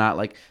toes, or we're not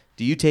like,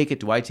 do you take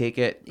it? Do I take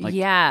it? Like,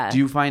 Yeah. do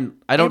you find,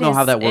 I don't know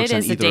how that works It on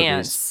is either a of these.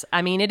 dance.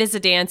 I mean, it is a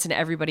dance, and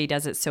everybody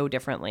does it so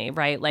differently,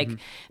 right? Like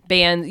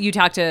bands, you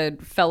talk to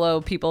fellow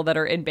people that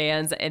are in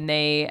bands, and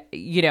they,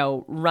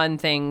 run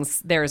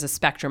things. There is a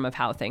spectrum of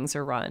how things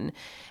are run.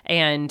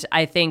 And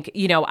I think,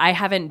 I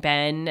haven't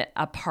been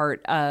a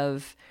part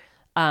of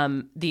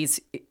these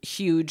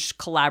huge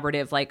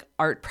collaborative like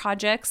art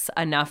projects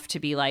enough to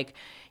be like,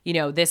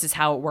 this is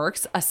how it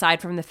works,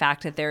 aside from the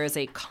fact that there is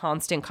a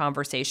constant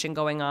conversation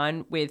going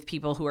on with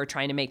people who are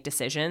trying to make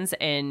decisions.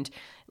 And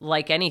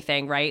like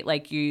anything, right?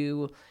 Like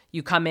you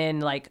come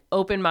in like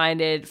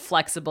open-minded,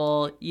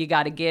 flexible, you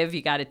got to give,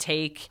 you got to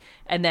take.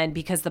 And then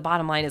because the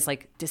bottom line is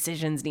like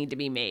decisions need to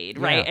be made,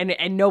 right? Yeah.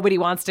 And nobody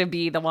wants to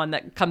be the one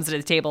that comes to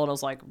the table and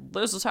is like,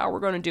 this is how we're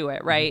going to do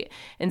it, right?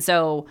 And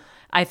so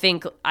I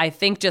think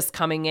just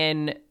coming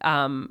in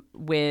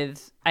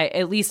with,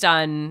 at least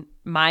on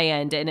my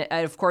end, and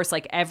of course,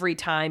 like every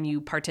time you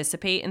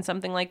participate in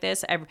something like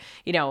this,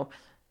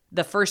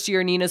 the first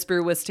year Nina's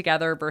Brew was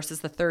together versus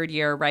the third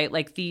year, right?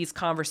 Like these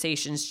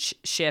conversations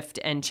shift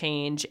and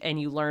change, and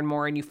you learn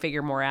more and you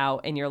figure more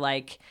out, and you're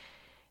like,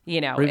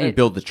 Or even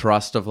build the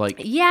trust of like,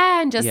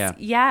 and just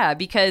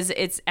because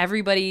it's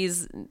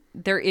everybody's,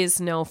 there is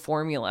no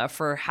formula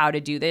for how to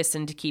do this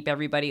and to keep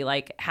everybody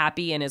like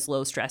happy and as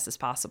low stress as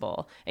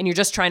possible. And you're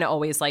just trying to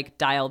always like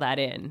dial that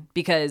in,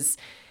 because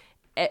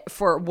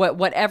for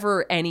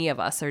whatever any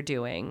of us are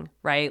doing,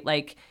 right?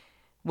 Like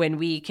when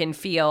we can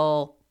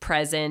feel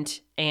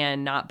present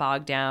and not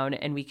bogged down,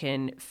 and we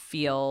can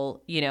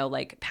feel,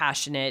 like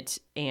passionate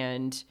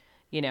and,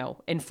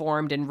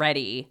 informed and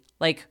ready,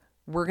 like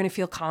we're going to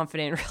feel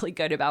confident and really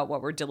good about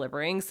what we're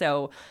delivering.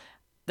 So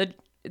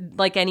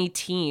like any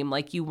team,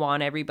 like you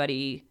want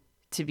everybody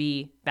to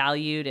be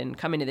valued and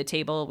come into the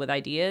table with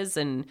ideas.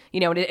 And,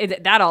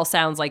 that all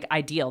sounds like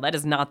ideal. That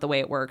is not the way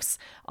it works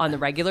on the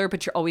regular,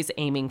 but you're always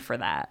aiming for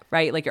that,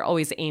 right? Like you're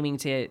always aiming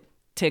to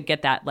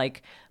get that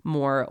like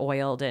more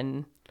oiled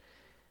and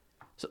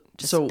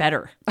just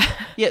better.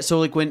 Yeah. So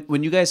like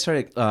when you guys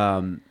started,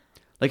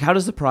 like how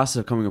does the process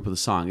of coming up with a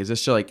song? Is this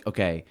just like,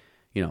 okay,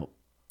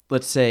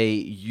 let's say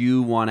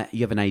you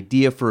have an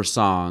idea for a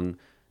song.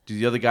 Do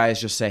the other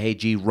guys just say, hey,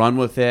 G, run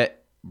with it?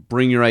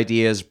 Bring your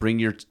ideas, bring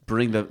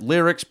the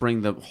lyrics,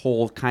 bring the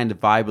whole kind of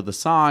vibe of the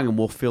song, and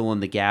we'll fill in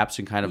the gaps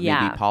and kind of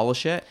maybe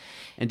polish it.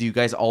 And do you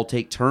guys all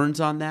take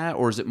turns on that?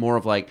 Or is it more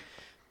of like,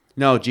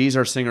 no, G's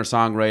our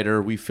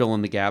singer-songwriter, we fill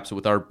in the gaps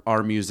with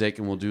our music,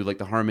 and we'll do like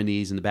the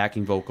harmonies and the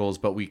backing vocals,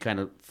 but we kind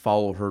of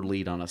follow her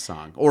lead on a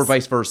song, or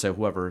vice versa,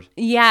 whoever.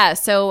 Yeah.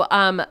 So,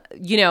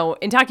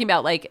 in talking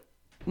about like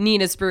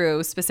Nina's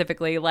Brew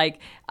specifically, like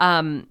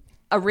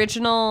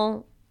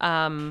original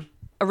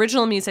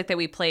music that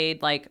we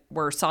played like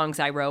were songs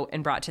I wrote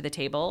and brought to the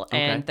table,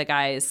 and the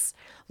guys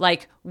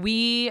like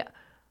we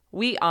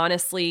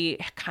honestly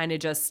kind of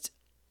just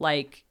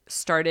like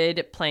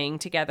started playing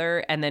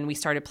together, and then we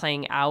started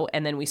playing out,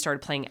 and then we started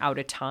playing out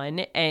a ton,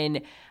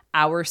 and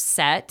our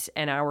set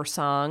and our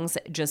songs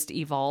just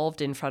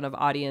evolved in front of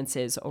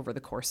audiences over the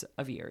course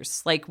of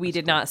years. Like we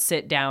did not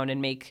sit down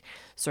and make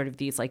sort of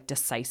these like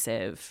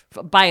decisive,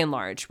 by and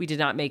large, we did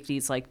not make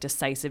these like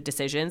decisive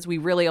decisions. We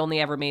really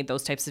only ever made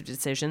those types of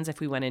decisions if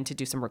we went in to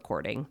do some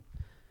recording,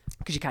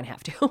 because you kind of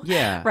have to.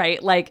 Yeah.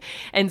 Right. Like,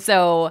 and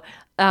so,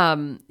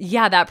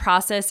 that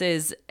process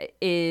is,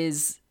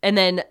 and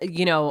then,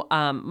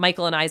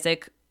 Michael and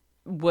Isaac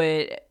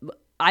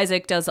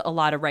does a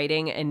lot of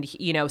writing, and,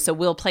 so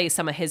we'll play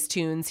some of his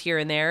tunes here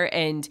and there.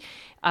 And,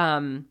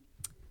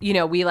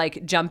 we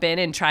like jump in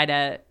and try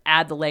to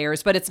add the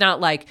layers, but it's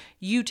not like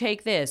you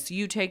take this,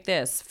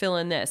 fill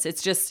in this.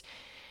 It's just,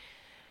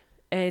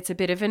 it's a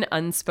bit of an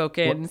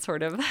unspoken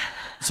sort of.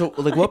 So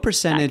like what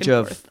percentage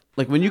of,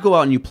 like when you go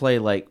out and you play,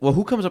 like, well,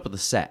 who comes up with the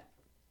set,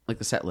 like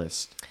the set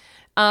list?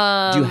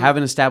 Do you have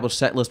an established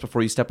set list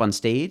before you step on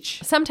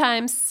stage?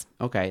 Sometimes.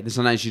 Okay.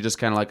 Sometimes you just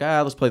kind of like,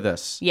 let's play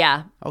this.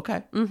 Yeah.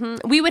 Okay.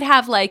 Mm-hmm. We would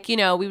have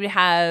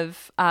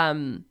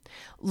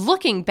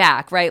looking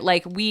back, right?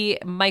 Like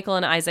Michael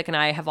and Isaac and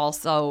I have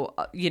also,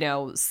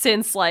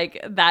 since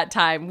like that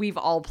time, we've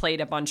all played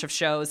a bunch of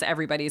shows.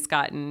 Everybody's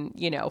gotten,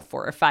 4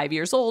 or 5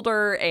 years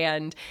older.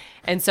 And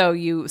so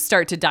you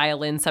start to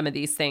dial in some of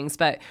these things,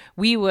 but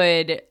we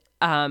would,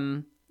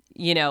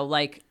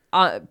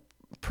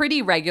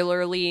 pretty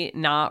regularly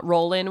not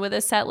roll in with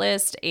a set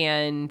list,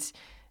 and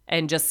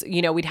just,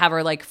 we'd have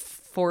our like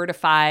 4 to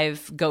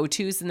 5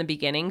 go-tos in the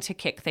beginning to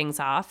kick things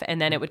off. And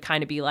then it would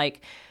kind of be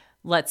like,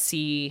 let's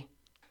see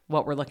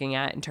what we're looking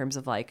at in terms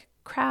of like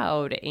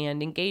crowd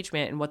and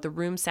engagement and what the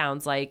room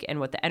sounds like and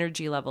what the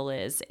energy level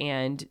is.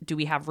 And do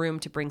we have room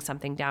to bring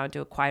something down to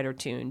a quieter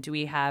tune? Do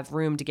we have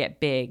room to get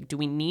big? Do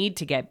we need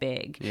to get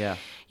big? Yeah.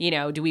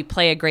 Do we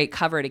play a great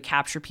cover to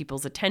capture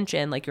people's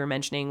attention? Like you were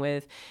mentioning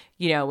with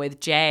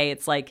Jay,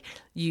 it's like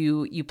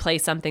you play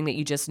something that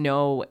you just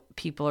know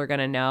people are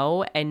going to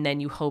know, and then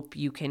you hope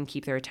you can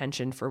keep their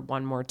attention for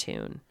one more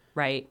tune.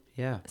 Right.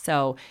 Yeah.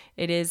 So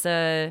it's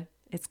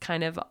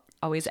kind of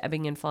always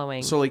ebbing and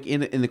flowing. So like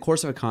in the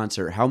course of a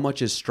concert, how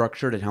much is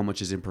structured and how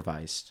much is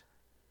improvised?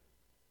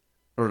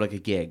 Or like a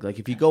gig? Like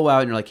if you go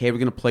out and you're like, hey, we're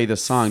going to play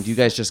this song, do you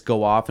guys just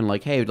go off and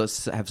like, hey,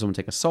 let's have someone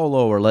take a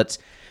solo, or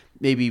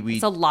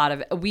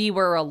we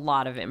were a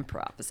lot of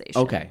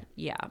improvisation. Okay.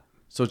 Yeah.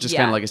 So it's just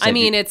kind of like I said. I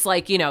mean, it's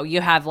like,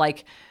 you have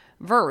like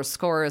verse,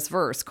 chorus,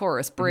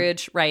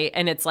 bridge, right?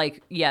 And it's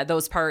like,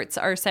 those parts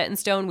are set in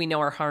stone. We know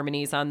our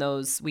harmonies on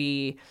those.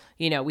 We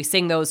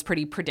sing those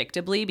pretty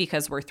predictably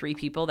because we're 3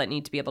 people that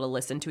need to be able to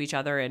listen to each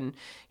other and,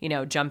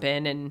 jump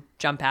in and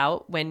jump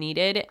out when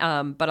needed.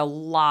 But a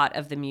lot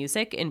of the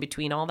music in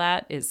between all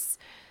that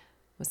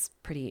was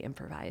pretty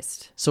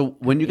improvised. So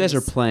when you guys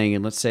are playing,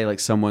 and let's say like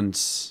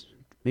someone's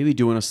maybe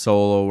doing a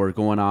solo or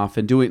going off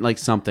and doing like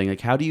something,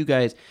 like how do you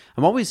guys,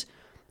 I'm always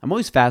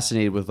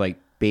fascinated with like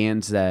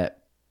bands that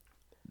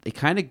they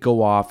kind of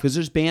go off, because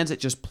there's bands that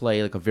just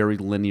play like a very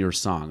linear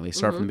song. They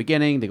start from the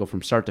beginning, they go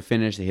from start to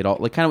finish, they hit all,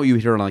 like kind of what you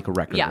hear on like a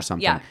record or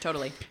something. Yeah,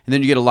 totally. And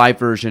then you get a live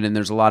version, and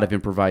there's a lot of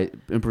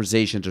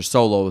improvisations or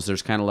solos.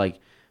 There's kind of like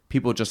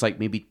people just like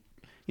maybe,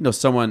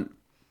 someone,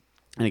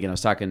 and again, I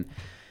was talking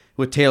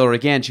with Taylor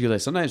again, she goes, like,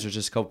 sometimes there's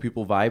just a couple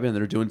people vibing and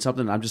they're doing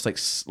something, and I'm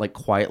just like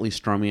quietly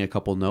strumming a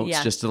couple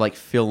notes just to like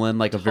fill in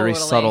like a very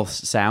subtle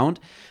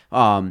sound.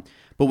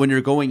 But when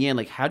you're going in,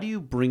 like, how do you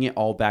bring it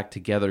all back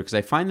together? Because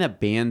I find that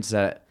bands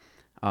that,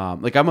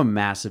 like, I'm a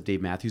massive Dave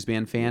Matthews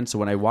Band fan. So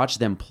when I watch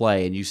them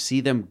play and you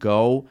see them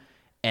go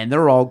and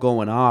they're all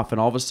going off,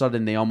 and all of a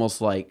sudden they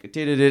almost like,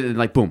 and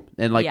like, boom.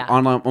 And like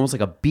on almost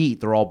like a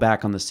beat, they're all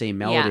back on the same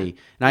melody.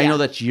 And I know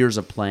that's years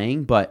of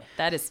playing, but.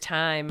 That is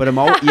time. But I'm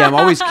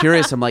always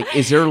curious. I'm like,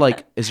 is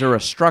there a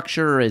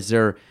structure? Is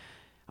there,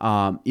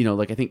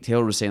 like I think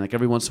Taylor was saying, like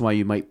every once in a while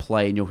you might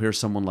play and you'll hear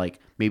someone like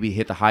maybe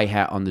hit the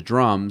hi-hat on the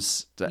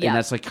drums, and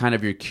that's like kind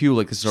of your cue,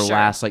 like this is our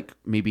last like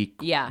maybe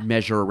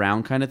measure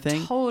around kind of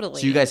thing.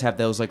 Totally. So you guys have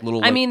those like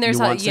little, I mean, there's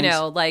nuance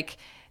like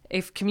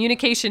if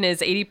communication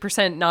is 80%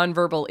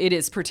 nonverbal, it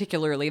is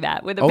particularly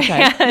that with a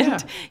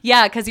band.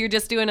 Yeah, because you're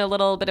just doing a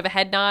little bit of a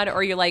head nod,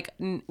 or you're like,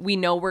 we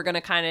know we're going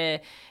to kind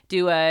of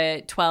do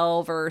a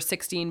 12 or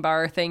 16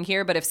 bar thing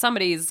here, but if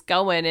somebody's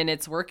going and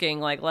it's working,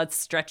 like, let's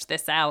stretch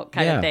this out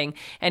kind of thing.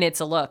 And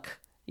it's a look.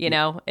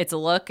 It's a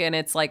look, and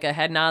it's like a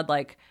head nod,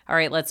 like, all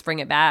right, let's bring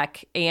it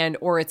back.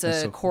 Or it's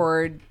a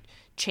chord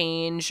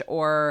change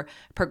or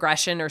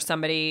progression, or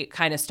somebody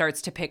kind of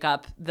starts to pick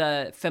up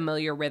the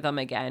familiar rhythm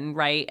again,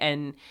 right?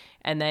 And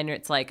then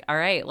it's like, all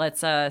right,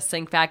 let's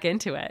sink back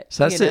into it.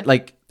 So that's it.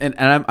 Like, and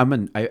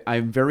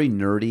I'm very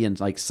nerdy and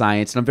like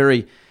science, and I'm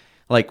very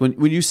like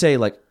when you say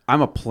like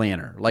I'm a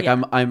planner, like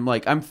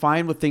I'm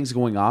fine with things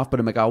going off, but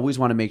I'm like I always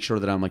want to make sure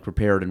that I'm like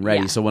prepared and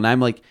ready. So when I'm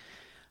like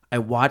I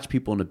watch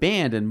people in a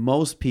band, and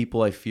most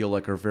people I feel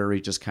like are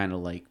very just kind of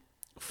like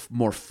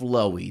more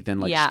flowy than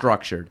like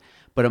structured.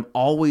 But I'm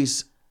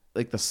always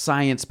like the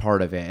science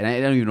part of it, and I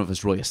don't even know if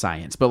it's really a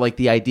science, but like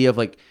the idea of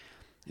like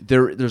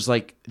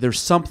there's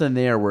something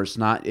there where it's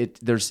not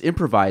there's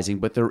improvising,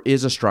 but there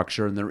is a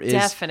structure and there is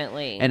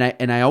definitely.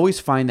 And I always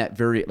find that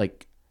very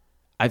like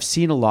I've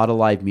seen a lot of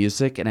live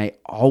music, and I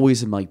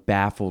always am like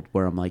baffled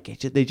where I'm like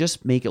they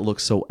just make it look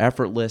so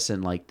effortless,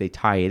 and like they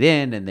tie it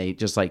in and they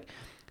just like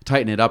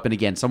tighten it up. And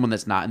again, someone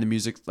that's not in the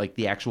music, like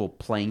the actual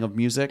playing of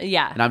music.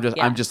 Yeah. And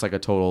I'm just like a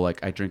total,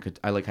 like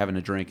I like having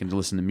a drink and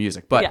listen to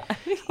music. But,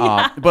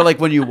 Yeah. But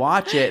like when you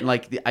watch it and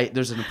like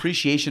there's an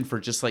appreciation for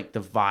just like the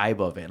vibe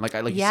of it. Like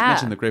you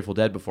mentioned the Grateful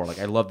Dead before. Like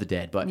I love the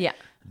Dead, but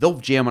they'll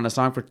jam on a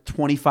song for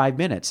 25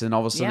 minutes and all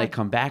of a sudden they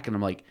come back and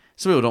I'm like,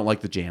 some people don't like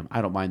the jam.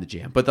 I don't mind the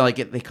jam, but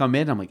they come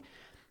in. I'm like,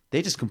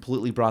 they just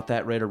completely brought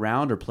that right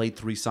around or played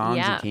 3 songs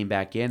and came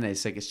back in. And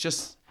it's like, it's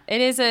just. It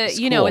is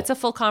it's a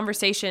full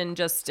conversation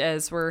just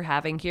as we're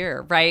having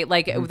here, right?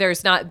 Like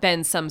there's not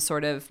been some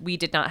sort of, we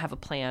did not have a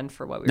plan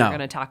for what we were going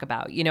to talk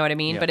about. You know what I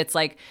mean? Yeah. But it's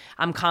like,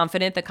 I'm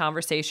confident the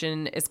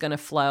conversation is going to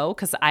flow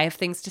because I have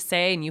things to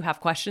say and you have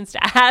questions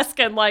to ask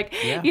and like,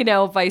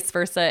 vice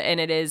versa. And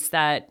it is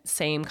that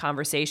same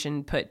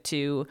conversation put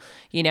to,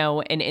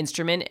 an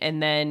instrument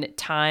and then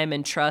time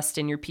and trust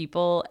in your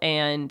people.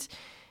 And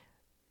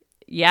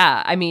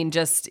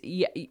just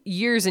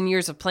years and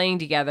years of playing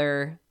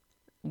together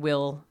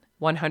will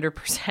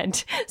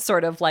 100%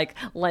 sort of like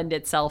lend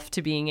itself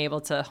to being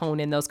able to hone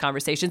in those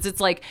conversations. It's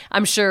like,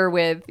 I'm sure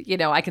with,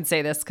 I can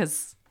say this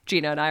because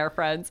Gina and I are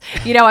friends,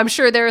 I'm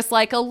sure there's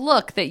like a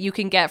look that you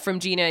can get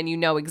from Gina and you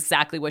know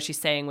exactly what she's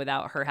saying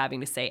without her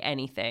having to say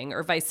anything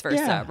or vice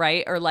versa,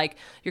 right? Or like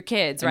your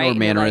kids, right? Or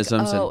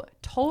mannerisms. Like,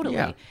 totally.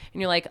 Yeah.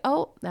 And you're like,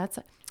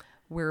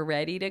 we're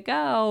ready to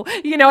go.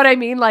 You know what I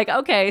mean? Like,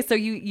 okay, so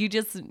you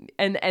just,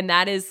 and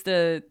that is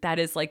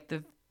like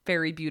the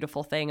very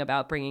beautiful thing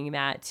about bringing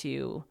that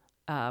to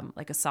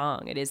like a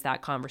song. It is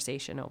that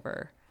conversation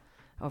over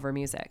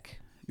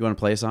music. You want to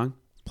play a song?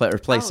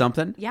 Play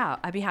something? Yeah,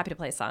 I'd be happy to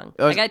play a song.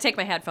 I got to take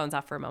my headphones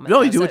off for a moment.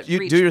 No, you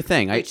do your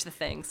thing. Reach the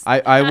things.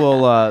 I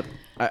will.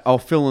 I'll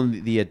fill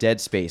in the dead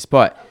space.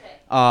 But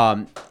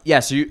so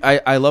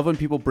I love when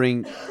people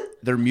bring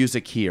their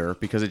music here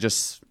because it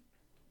just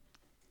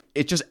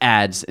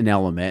adds an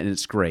element and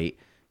it's great.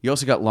 You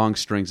also got long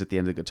strings at the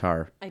end of the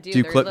guitar. I do. Do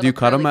you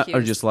cut them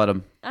or just let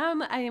them?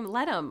 I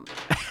let them.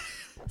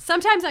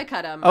 Sometimes I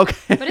cut them.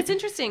 Okay. But it's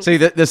interesting. See,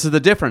 this is the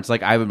difference.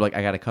 Like I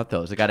got to cut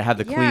those. I got to have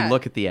the clean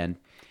look at the end.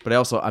 But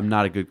I'm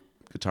not a good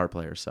guitar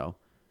player, so.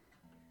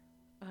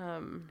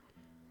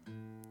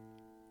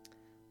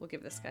 We'll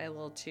give this guy a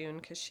little tune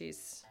because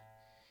she's.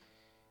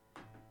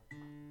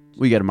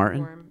 We got a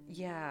Martin. Warm.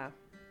 Yeah.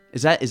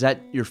 Is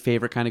that your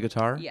favorite kind of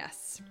guitar?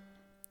 Yes.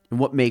 And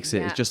what makes it?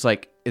 Yeah. It's just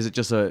like, is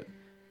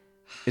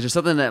there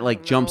something that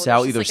like jumps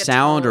out, either like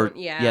sound or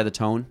the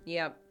tone?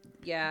 Yep.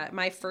 Yeah.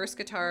 My first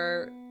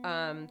guitar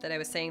that I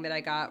was saying that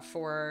I got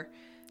for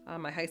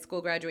my high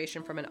school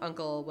graduation from an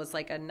uncle was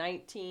like a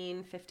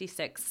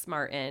 1956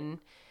 Martin.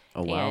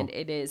 Oh, wow. And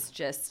it is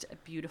just a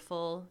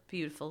beautiful,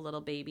 beautiful little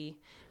baby.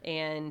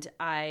 And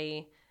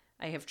I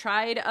have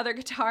tried other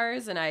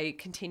guitars and I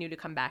continue to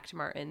come back to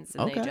Martins.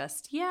 And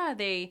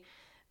they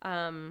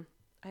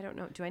I don't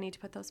know. Do I need to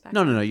put those back?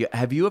 No.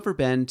 Have you ever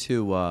been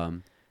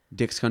to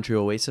Dick's Country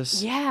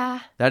Oasis? Yeah.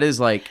 That is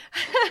like,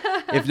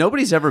 if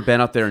nobody's ever been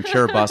up there in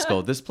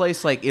Cherubusco, this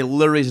place, like, it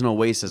literally is an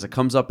oasis. It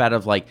comes up out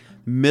of, like,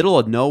 middle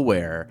of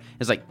nowhere.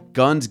 It's like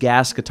guns,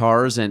 gas,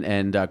 guitars,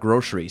 and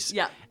groceries.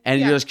 Yeah.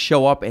 And you just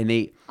show up and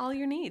they... all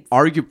your needs.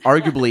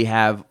 Arguably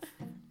have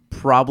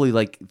probably,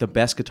 like, the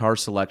best guitar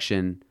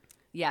selection.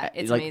 Yeah,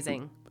 it's like,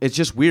 amazing. It's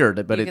just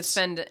weird, but you could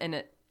spend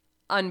an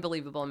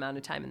unbelievable amount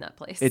of time in that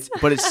place.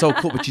 But it's so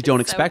cool, but you don't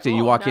expect it.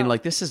 You walk in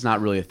like, this is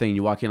not really a thing.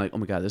 You walk in like, oh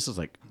my God, this is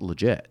like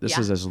legit. This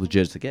is as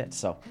legit as it gets.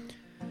 So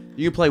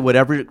you can play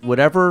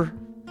whatever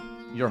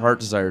your heart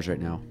desires right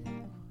now.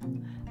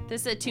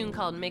 This is a tune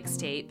called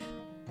Mixtape.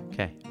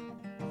 Okay.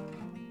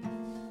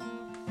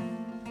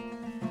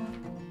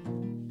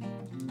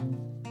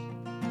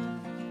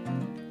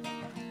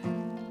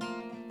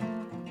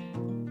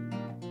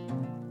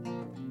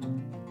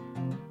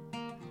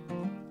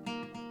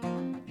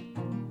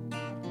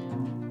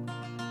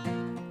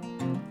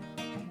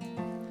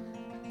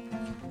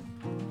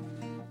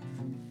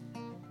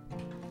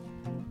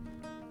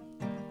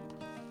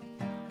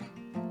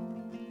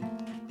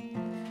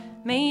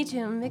 Made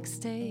you a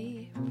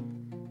mixtape.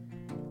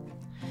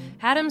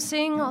 Had him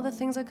sing all the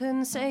things I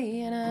couldn't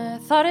say, and I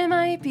thought it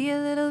might be a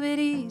little bit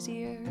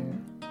easier.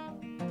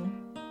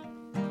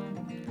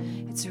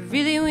 It's a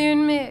really weird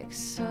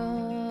mix,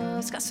 oh,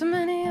 it's got so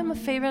many of my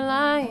favorite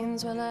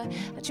lines. Well, I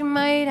thought you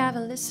might have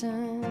a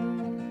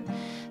listen.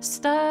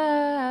 Stop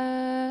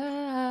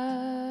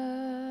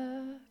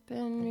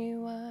and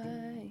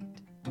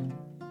rewind.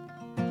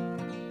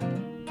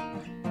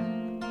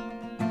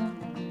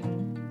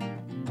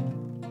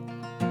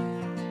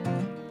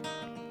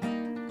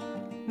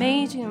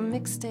 Made you a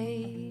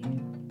mixtape.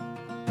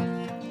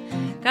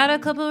 Got a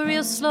couple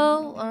real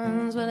slow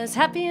ones, well, it's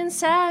happy and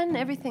sad and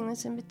everything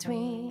that's in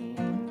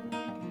between.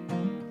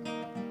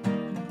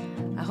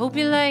 I hope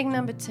you like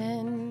number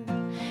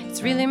 10.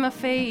 It's really my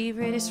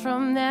favorite. It's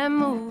from that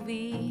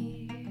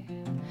movie.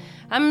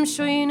 I'm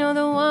sure you know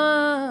the one.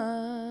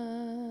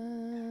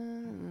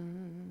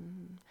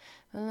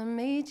 Well, I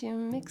made you a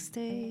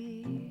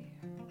mixtape.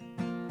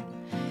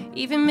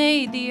 Even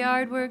made the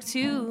artwork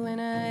too,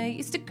 and I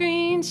used a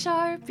green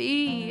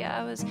Sharpie.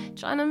 I was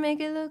trying to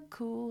make it look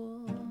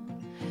cool.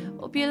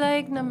 Hope you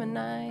like number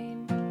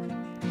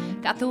 9.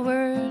 Got the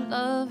word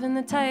love in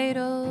the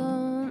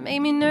title. Made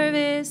me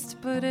nervous to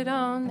put it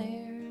on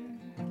there.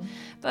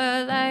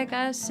 But like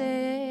I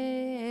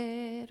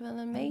said, well,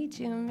 I made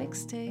you a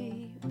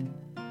mixtape.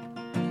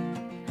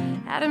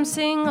 Had him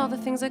sing all the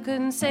things I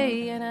couldn't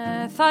say, and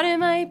I thought it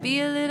might be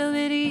a little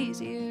bit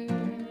easier.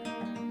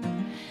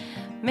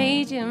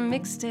 Made you a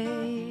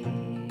mixtape.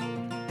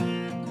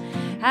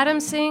 Had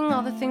him sing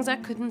all the things I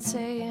couldn't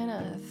say, and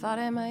I thought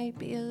it might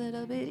be a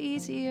little bit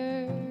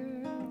easier.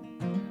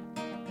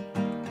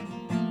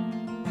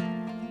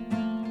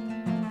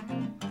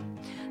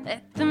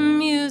 Let the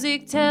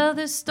music tell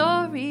the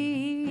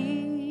story.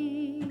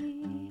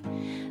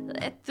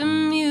 Let the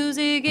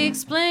music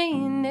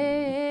explain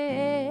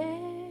it.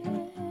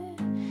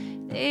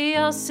 They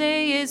all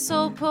say it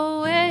so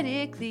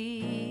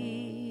poetically.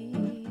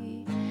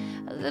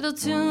 A little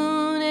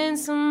tune and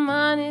some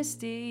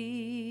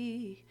honesty.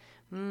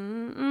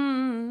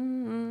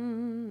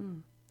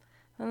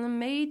 Well, I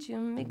made you a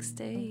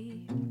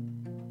mixtape.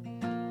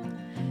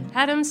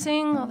 Had him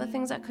sing all the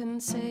things I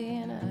couldn't say,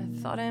 and I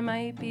thought it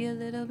might be a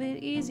little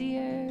bit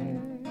easier.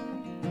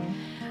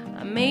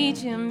 I made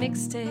you a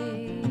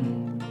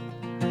mixtape.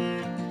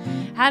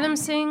 Had him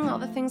sing all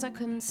the things I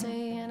couldn't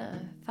say, and I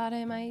thought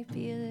it might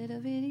be a little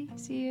bit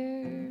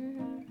easier.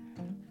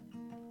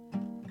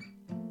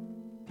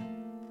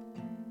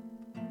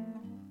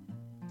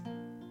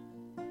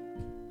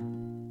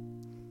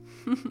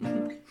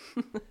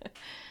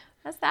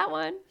 That's that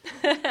one.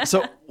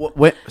 So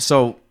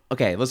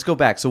okay, let's go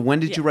back. So when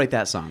did you write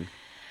that song?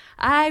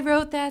 I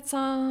wrote that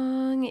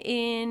song,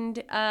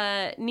 and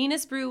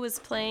Nina's Brew was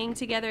playing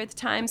together at the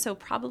time, so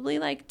probably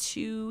like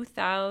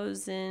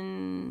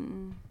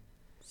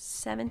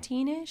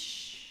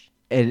 2017-ish.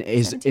 And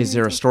is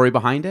there a story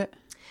behind it?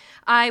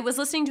 I was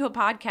listening to a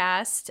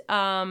podcast,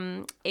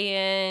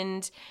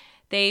 and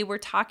they were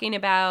talking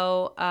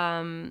about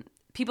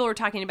people were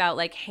talking about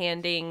like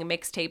handing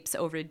mixtapes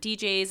over to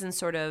DJs, and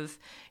sort of,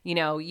 you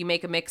know, you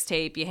make a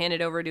mixtape, you hand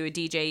it over to a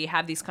DJ, you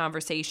have these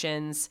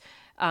conversations.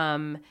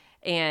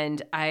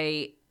 And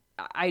I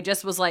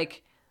just was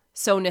like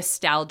so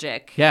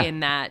nostalgic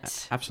in that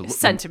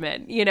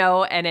sentiment, you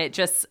know, and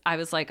I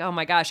was like, oh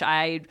my gosh,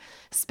 I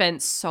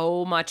spent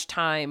so much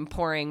time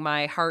pouring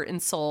my heart and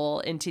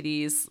soul into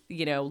these,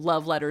 you know,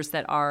 love letters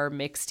that are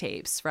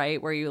mixtapes, right?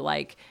 Where you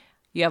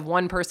have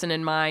one person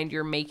in mind,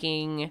 you're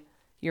making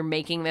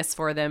this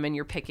for them, and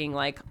you're picking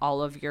like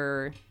all of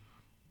the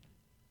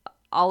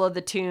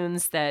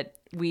tunes that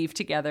weave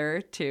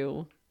together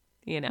to,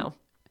 you know,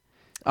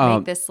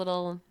 make this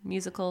little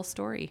musical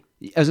story.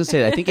 I was gonna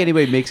say, I think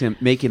anybody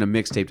making a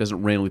mixtape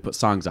doesn't randomly put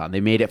songs on.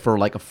 They made it for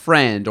like a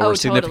friend or a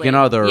significant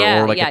other,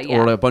 or like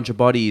or a bunch of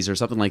buddies or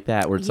something like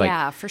that. Where it's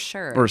for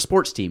sure, or a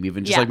sports team,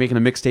 even just like making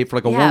a mixtape for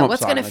like a warm up.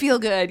 What's song. gonna feel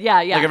good?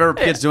 Like if ever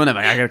kids doing that,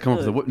 like I gotta come up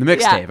with the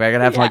mixtape. I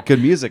gotta have like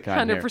good music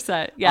on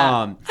 100%.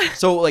 Yeah.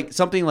 So like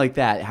something like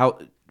that. How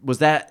was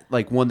that,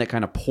 like one that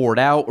kind of poured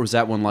out, or was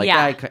that one like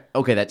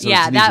okay? That's an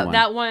easy one.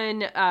 That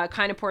one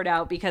kind of poured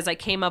out because I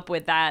came up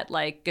with that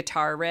like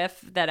guitar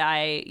riff that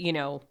I, you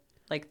know,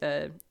 like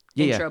the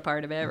intro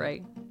part of it,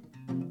 right?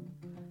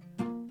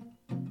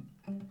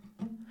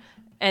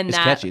 And it's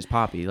catchy, it's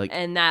poppy, like,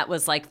 and that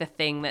was like the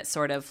thing that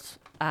sort of,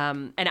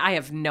 and I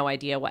have no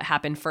idea what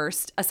happened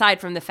first, aside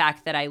from the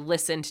fact that I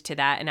listened to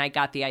that and I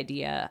got the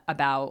idea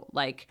about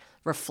like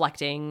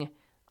reflecting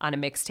on a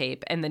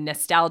mixtape, and the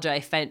nostalgia I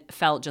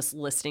felt just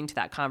listening to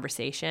that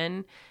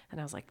conversation,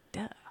 and I was like,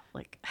 duh,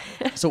 like.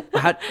 So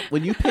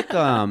when you pick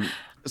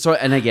so,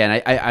 and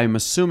again, I'm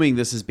assuming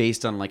this is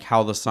based on like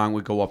how the song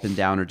would go up and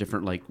down, or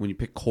different, like when you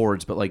pick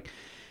chords, but like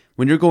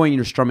when you're going and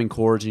you're strumming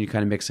chords and you're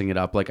kind of mixing it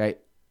up,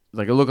 it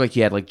looked like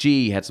you had like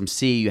G, you had some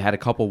C, you had a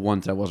couple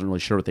ones that I wasn't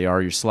really sure what they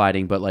are, you're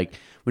sliding, but like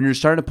when you're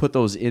starting to put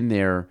those in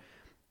there,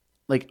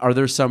 like, are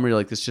there some where you're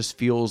like, this just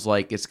feels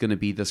like it's going to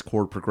be this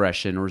chord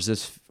progression, or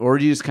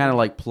do you just kind of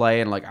like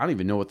play and like, I don't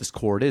even know what this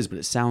chord is, but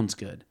it sounds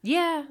good?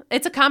 Yeah,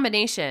 it's a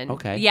combination.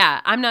 Okay.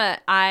 Yeah,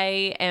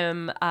 I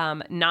am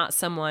not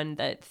someone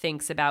that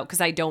thinks about,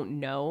 because I don't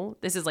know.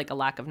 This is like a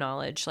lack of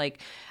knowledge. Like,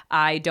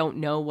 I don't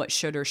know what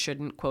should or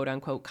shouldn't, quote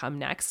unquote, come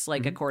next.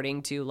 Like,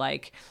 according to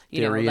like,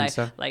 you theory know,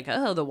 like,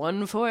 oh, the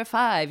 1, 4,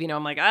 5. You know,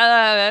 I'm like,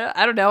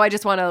 I don't know. I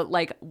just want to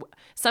like.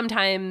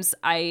 Sometimes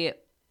I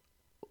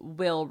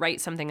will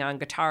write something on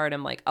guitar and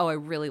I'm like, oh, I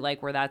really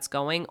like where that's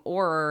going.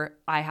 Or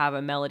I have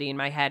a melody in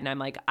my head and I'm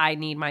like, I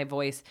need my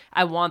voice.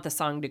 I want the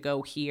song to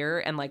go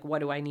here. And like, what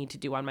do I need to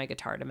do on my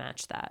guitar to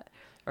match that?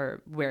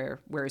 Or where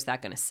is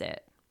that going to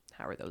sit?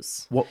 how are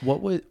those? What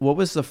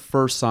was the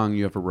first song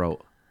you ever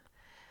wrote?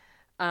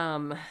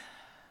 Walk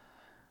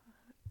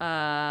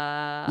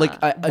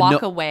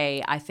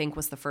Away, I think,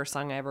 was the first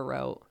song I ever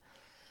wrote.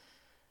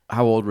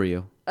 How old were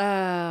you?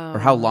 Or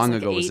how long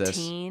ago was this?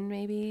 18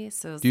 maybe.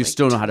 So it was Do you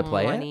still know how to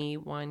play it?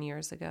 21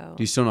 years ago.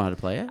 Do you still know how to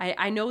play it?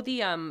 I know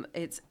the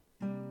it's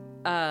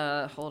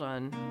hold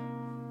on.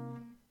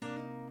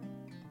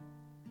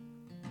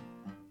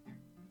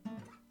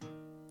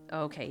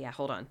 Okay, yeah,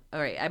 hold on.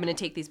 All right, I'm gonna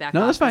take these back. No,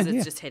 off that's fine. 'cause It's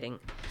Yeah. just hitting.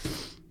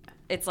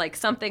 It's like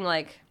something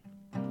like.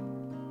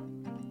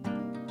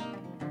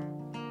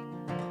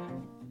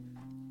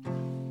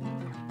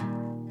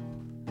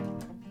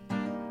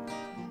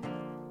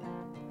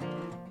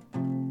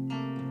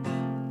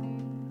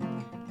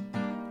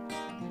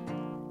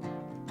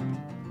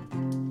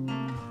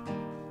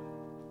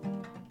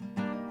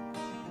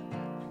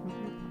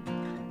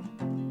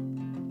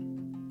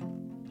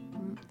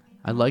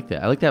 I like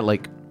that. I like that. I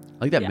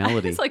like that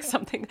melody. It's like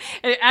something.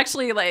 It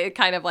actually like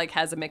kind of like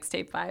has a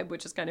mixtape vibe,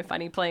 which is kind of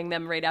funny playing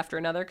them right after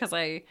another because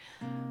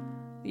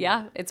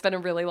it's been a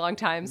really long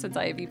time since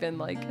I've even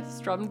like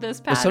strummed this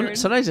pattern.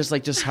 Sometimes it's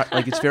like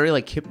it's very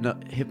like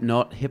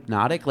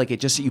hypnotic. Like it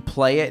just you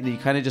play it and you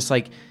kind of just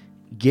like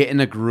get in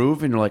a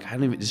groove and you're like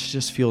this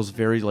just feels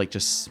very like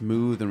just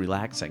smooth and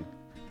relaxing.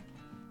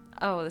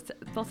 Oh,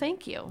 well,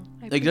 thank you.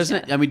 Like doesn't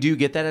it? I mean, do you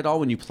get that at all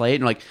when you play it?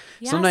 And like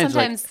Yeah,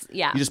 sometimes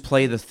yeah. you just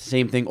play the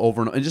same thing over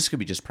and over. It just could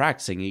be just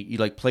practicing. You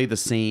like play the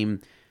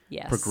same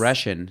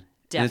progression.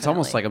 Definitely. And it's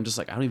almost like I'm just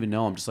like I don't even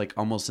know. I'm just like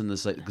almost in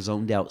this like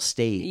zoned out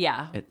state.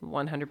 Yeah,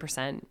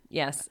 100%.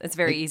 Yes, it's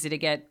very easy to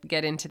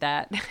get into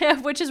that,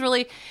 which is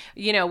really,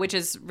 which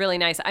is really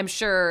nice. I'm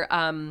sure.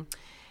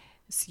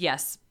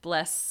 Yes,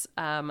 bless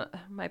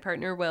my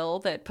partner Will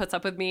that puts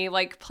up with me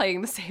like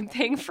playing the same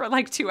thing for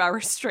like 2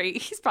 hours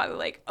straight. He's probably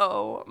like,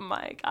 oh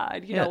my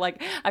God,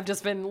 like I've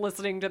just been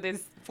listening to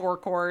these 4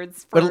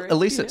 chords. But at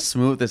least it's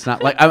smooth. It's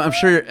not like I'm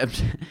sure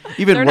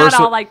even They're worse.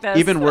 not all like this.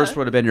 Even worse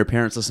would have been your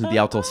parents listening to the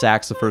alto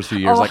sax the first few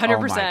years. 100%. Like, oh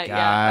my God,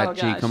 Yeah. Oh,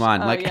 gee, gosh. come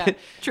on, Oh, like yeah.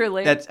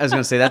 Truly. I was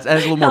gonna say that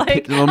has a little more,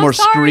 Like, a little more I'm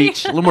sorry.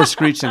 screech, a little more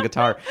screech than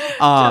guitar.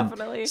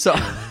 Definitely. So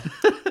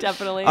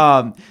Definitely.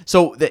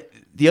 So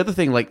the other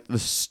thing, like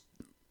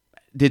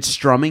did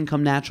strumming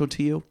come natural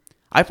to you?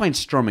 I find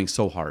strumming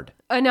so hard.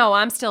 No,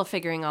 I'm still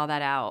figuring all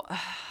that out.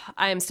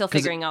 I am still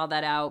figuring all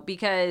that out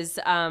because,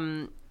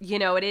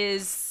 it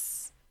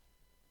is,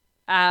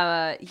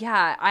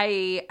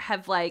 I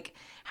have like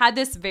had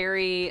this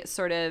very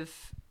sort of,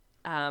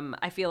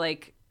 I feel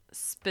like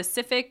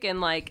specific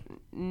and like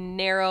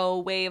narrow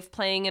way of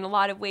playing in a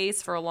lot of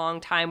ways for a long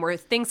time where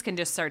things can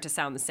just start to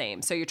sound the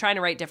same. So you're trying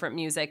to write different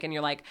music and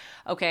you're like,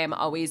 okay, I'm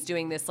always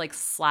doing this like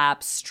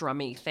slap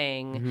strummy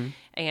thing.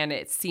 And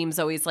it seems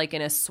always like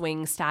in a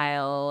swing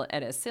style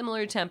at a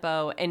similar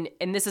tempo. And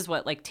this is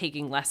what like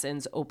taking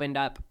lessons opened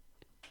up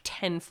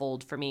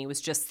tenfold for me,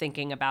 was just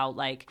thinking about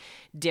like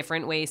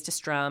different ways to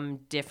strum,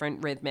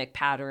 different rhythmic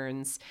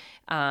patterns,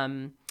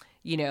 I'm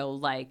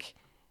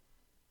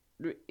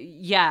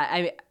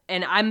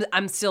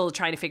still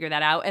trying to figure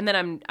that out. And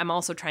then I'm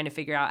also trying to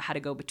figure out how to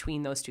go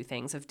between those two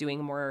things of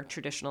doing more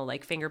traditional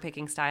like finger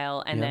picking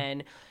style and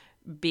then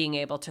being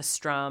able to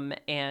strum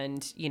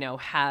and,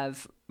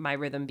 have my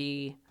rhythm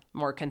be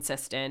more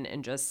consistent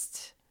and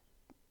just,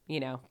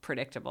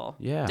 predictable.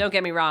 Yeah. Don't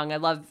get me wrong. I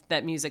love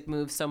that music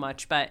moves so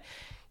much, but,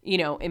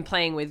 in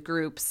playing with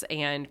groups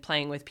and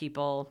playing with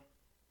people,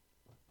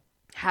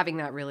 having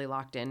that really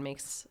locked in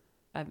makes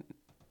a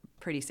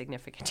pretty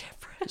significant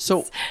difference.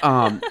 So,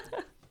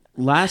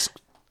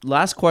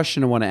 last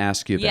question I want to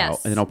ask you about,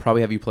 Yes. and then I'll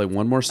probably have you play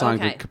one more song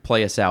Okay. to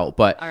play us out.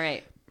 But All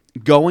right.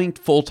 going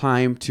full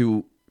time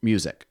to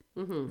music,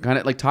 kind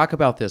of like talk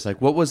about this. Like,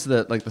 what was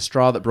the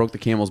straw that broke the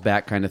camel's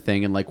back kind of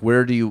thing, and like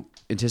where do you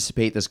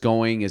anticipate this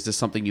going? Is this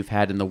something you've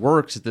had in the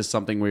works? Is this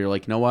something where you're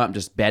like, you know what, I'm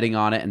just betting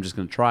on it. I'm just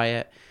going to try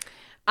it.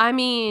 I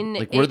mean,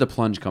 Like, where did the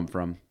plunge come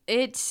from?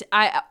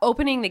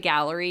 Opening the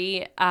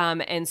gallery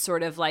and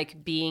sort of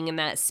like being in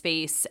that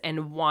space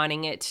and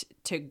wanting it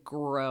to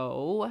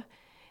grow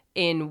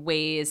in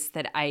ways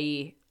that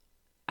I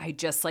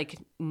just like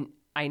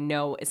I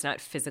know it's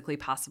not physically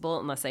possible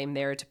unless I'm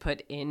there to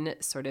put in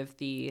sort of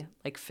the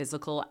like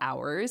physical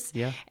hours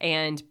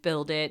and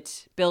build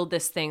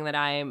this thing that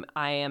I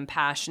am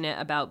passionate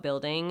about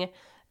building.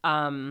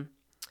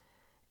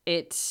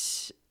 It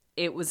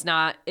is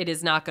not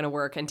going to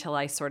work until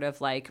I sort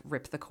of like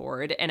rip the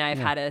cord. And I've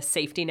had a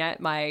safety net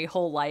my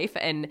whole life.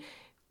 And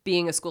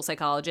being a school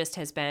psychologist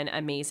has been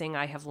amazing.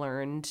 I have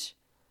learned,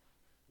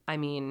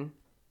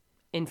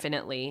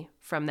 infinitely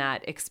from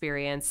that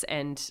experience.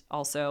 And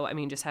also,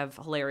 just have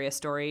hilarious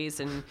stories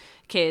and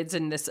kids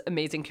and this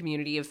amazing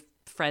community of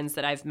friends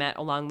that I've met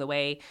along the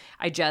way.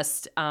 I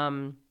just,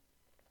 I've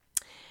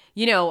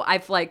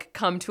like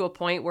come to a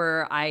point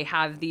where I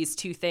have these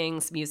two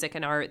things, music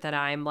and art, that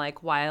I'm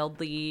like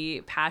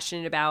wildly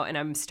passionate about, and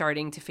I'm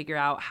starting to figure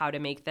out how to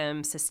make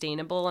them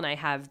sustainable. And I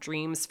have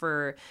dreams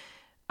for,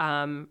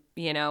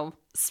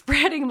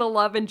 spreading the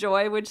love and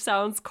joy, which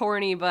sounds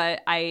corny,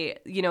 but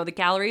the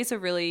gallery is a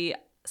really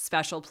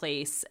special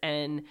place.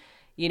 And,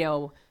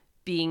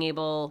 being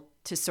able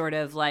to sort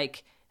of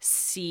like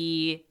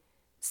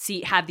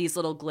have these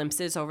little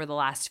glimpses over the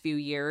last few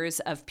years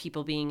of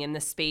people being in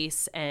the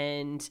space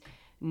and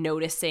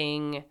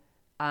noticing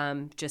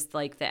just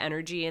like the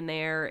energy in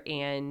there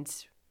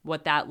and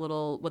what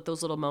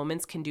those little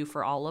moments can do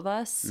for all of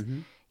us.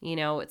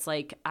 It's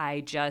like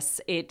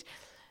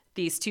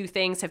these two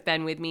things have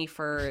been with me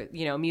for,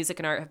 music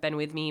and art have been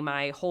with me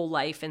my whole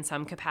life in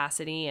some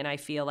capacity. And I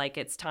feel like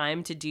it's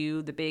time to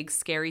do the big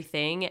scary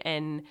thing.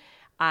 And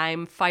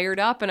I'm fired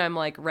up and I'm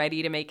like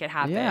ready to make it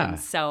happen. Yeah.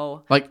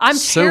 So like I'm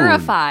soon.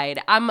 terrified.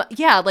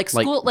 Like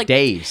school, like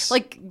days.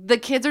 Like the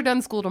kids are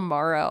done school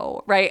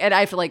tomorrow, right? And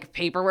I have like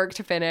paperwork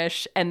to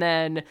finish. And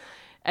then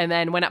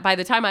by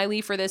the time I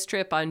leave for this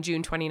trip on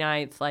June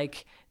 29th,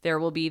 like there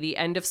will be the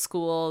end of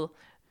school,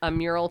 a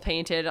mural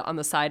painted on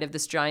the side of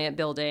this giant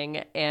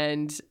building,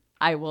 and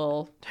I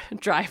will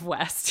drive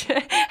west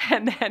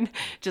and then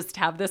just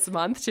have this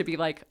month to be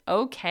like,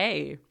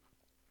 okay.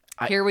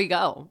 Here we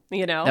go,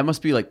 That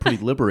must be like pretty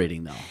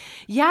liberating though.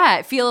 Yeah,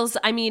 it feels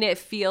I'm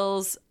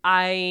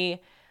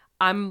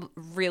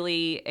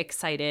really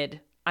excited.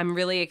 I'm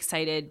really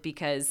excited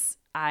because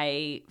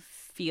I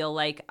feel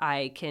like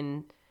I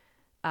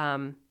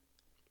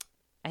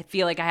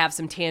feel like I have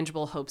some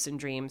tangible hopes and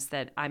dreams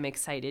that I'm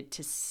excited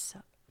to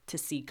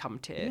see come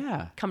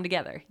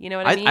together. You know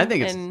what I mean? I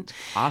think it's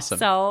awesome.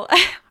 So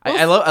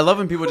I love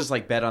when people just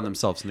like bet on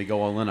themselves and they go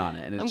all in on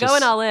it. And I'm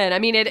going all in. I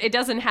mean, it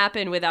doesn't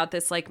happen without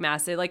this like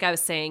massive, like I was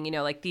saying,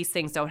 like these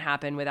things don't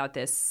happen without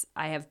this.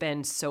 I have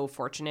been so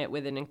fortunate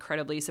with an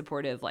incredibly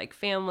supportive like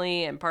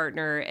family and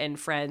partner and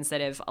friends that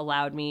have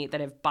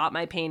bought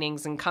my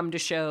paintings and come to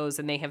shows,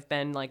 and they have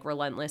been like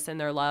relentless in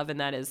their love.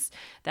 And that is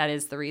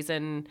the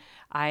reason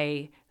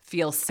I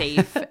feel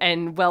safe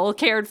and well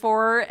cared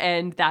for,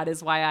 and that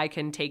is why I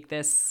can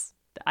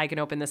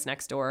open this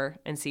next door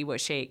and see what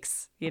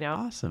shakes,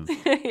 Awesome.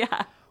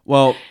 Yeah.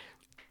 Well,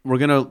 you're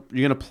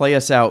gonna play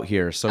us out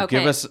here, so Okay.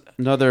 give us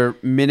another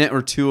minute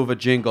or two of a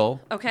jingle.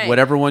 Okay.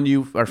 Whatever one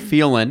you are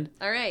feeling.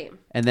 All right.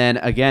 And then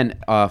again,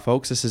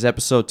 folks, this is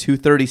episode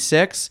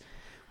 236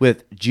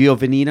 with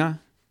Giovanina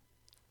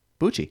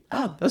Bucci.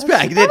 Oh, that's good.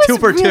 I did was 2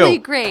 for 2. really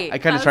great. I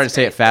kind That of tried to was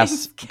say it great.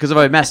 fast because if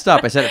I messed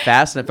up, I said it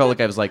fast and I felt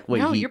like I was like, wait,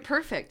 No, you're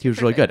perfect. He was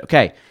You're really good.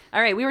 perfect. Okay,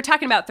 All right. We were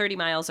talking about 30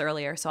 miles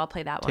earlier, so I'll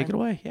play that one. take it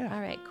away. Yeah. All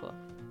right, cool.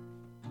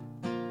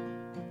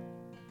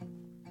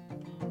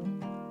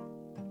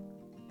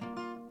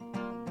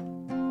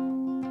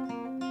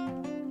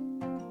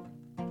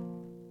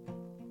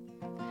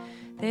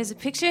 There's a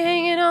picture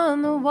hanging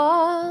on the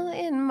wall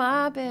in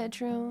my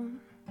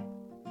bedroom.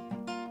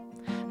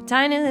 A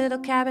tiny little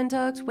cabin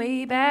tucked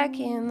way back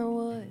in the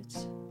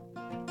woods.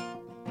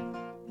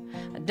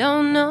 I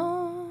don't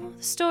know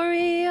the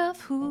story of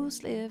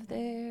who's lived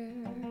there.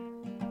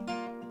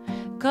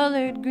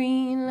 Colored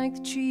green like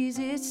the trees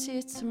it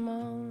sits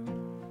among.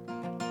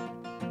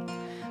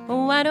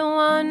 Oh, I don't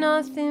want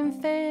nothing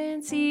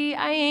fancy,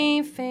 I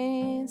ain't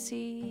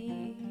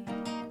fancy.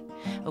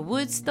 A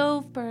wood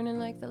stove burning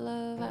like the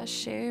love I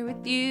share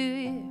with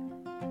you.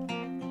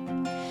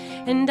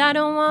 And I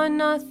don't want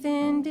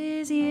nothing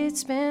busy,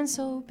 it's been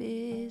so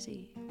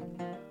busy.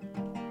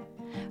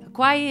 A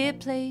quiet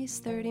place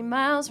 30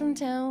 miles from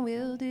town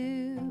will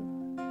do.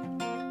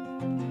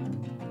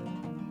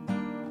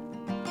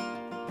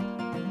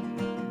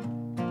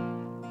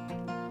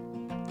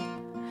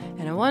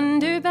 And I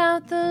wonder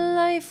about the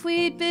life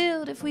we'd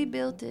build if we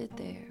built it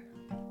there.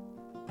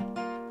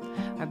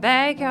 Our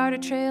backyard are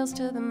trails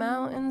to the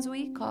mountains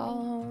we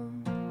call home.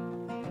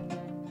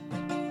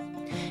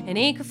 An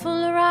acre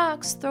full of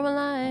rocks, throw a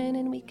line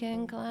and we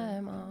can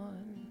climb on.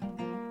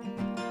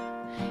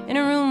 In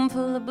a room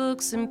full of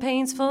books and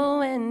paints full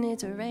when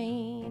it's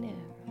raining.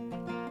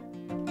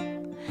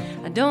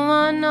 I don't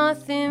want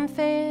nothing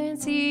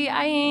fancy,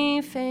 I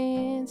ain't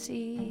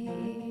fancy.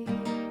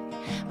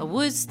 A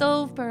wood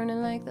stove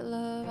burning like the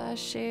love I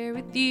share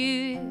with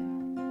you.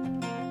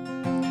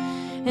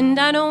 And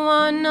I don't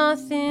want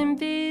nothing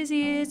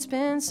busy, it's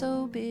been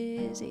so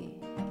busy.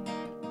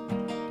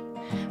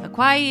 A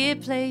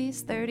quiet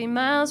place 30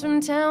 miles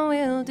from town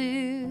will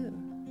do.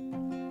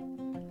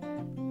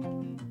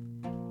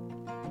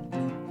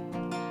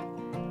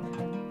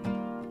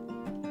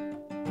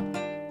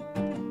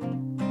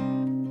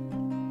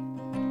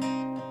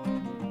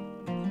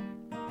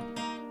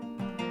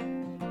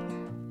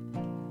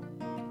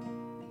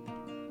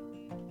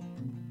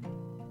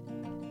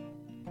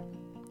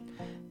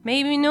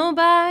 Maybe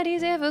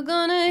nobody's ever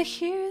gonna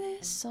hear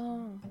this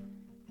song.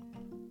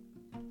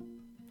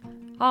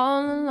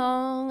 All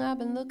along I've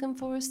been looking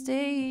for a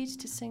stage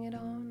to sing it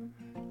on.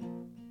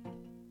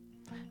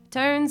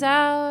 Turns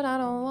out I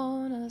don't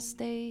want a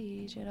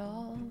stage at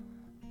all.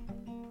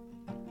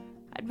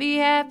 I'd be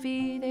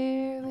happy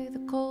there with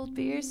a cold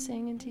beer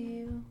singing to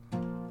you.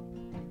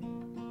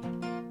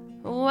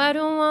 Oh, I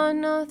don't want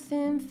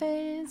nothing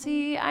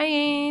fancy, I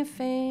ain't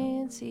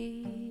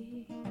fancy.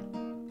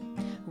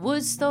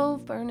 Wood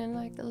stove burning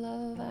like the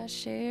love I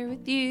share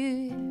with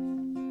you.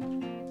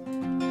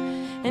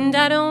 And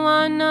I don't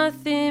want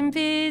nothing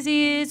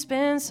busy, it's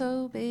been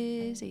so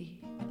busy.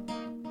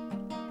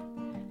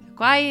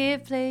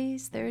 quiet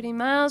place 30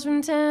 miles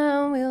from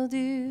town will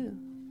do.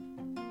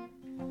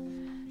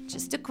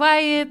 Just a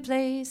quiet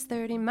place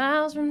 30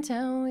 miles from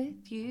town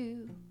with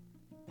you.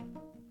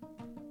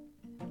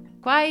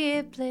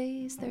 Quiet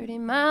place 30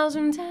 miles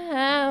from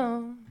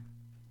town.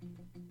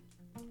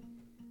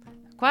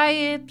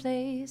 Quiet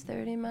place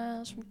 30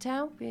 miles from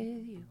town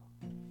with you.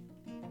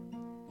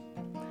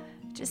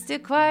 Just a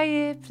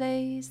quiet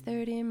place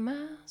 30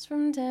 miles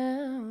from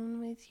town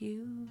with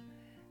you.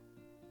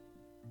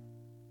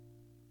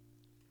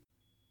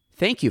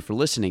 Thank you for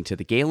listening to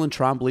the Galen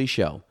Trombley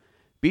Show.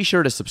 Be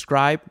sure to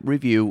subscribe,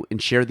 review,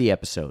 and share the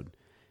episode.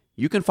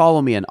 You can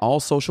follow me on all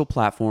social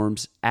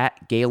platforms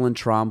at Galen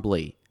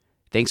Trombley.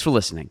 Thanks for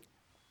listening.